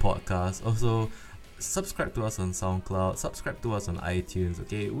Last King Podcast. Also, subscribe to us on SoundCloud, subscribe to us on iTunes,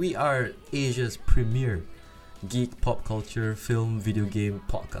 okay? We are Asia's premier geek, pop culture, film, video game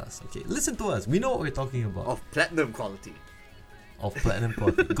podcast, okay? Listen to us. We know what we're talking about. Of platinum quality. Of platinum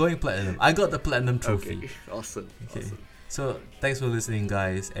quality. Going platinum. I got the platinum trophy. Okay, awesome. Okay. Awesome. So, thanks for listening,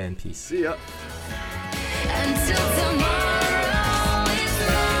 guys, and peace. See ya. Until tomorrow is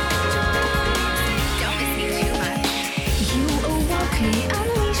mine. Don't miss me too much. You awoke me,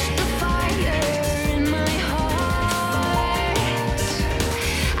 unleashed the fire in my heart.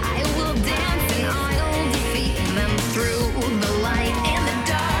 I will dance and I'll defeat them through the light and the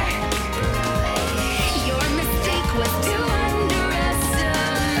dark. Your mistake was to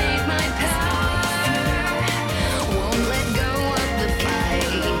underestimate my power. Won't let go of the fight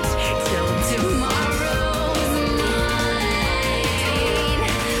till tomorrow's mine.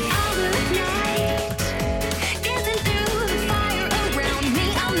 All the night, dancing through the fire around me.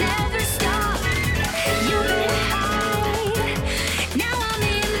 I'll never stop. You better hide. Now I'm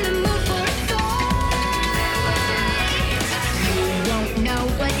in the mood for a fight. You won't know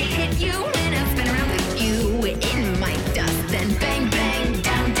what hit you when I spin around with you in my dust. Then bang bang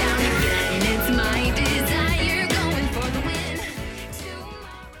down down again. It's my desire going for the win.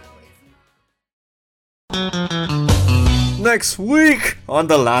 Tomorrow is Next week on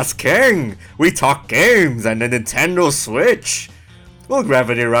The Last King, we talk games and the Nintendo Switch. Will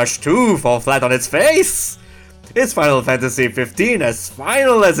Gravity Rush 2 fall flat on its face? Is Final Fantasy 15 as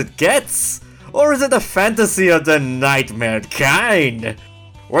final as it gets? Or is it the fantasy of the nightmare kind?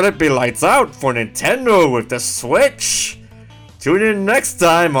 Will it be lights out for Nintendo with the Switch? Tune in next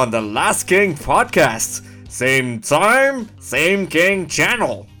time on The Last King podcast. Same time, same King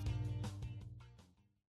channel.